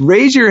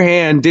raise your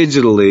hand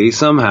digitally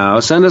somehow.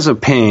 Send us a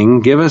ping.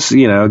 Give us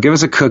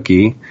a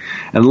cookie,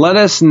 and let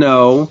us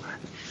know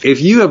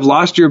if you have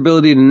lost your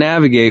ability to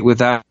navigate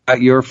without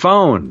your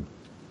phone.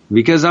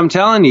 Because I'm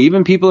telling you,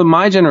 even people in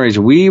my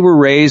generation, we were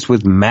raised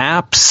with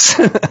maps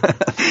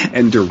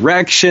and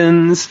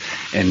directions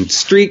and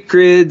street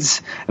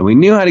grids, and we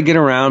knew how to get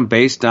around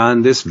based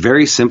on this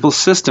very simple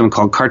system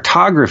called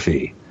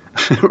cartography,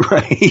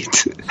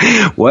 right?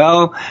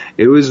 Well,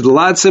 it was a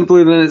lot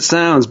simpler than it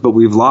sounds, but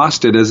we've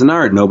lost it as an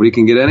art. Nobody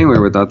can get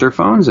anywhere without their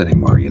phones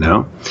anymore,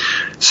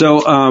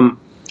 So,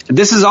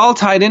 this is all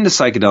tied into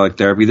psychedelic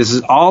therapy. This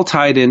is all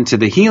tied into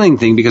the healing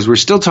thing because we're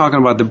still talking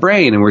about the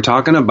brain, and we're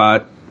talking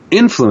about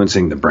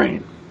influencing the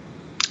brain.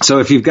 So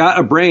if you've got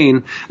a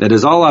brain that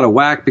is all out of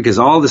whack because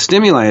all the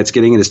stimuli it's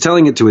getting, it is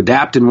telling it to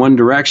adapt in one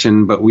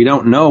direction, but we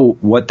don't know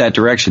what that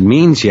direction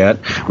means yet.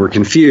 We're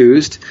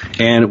confused,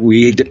 and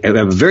we have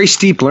a very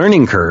steep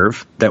learning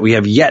curve that we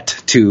have yet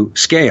to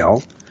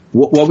scale.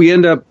 What we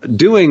end up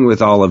doing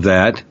with all of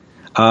that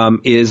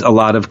is a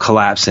lot of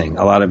collapsing,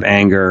 a lot of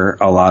anger,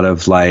 a lot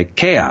of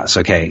chaos.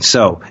 Okay,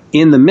 so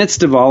in the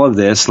midst of all of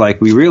this,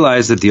 we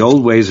realize that the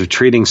old ways of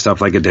treating stuff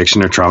like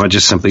addiction or trauma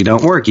just simply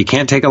don't work. You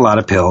can't take a lot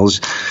of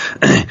pills.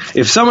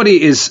 If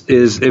somebody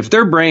if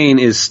their brain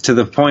is to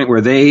the point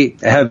where they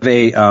have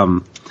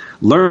a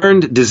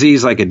learned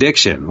disease like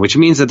addiction, which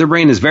means that their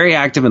brain is very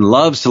active and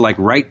loves to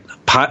write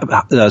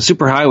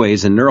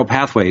superhighways and neural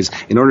pathways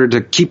in order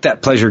to keep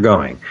that pleasure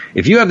going.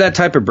 If you have that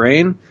type of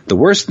brain, the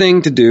worst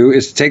thing to do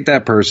is to take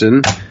that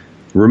person,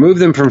 remove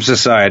them from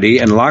society,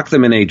 and lock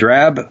them in a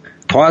drab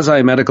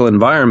quasi-medical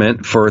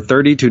environment for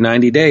 30 to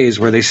 90 days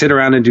where they sit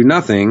around and do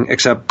nothing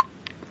except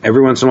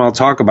every once in a while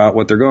talk about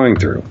what they're going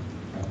through.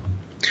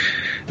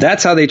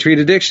 That's how they treat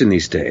addiction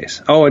these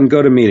days. Oh, and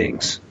go to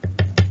meetings.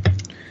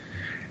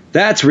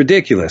 That's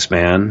ridiculous,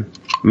 man.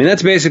 I mean,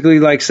 that's basically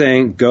like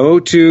saying, go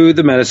to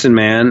the medicine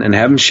man and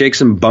have him shake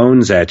some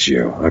bones at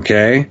you,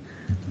 okay?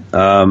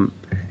 And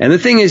the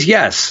thing is,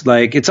 yes,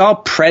 like it's all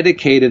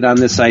predicated on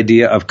this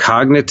idea of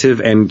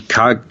cognitive and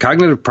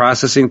cognitive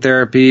processing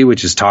therapy,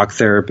 which is talk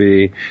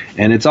therapy,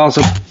 and it's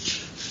also,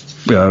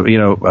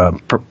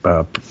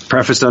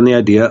 prefaced on the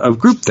idea of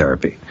group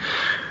therapy.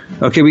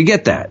 Okay, we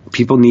get that.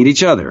 People need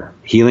each other.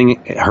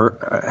 Healing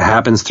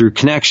happens through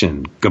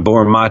connection.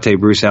 Gabor Mate,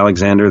 Bruce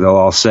Alexander, they'll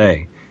all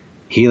say,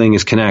 healing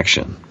is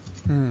connection.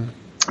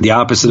 The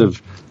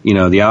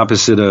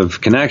opposite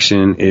of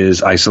connection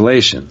is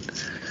isolation.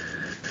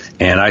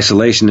 And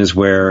isolation is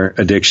where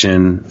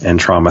addiction and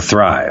trauma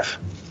thrive.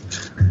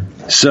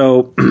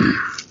 So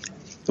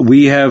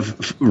we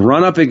have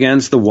run up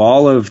against the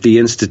wall of the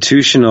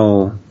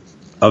institutional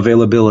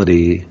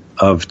availability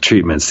of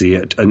treatments, the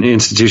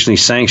institutionally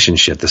sanctioned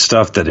shit, the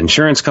stuff that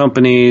insurance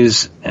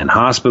companies and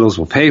hospitals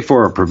will pay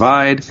for or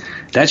provide.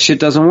 That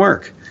shit doesn't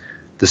work.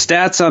 The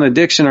stats on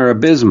addiction are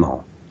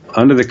abysmal.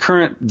 Under the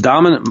current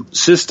dominant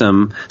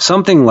system,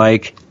 something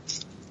like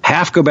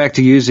half go back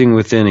to using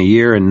within a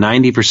year and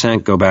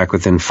 90% go back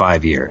within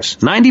 5 years.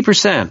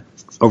 90%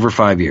 over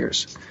 5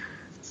 years.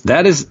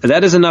 That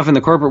is enough in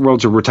the corporate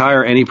world to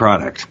retire any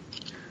product.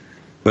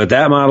 But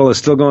that model is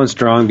still going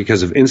strong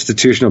because of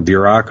institutional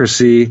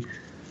bureaucracy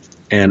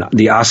and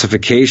the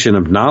ossification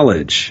of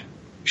knowledge.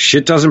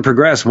 Shit doesn't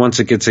progress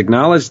once it gets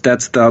acknowledged.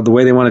 That's the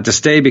way they want it to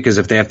stay, because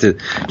if they have to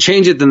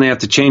change it, then they have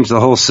to change the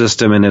whole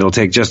system, and it'll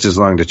take just as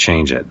long to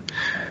change it.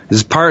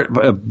 This is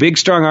a big,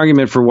 strong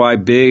argument for why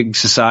big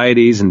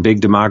societies and big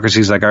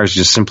democracies like ours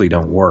just simply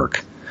don't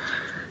work.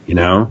 You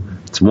know,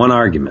 it's one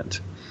argument.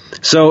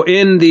 So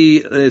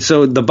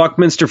the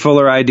Buckminster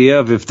Fuller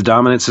idea of if the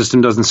dominant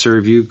system doesn't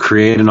serve you,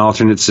 create an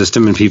alternate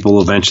system and people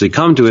will eventually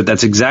come to it.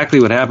 That's exactly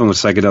what happened with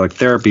psychedelic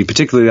therapy,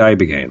 particularly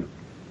Ibogaine.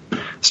 The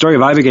story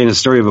of Ibogaine is a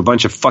story of a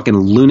bunch of fucking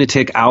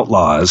lunatic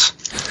outlaws,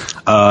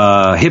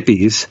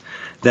 hippies,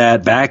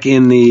 that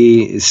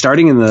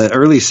starting in the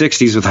early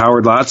 60s with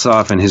Howard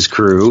Lotsoff and his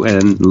crew,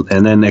 and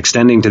then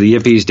extending to the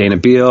yippies, Dana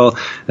Beale,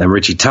 then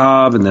Richie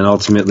Taub, and then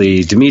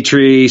ultimately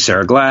Dimitri,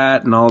 Sarah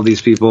Glatt, and all of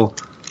these people.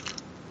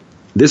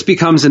 This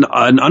becomes an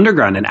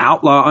underground, an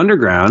outlaw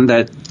underground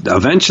that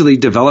eventually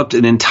developed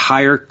an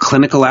entire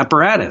clinical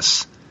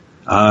apparatus.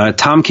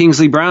 Tom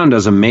Kingsley Brown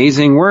does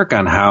amazing work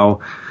on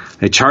how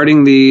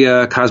charting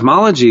the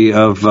cosmology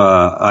of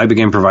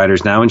Ibogaine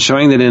providers now, and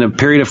showing that in a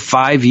period of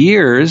 5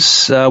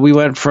 years, we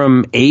went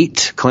from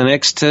 8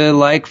 clinics to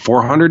like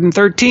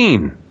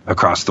 413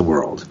 across the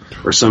world,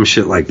 or some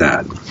shit like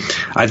that.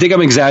 I think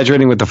I'm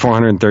exaggerating with the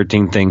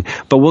 413 thing,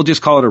 but we'll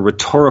just call it a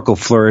rhetorical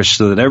flourish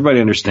so that everybody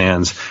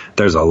understands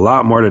there's a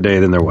lot more today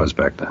than there was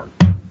back then,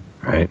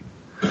 right?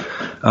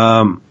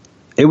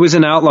 It was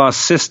an outlaw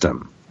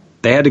system.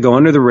 They had to go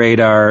under the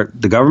radar.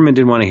 The government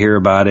didn't want to hear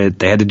about it.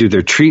 They had to do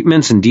their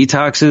treatments and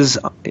detoxes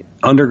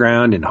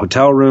underground in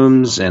hotel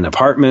rooms and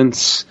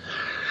apartments.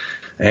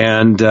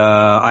 And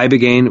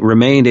Ibogaine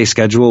remained a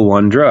Schedule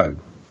I drug.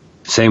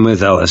 Same with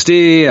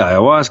LSD,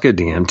 ayahuasca,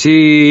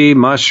 DMT,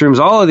 mushrooms,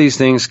 all of these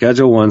things,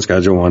 Schedule I,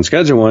 Schedule I,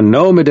 Schedule I,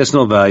 no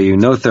medicinal value,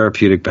 no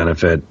therapeutic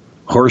benefit.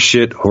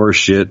 Horseshit,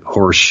 horseshit,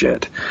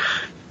 horseshit.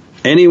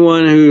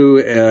 Anyone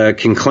who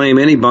can claim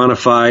any bona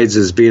fides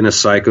as being a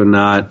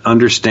psychonaut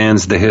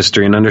understands the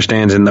history and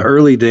understands in the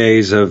early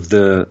days of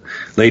the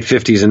late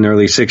 50s and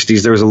early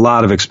 60s, there was a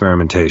lot of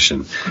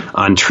experimentation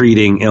on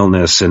treating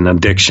illness and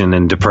addiction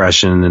and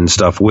depression and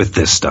stuff with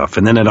this stuff.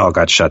 And then it all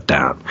got shut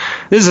down.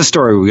 This is a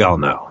story we all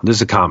know. This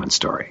is a common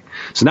story.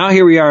 So now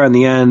here we are on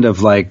the end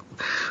of like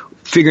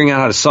figuring out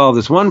how to solve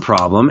this one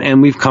problem,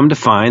 and we've come to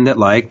find that,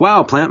 like,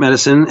 wow, plant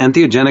medicine,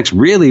 entheogenics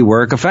really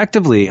work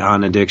effectively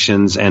on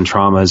addictions and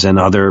traumas and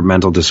other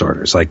mental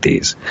disorders like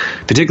these,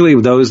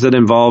 particularly those that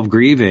involve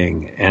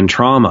grieving and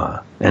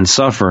trauma and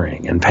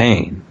suffering and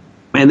pain.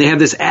 And they have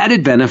this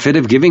added benefit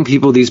of giving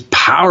people these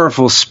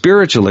powerful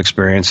spiritual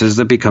experiences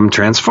that become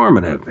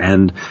transformative.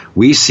 And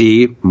we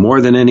see,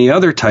 more than any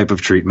other type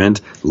of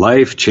treatment,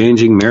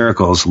 life-changing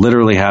miracles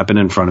literally happen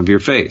in front of your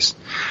face.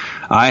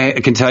 I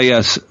can tell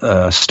you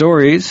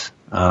stories,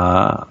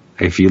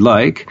 if you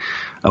like,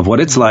 of what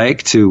it's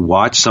like to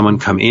watch someone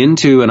come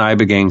into an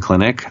Ibogaine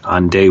clinic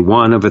on day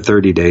 1 of a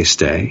 30-day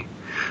stay,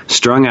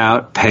 strung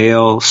out,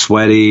 pale,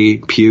 sweaty,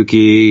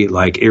 pukey,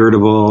 like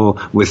irritable,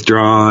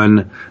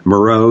 withdrawn,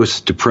 morose,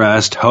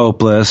 depressed,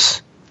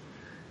 hopeless,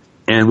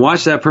 and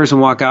watch that person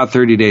walk out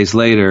 30 days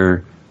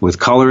later with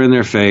color in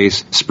their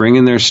face, spring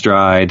in their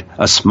stride,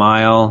 a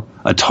smile,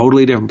 a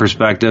totally different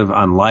perspective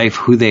on life,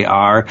 who they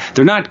are.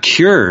 They're not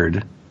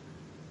cured.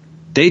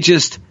 They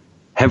just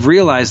have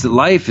realized that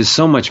life is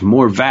so much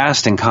more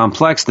vast and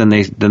complex than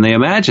they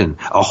imagine.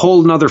 A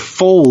whole nother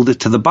fold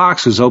to the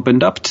box was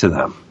opened up to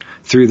them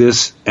through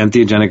this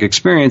entheogenic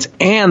experience,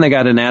 and they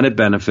got an added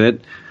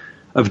benefit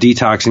of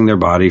detoxing their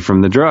body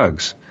from the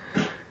drugs.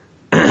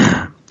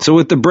 So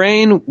with the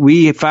brain,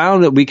 we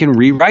found that we can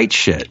rewrite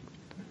shit.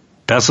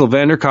 Bessel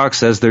van der Kolk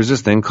says there's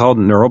this thing called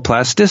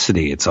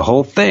neuroplasticity. It's a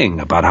whole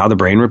thing about how the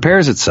brain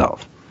repairs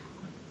itself.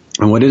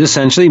 And what it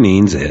essentially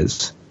means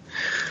is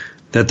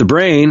that the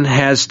brain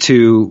has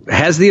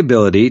the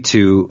ability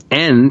to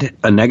end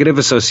a negative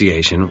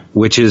association,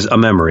 which is a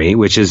memory,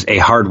 which is a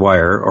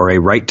hardwire or a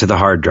write to the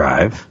hard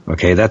drive.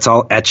 Okay, that's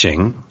all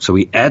etching. So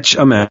we etch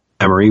a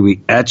memory,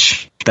 we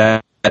etch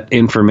that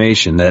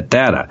information, that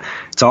data.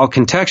 It's all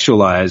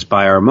contextualized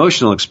by our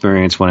emotional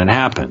experience when it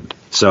happened.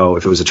 So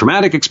if it was a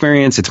traumatic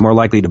experience, it's more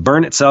likely to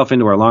burn itself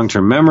into our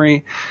long-term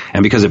memory.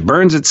 And because it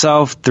burns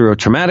itself through a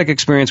traumatic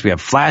experience, we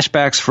have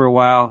flashbacks for a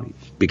while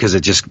because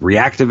it just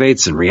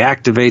reactivates and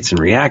reactivates and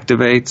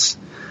reactivates.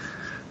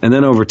 And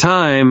then over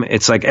time,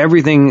 it's like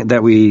everything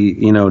that we,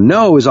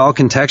 know is all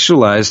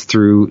contextualized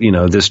through,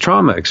 this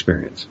trauma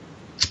experience.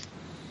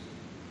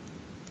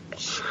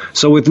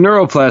 So with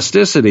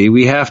neuroplasticity,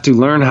 we have to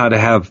learn how to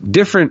have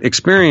different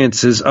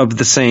experiences of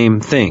the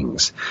same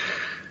things.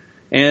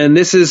 And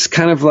this is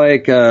kind of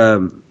like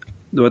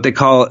what they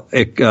call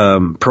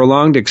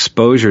prolonged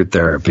exposure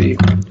therapy.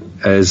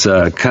 As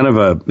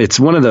it's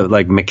one of the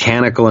like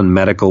mechanical and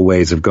medical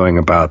ways of going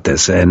about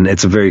this, and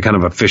it's a very kind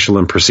of official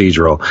and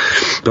procedural.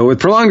 But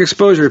with prolonged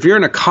exposure, if you're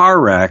in a car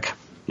wreck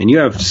and you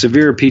have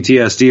severe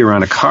PTSD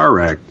around a car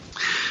wreck,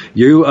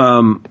 you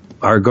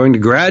are going to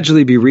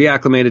gradually be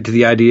reacclimated to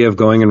the idea of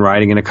going and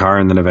riding in a car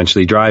and then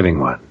eventually driving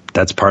one.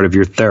 That's part of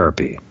your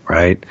therapy,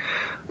 right?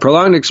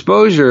 Prolonged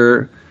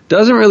exposure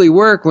doesn't really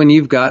work when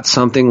you've got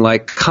something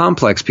like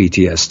complex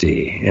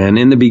PTSD. And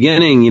in the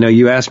beginning,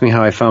 you asked me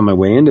how I found my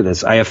way into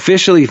this. I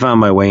officially found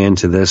my way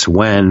into this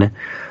when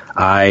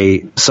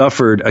I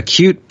suffered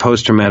acute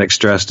post-traumatic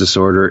stress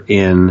disorder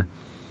in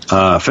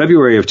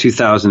February of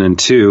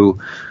 2002,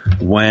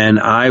 when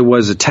I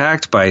was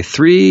attacked by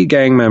 3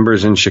 gang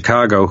members in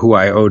Chicago who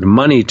I owed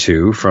money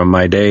to from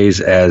my days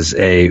as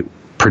a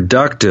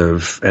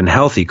productive and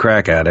healthy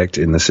crack addict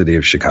in the city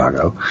of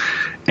Chicago.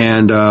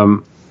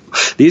 And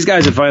these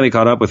guys had finally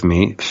caught up with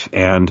me,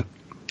 and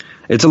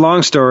it's a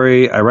long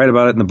story. I write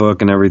about it in the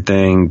book and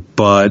everything,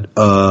 but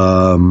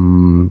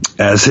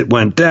as it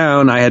went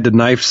down, I had to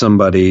knife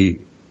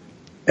somebody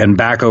and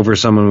back over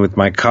someone with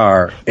my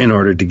car in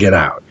order to get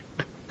out.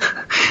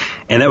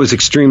 And that was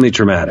extremely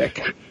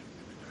traumatic,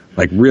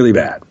 like really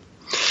bad.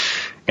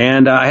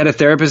 And I had a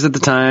therapist at the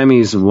time.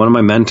 He's one of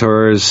my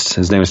mentors.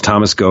 His name is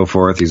Thomas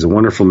Goforth. He's a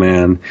wonderful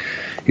man.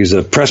 He was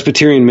a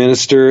Presbyterian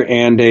minister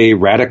and a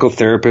radical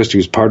therapist. He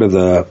was part of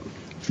the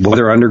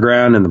Weather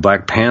Underground and the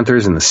Black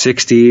Panthers in the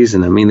 60s.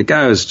 And I mean, the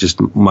guy was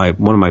just one of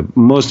my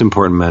most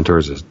important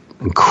mentors. An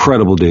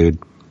incredible dude.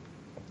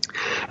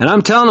 And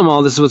I'm telling him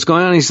all this is what's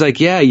going on. He's like,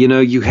 yeah,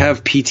 you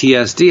have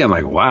PTSD. I'm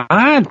like, what?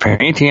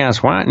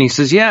 PTSD what? And he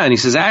says, yeah. And he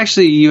says,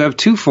 actually, you have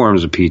 2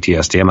 forms of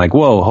PTSD. I'm like,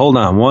 whoa, hold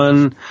on.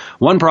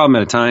 One problem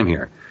at a time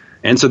here.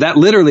 And so that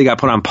literally got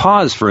put on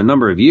pause for a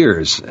number of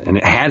years. And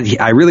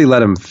I really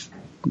let him,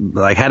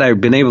 had I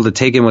been able to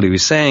take in what he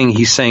was saying,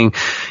 he's saying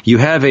you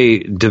have a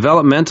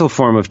developmental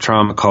form of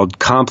trauma called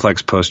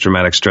complex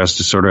post-traumatic stress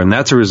disorder, and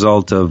that's a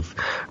result of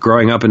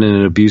growing up in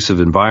an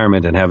abusive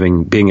environment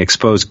and being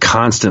exposed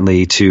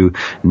constantly to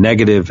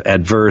negative,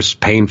 adverse,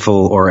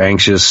 painful, or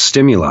anxious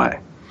stimuli.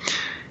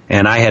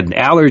 And I had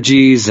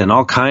allergies and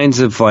all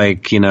kinds of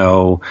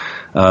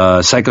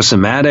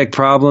psychosomatic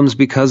problems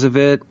because of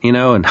it,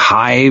 and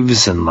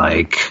hives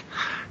and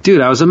dude,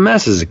 I was a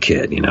mess as a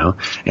kid,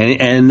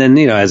 and then,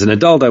 as an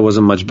adult, I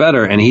wasn't much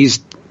better. And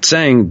he's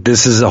saying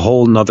this is a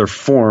whole nother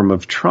form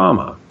of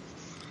trauma.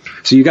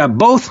 So you got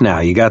both now.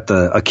 You got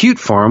the acute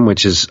form,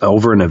 which is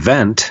over an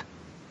event.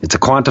 It's a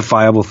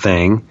quantifiable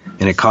thing,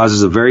 and it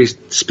causes a very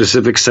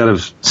specific set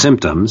of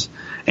symptoms.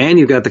 And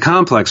you've got the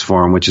complex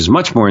form, which is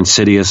much more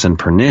insidious and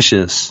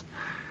pernicious.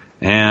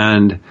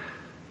 And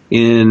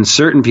in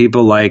certain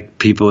people, like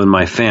people in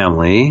my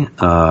family,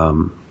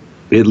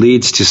 it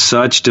leads to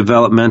such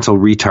developmental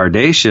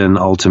retardation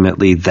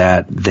ultimately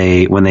that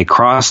when they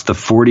cross the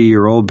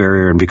 40-year-old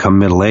barrier and become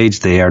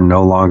middle-aged, they are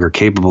no longer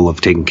capable of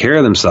taking care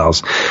of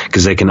themselves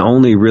because they can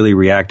only really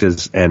react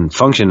and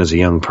function as a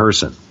young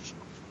person.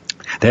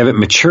 They haven't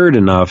matured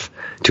enough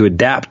to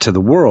adapt to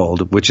the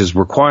world, which is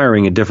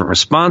requiring a different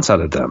response out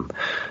of them.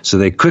 So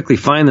they quickly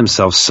find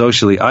themselves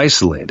socially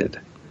isolated,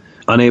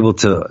 unable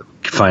to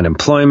find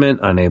employment,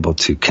 unable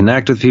to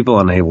connect with people,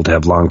 unable to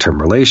have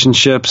long-term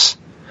relationships.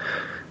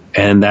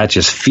 And that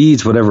just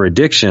feeds whatever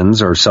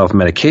addictions or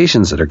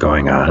self-medications that are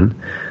going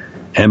on.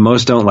 And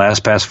most don't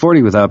last past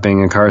 40 without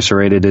being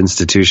incarcerated,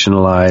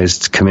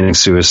 institutionalized, committing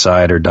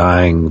suicide, or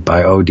dying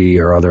by OD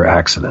or other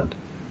accident.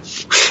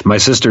 My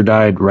sister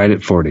died right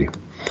at 40.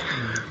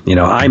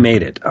 I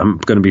made it. I'm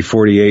going to be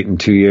 48 in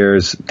 2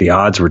 years. The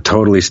odds were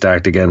totally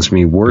stacked against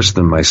me, worse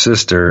than my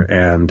sister,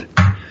 and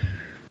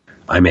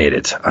I made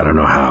it. I don't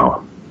know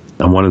how.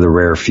 I'm one of the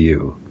rare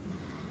few.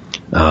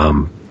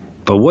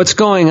 But But what's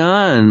going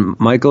on,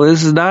 Michael,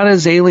 is not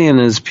as alien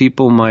as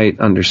people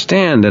might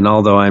understand. And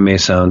although I may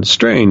sound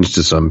strange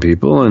to some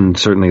people, and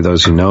certainly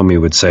those who know me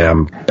would say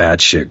I'm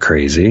batshit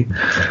crazy,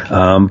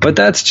 but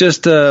that's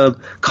just a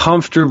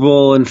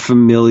comfortable and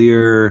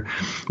familiar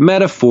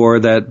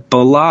metaphor that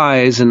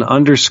belies and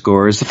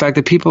underscores the fact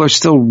that people are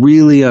still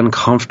really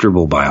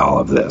uncomfortable by all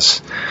of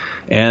this.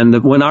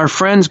 And when our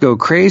friends go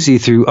crazy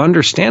through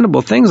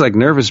understandable things like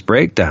nervous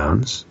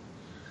breakdowns,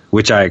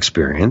 which I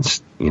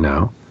experienced,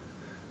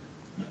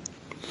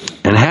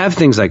 and have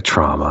things like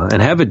trauma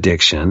and have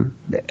addiction,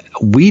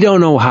 we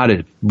don't know how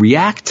to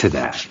react to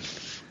that.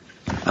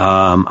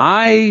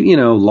 I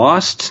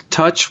lost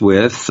touch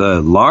with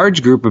a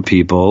large group of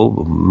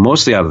people,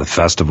 mostly out of the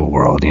festival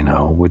world,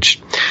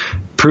 which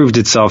proved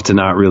itself to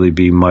not really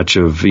be much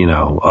of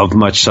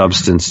much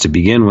substance to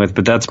begin with,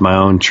 but that's my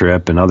own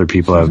trip, and other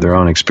people have their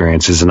own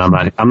experiences, and I'm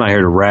not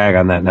here to rag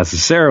on that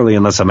necessarily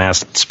unless I'm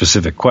asked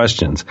specific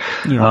questions.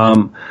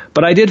 Yeah.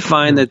 But I did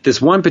find that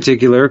this one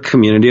particular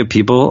community of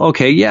people,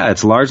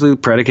 it's largely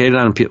predicated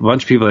on a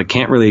bunch of people that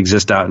can't really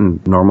exist out in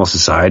normal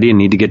society and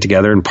need to get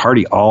together and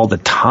party all the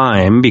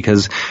time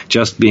because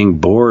just being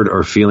bored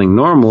or feeling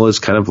normal is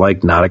kind of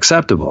like not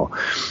acceptable.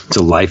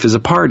 So life is a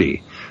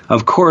party.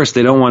 Of course,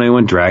 they don't want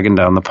anyone dragging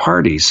down the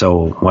party.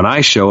 So when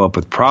I show up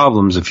with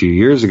problems a few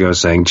years ago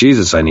saying,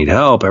 Jesus, I need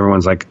help,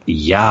 everyone's like,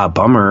 yeah,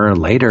 bummer,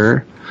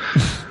 later.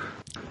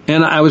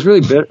 And I was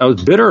really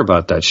bitter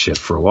about that shit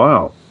for a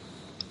while.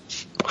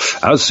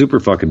 I was super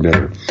fucking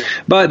bitter.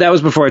 But that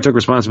was before I took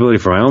responsibility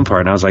for my own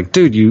part. And I was like,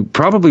 dude, you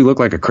probably look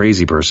like a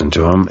crazy person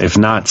to him, if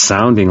not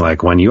sounding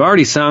like one. You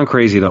already sound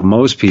crazy to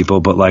most people,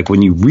 but like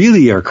when you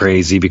really are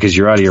crazy because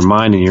you're out of your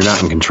mind and you're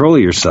not in control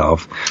of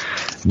yourself,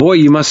 boy,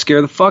 you must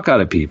scare the fuck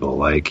out of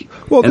people. And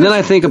then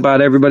I think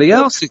about everybody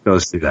else that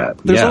goes through that.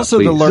 There's also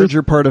the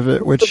larger part of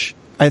it, which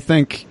I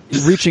think,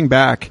 reaching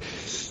back,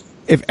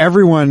 if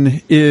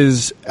everyone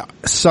is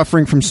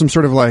suffering from some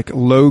sort of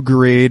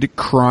low-grade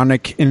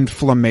chronic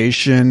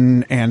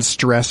inflammation and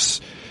stress,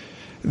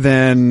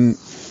 then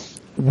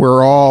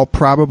we're all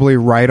probably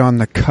right on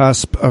the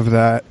cusp of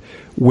that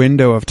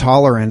window of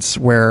tolerance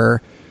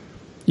where,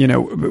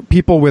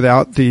 people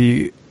without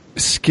the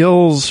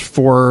skills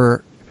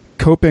for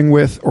coping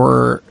with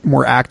or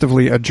more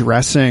actively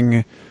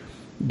addressing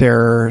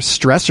their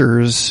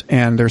stressors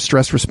and their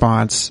stress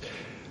response,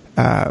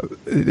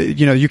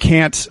 you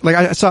can't,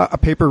 I saw a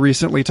paper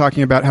recently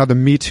talking about how the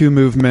Me Too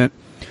movement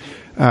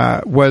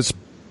was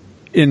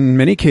in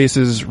many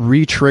cases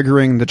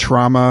re-triggering the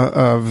trauma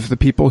of the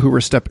people who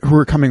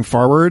were coming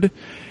forward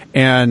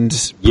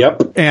and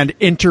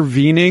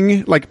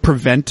intervening,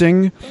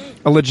 preventing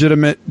a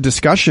legitimate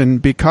discussion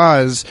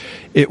because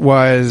it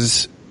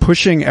was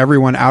pushing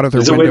everyone out of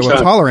their window of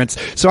tolerance.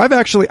 So I've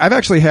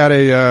actually had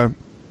a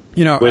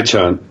witch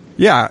hunt.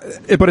 Yeah,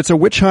 but it's a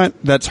witch hunt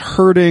that's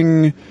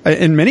hurting.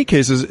 In many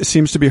cases, it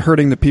seems to be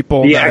hurting the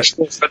people. The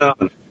actual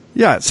phenomenon.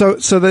 Yeah. So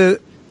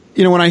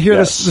when I hear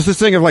this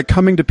thing of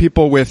coming to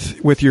people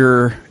with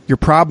your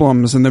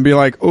problems and then be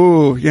like,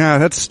 oh yeah,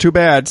 that's too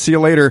bad. See you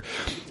later.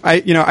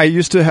 I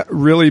used to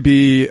really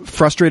be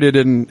frustrated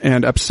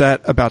and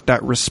upset about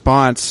that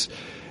response.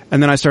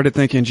 And then I started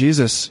thinking,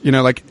 Jesus,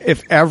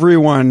 if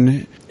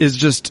everyone is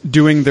just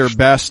doing their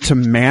best to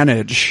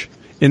manage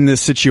in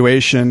this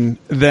situation,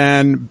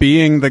 then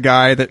being the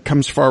guy that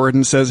comes forward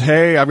and says,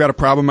 hey, I've got a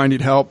problem, I need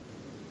help,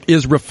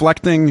 is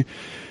reflecting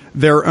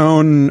their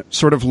own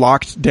sort of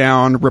locked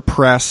down,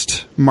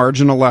 repressed,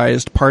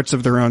 marginalized parts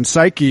of their own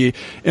psyche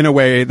in a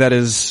way that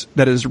is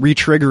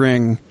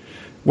re-triggering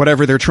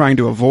whatever they're trying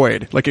to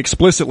avoid.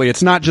 Explicitly.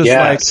 It's not just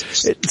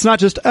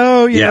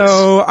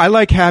I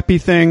like happy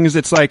things.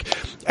 It's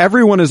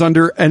everyone is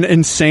under an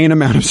insane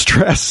amount of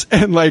stress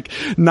and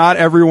not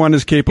everyone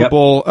is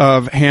capable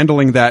of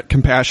handling that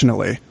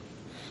compassionately.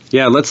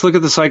 Yeah, let's look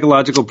at the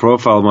psychological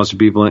profile of most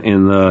people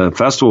in the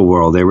festival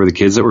world. They were the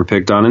kids that were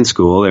picked on in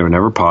school. They were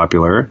never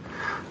popular,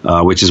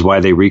 which is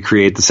why they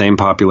recreate the same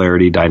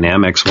popularity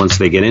dynamics once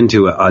they get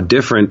into a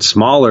different,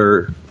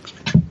 smaller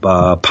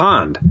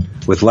pond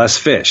with less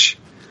fish.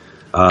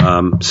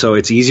 So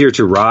it's easier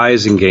to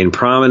rise and gain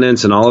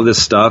prominence and all of this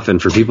stuff.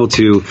 And for people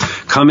to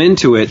come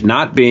into it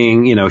not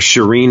being,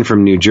 Shireen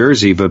from New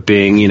Jersey, but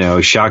being,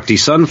 Shakti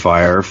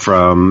Sunfire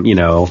from,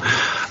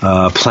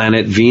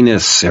 planet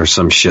Venus or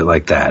some shit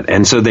like that.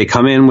 And so they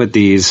come in with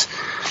these,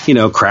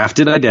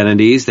 crafted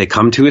identities. They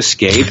come to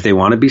escape. They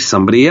want to be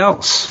somebody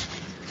else.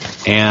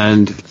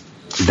 And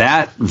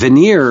that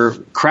veneer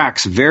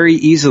cracks very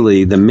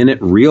easily the minute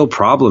real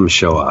problems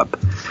show up.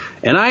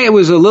 And I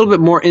was a little bit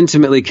more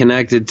intimately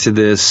connected to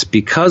this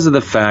because of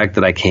the fact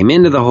that I came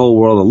into the whole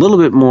world a little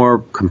bit more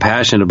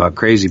compassionate about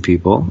crazy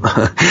people,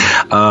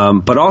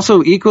 but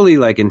also equally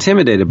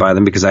intimidated by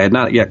them because I had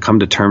not yet come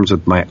to terms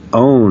with my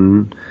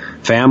own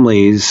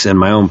families and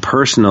my own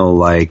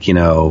personal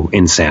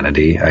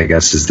insanity, I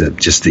guess is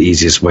just the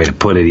easiest way to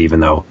put it, even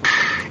though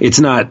it's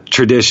not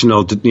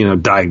traditional,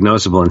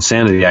 diagnosable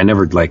insanity. I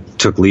never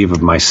took leave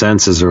of my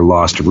senses or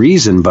lost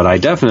reason, but I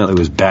definitely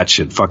was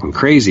batshit fucking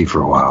crazy for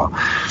a while.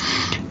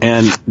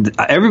 And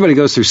everybody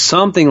goes through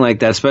something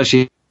like that,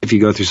 especially if you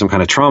go through some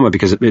kind of trauma,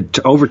 because it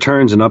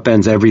overturns and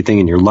upends everything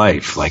in your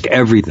life, like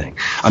everything.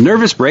 A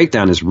nervous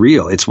breakdown is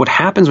real. It's what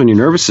happens when your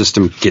nervous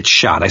system gets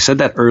shot. I said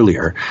that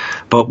earlier.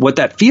 But what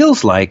that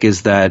feels like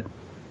is that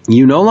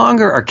you no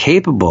longer are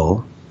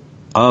capable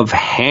of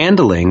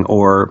handling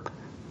or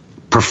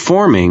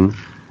performing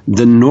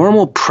the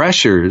normal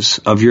pressures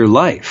of your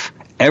life.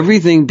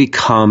 Everything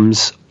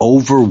becomes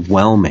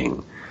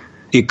overwhelming.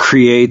 It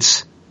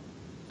creates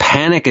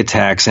panic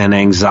attacks and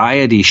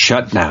anxiety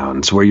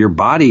shutdowns where your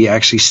body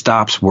actually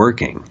stops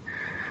working.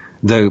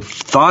 The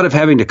thought of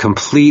having to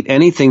complete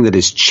anything that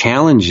is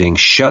challenging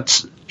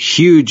shuts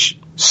huge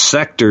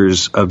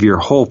sectors of your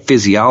whole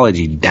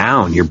physiology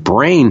down. Your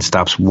brain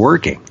stops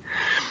working.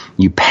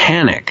 You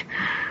panic.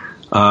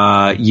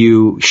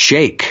 You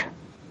shake.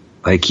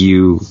 Like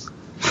you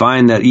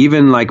find that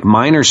even like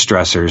minor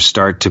stressors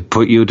start to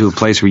put you to a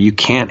place where you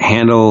can't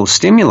handle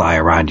stimuli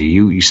around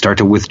you. You start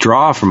to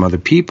withdraw from other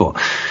people.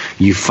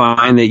 You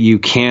find that you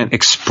can't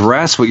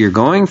express what you're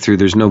going through.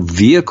 There's no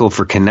vehicle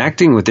for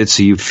connecting with it,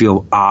 so you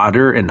feel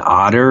odder and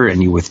odder,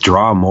 and you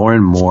withdraw more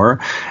and more,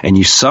 and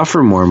you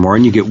suffer more and more,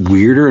 and you get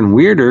weirder and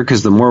weirder,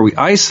 because the more we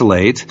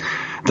isolate,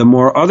 the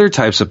more other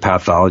types of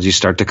pathology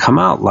start to come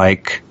out,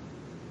 like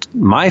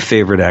my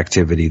favorite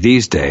activity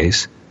these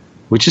days,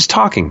 which is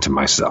talking to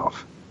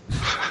myself.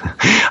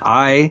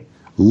 I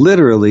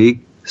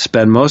literally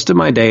spend most of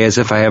my day as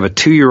if I have a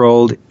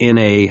 2-year-old in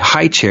a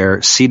high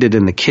chair seated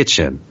in the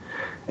kitchen,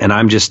 and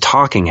I'm just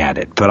talking at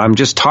it, but I'm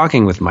just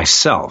talking with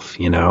myself,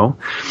 you know?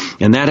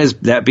 And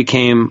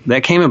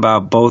that came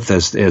about both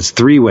as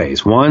 3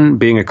 ways. One,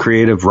 being a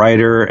creative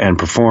writer and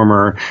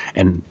performer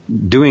and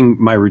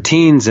doing my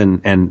routines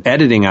and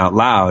editing out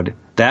loud.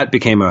 That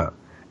became a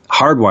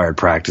hardwired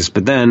practice.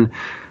 But then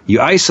you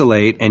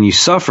isolate and you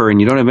suffer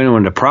and you don't have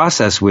anyone to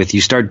process with.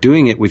 You start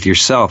doing it with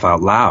yourself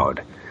out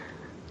loud.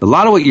 A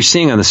lot of what you're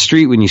seeing on the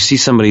street when you see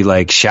somebody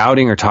like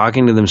shouting or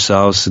talking to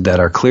themselves that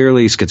are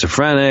clearly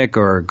schizophrenic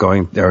or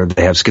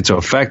they have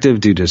schizoaffective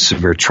due to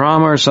severe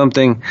trauma or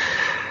something,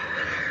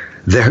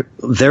 they're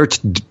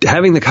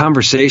having the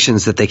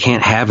conversations that they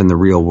can't have in the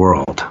real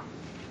world.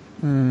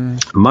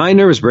 My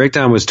nervous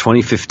breakdown was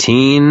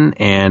 2015,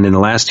 and in the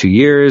last 2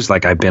 years,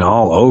 like I've been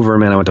all over,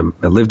 man.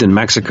 I lived in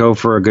Mexico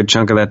for a good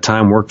chunk of that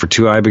time, worked for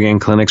 2 Ibogaine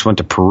clinics, went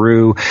to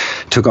Peru,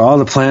 took all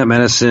the plant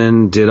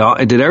medicine, did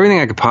everything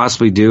I could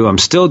possibly do. I'm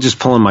still just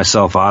pulling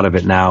myself out of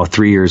it now,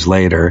 3 years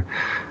later.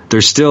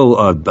 There's still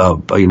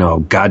a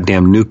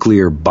goddamn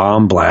nuclear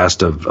bomb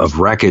blast of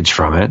wreckage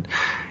from it.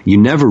 You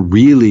never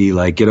really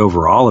like get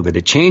over all of it.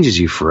 It changes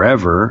you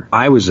forever.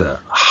 I was a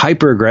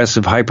hyper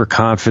aggressive, hyper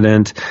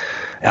confident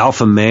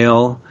alpha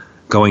male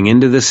going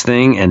into this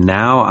thing, and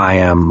now I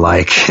am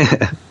like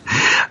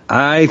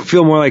I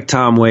feel more like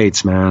Tom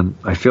Waits, man.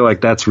 I feel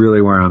like that's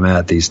really where I'm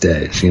at these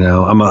days. You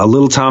know, I'm a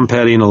little Tom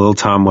Petty and a little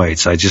Tom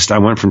Waits. I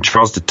went from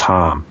Charles to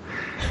Tom.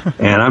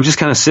 And I'm just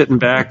kind of sitting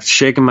back,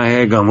 shaking my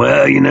head, going,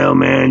 well, you know,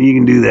 man, you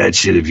can do that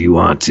shit if you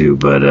want to,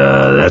 but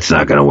that's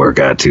not going to work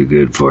out too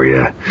good for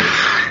you.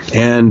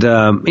 And,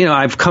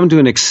 I've come to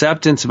an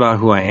acceptance about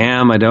who I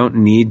am. I don't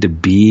need to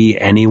be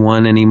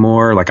anyone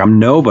anymore. Like, I'm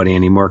nobody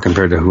anymore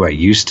compared to who I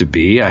used to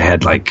be. I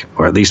had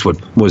or at least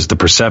what was the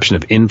perception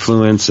of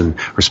influence and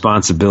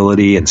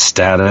responsibility and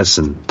status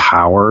and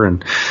power.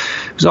 And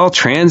it was all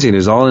transient. It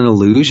was all an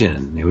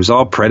illusion. It was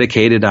all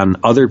predicated on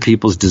other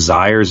people's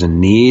desires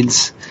and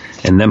needs,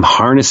 and them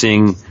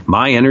harnessing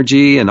my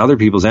energy and other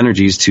people's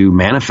energies to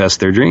manifest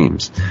their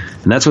dreams.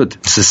 And that's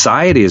what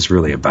society is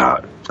really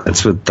about.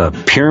 That's what the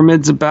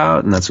pyramid's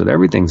about, and that's what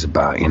everything's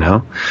about, you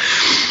know?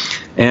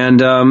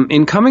 And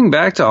in coming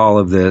back to all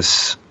of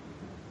this,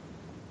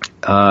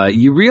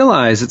 you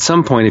realize at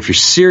some point, if you're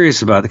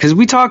serious about it, because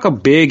we talk a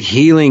big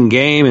healing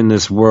game in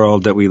this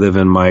world that we live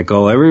in,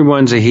 Michael.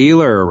 Everyone's a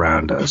healer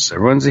around us.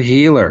 Everyone's a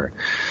healer.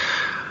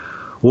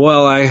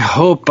 Well, I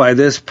hope by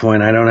this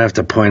point I don't have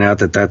to point out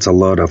that that's a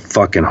load of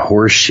fucking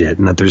horse shit,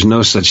 and that there's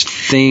no such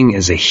thing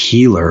as a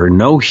healer.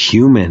 No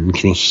human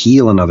can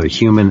heal another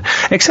human,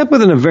 except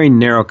within a very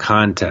narrow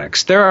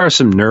context. There are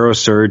some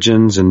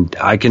neurosurgeons, and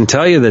I can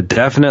tell you that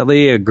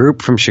definitely a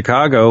group from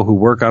Chicago who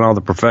work on all the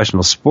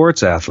professional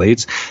sports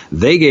athletes,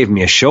 they gave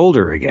me a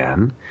shoulder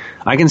again.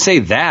 I can say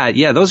that,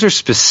 yeah, those are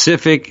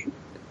specific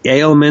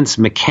ailments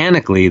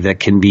mechanically that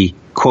can be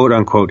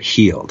quote-unquote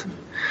healed.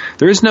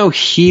 There is no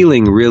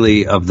healing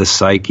really of the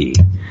psyche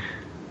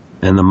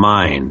and the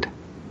mind.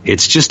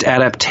 It's just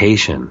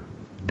adaptation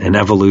and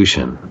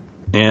evolution.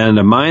 And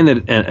a mind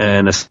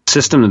and a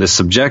system that is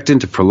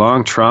subjected to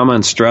prolonged trauma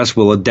and stress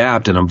will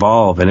adapt and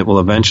evolve, and it will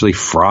eventually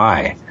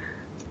fry.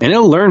 And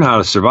it'll learn how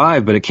to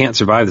survive, but it can't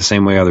survive the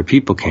same way other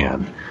people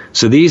can.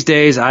 So these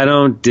days, I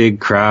don't dig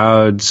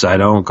crowds. I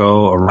don't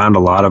go around a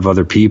lot of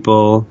other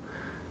people.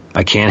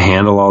 I can't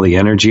handle all the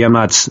energy. I'm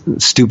not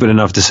stupid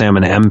enough to say I'm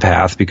an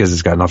empath, because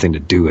it's got nothing to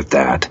do with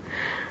that.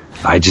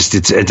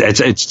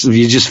 It's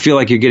you just feel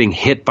like you're getting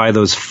hit by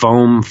those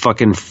foam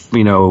fucking,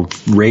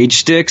 rage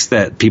sticks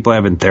that people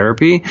have in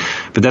therapy.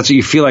 But that's what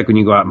you feel like when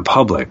you go out in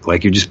public.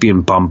 Like you're just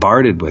being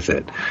bombarded with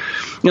it.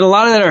 And a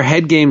lot of that are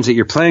head games that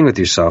you're playing with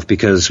yourself,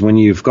 because when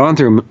you've gone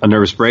through a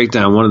nervous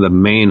breakdown, one of the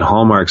main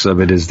hallmarks of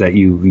it is that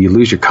you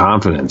lose your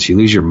confidence, you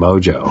lose your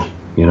mojo,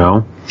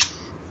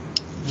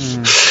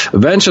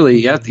 Eventually,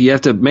 you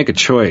have to make a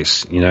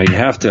choice. You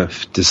have to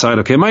decide,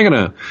 okay, am I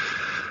going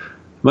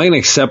to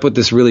accept what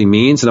this really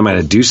means, and am I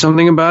going to do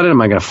something about it?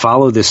 Am I going to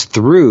follow this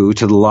through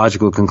to the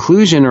logical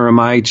conclusion, or am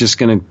I just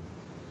going to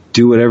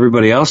do what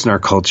everybody else in our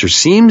culture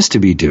seems to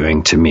be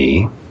doing to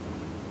me,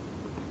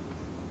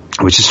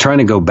 which is trying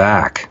to go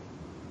back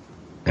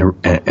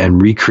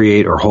and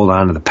recreate or hold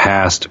on to the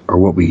past or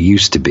what we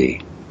used to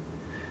be,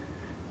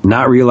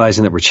 not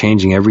realizing that we're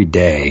changing every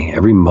day,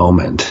 every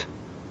moment.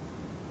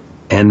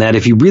 And that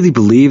if you really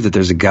believe that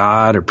there's a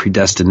God or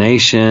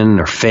predestination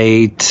or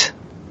fate,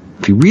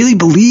 if you really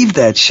believe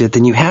that shit,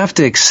 then you have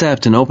to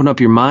accept and open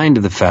up your mind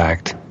to the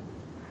fact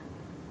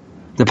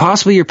that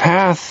possibly your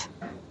path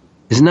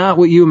is not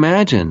what you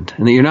imagined,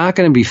 and that you're not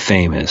going to be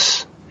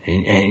famous,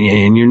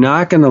 and you're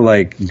not going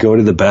to go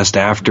to the best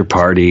after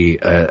party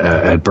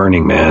at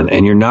Burning Man,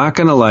 and you're not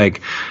going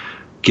to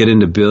get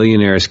into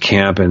billionaires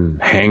camp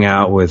and hang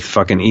out with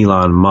fucking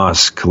Elon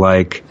Musk.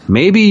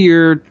 Maybe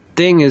your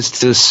thing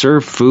is to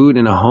serve food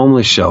in a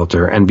homeless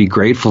shelter and be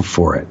grateful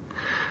for it,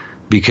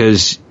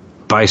 because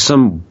by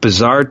some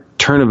bizarre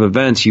turn of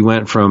events you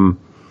went from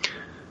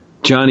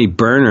Johnny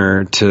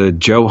Burner to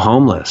Joe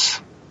Homeless,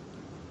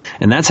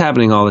 and that's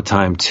happening all the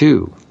time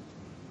too.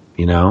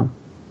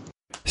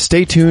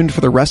 Stay tuned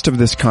for the rest of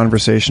this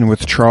conversation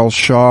with Charles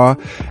Shaw,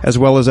 as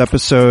well as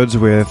episodes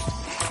with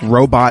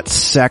robot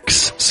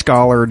sex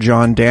scholar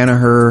John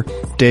Danaher,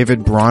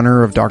 David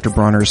Bronner of Dr.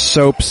 Bronner's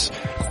Soaps,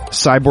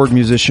 cyborg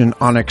musician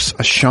Onyx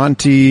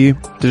Ashanti,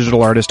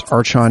 digital artist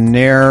Archon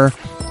Nair,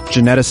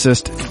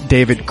 geneticist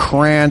David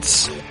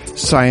Krantz,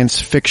 science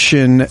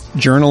fiction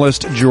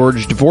journalist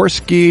George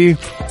Dvorsky,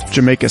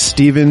 Jamaica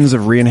Stevens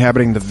of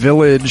Re-inhabiting the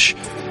Village,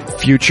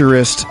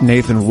 futurist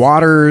Nathan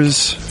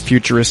Waters,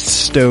 futurist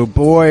Stowe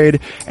Boyd,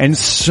 and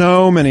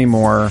so many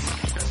more.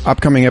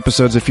 Upcoming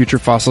episodes of Future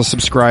Fossil,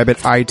 subscribe at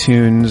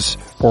iTunes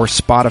or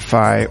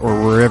Spotify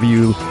or wherever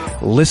you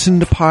listen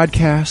to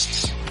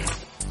podcasts.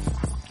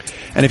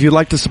 And if you'd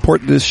like to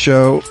support this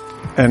show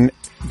and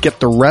get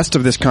the rest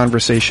of this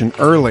conversation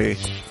early,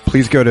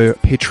 please go to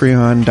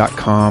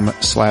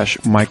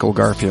patreon.com/Michael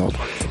Garfield.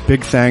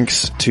 Big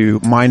thanks to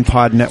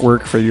MindPod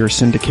Network for your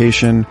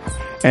syndication,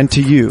 and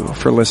to you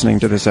for listening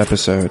to this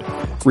episode.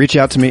 Reach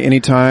out to me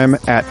anytime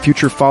at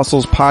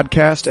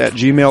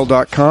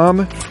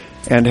futurefossilspodcast@gmail.com,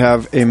 and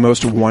have a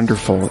most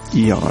wonderful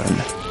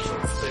eon.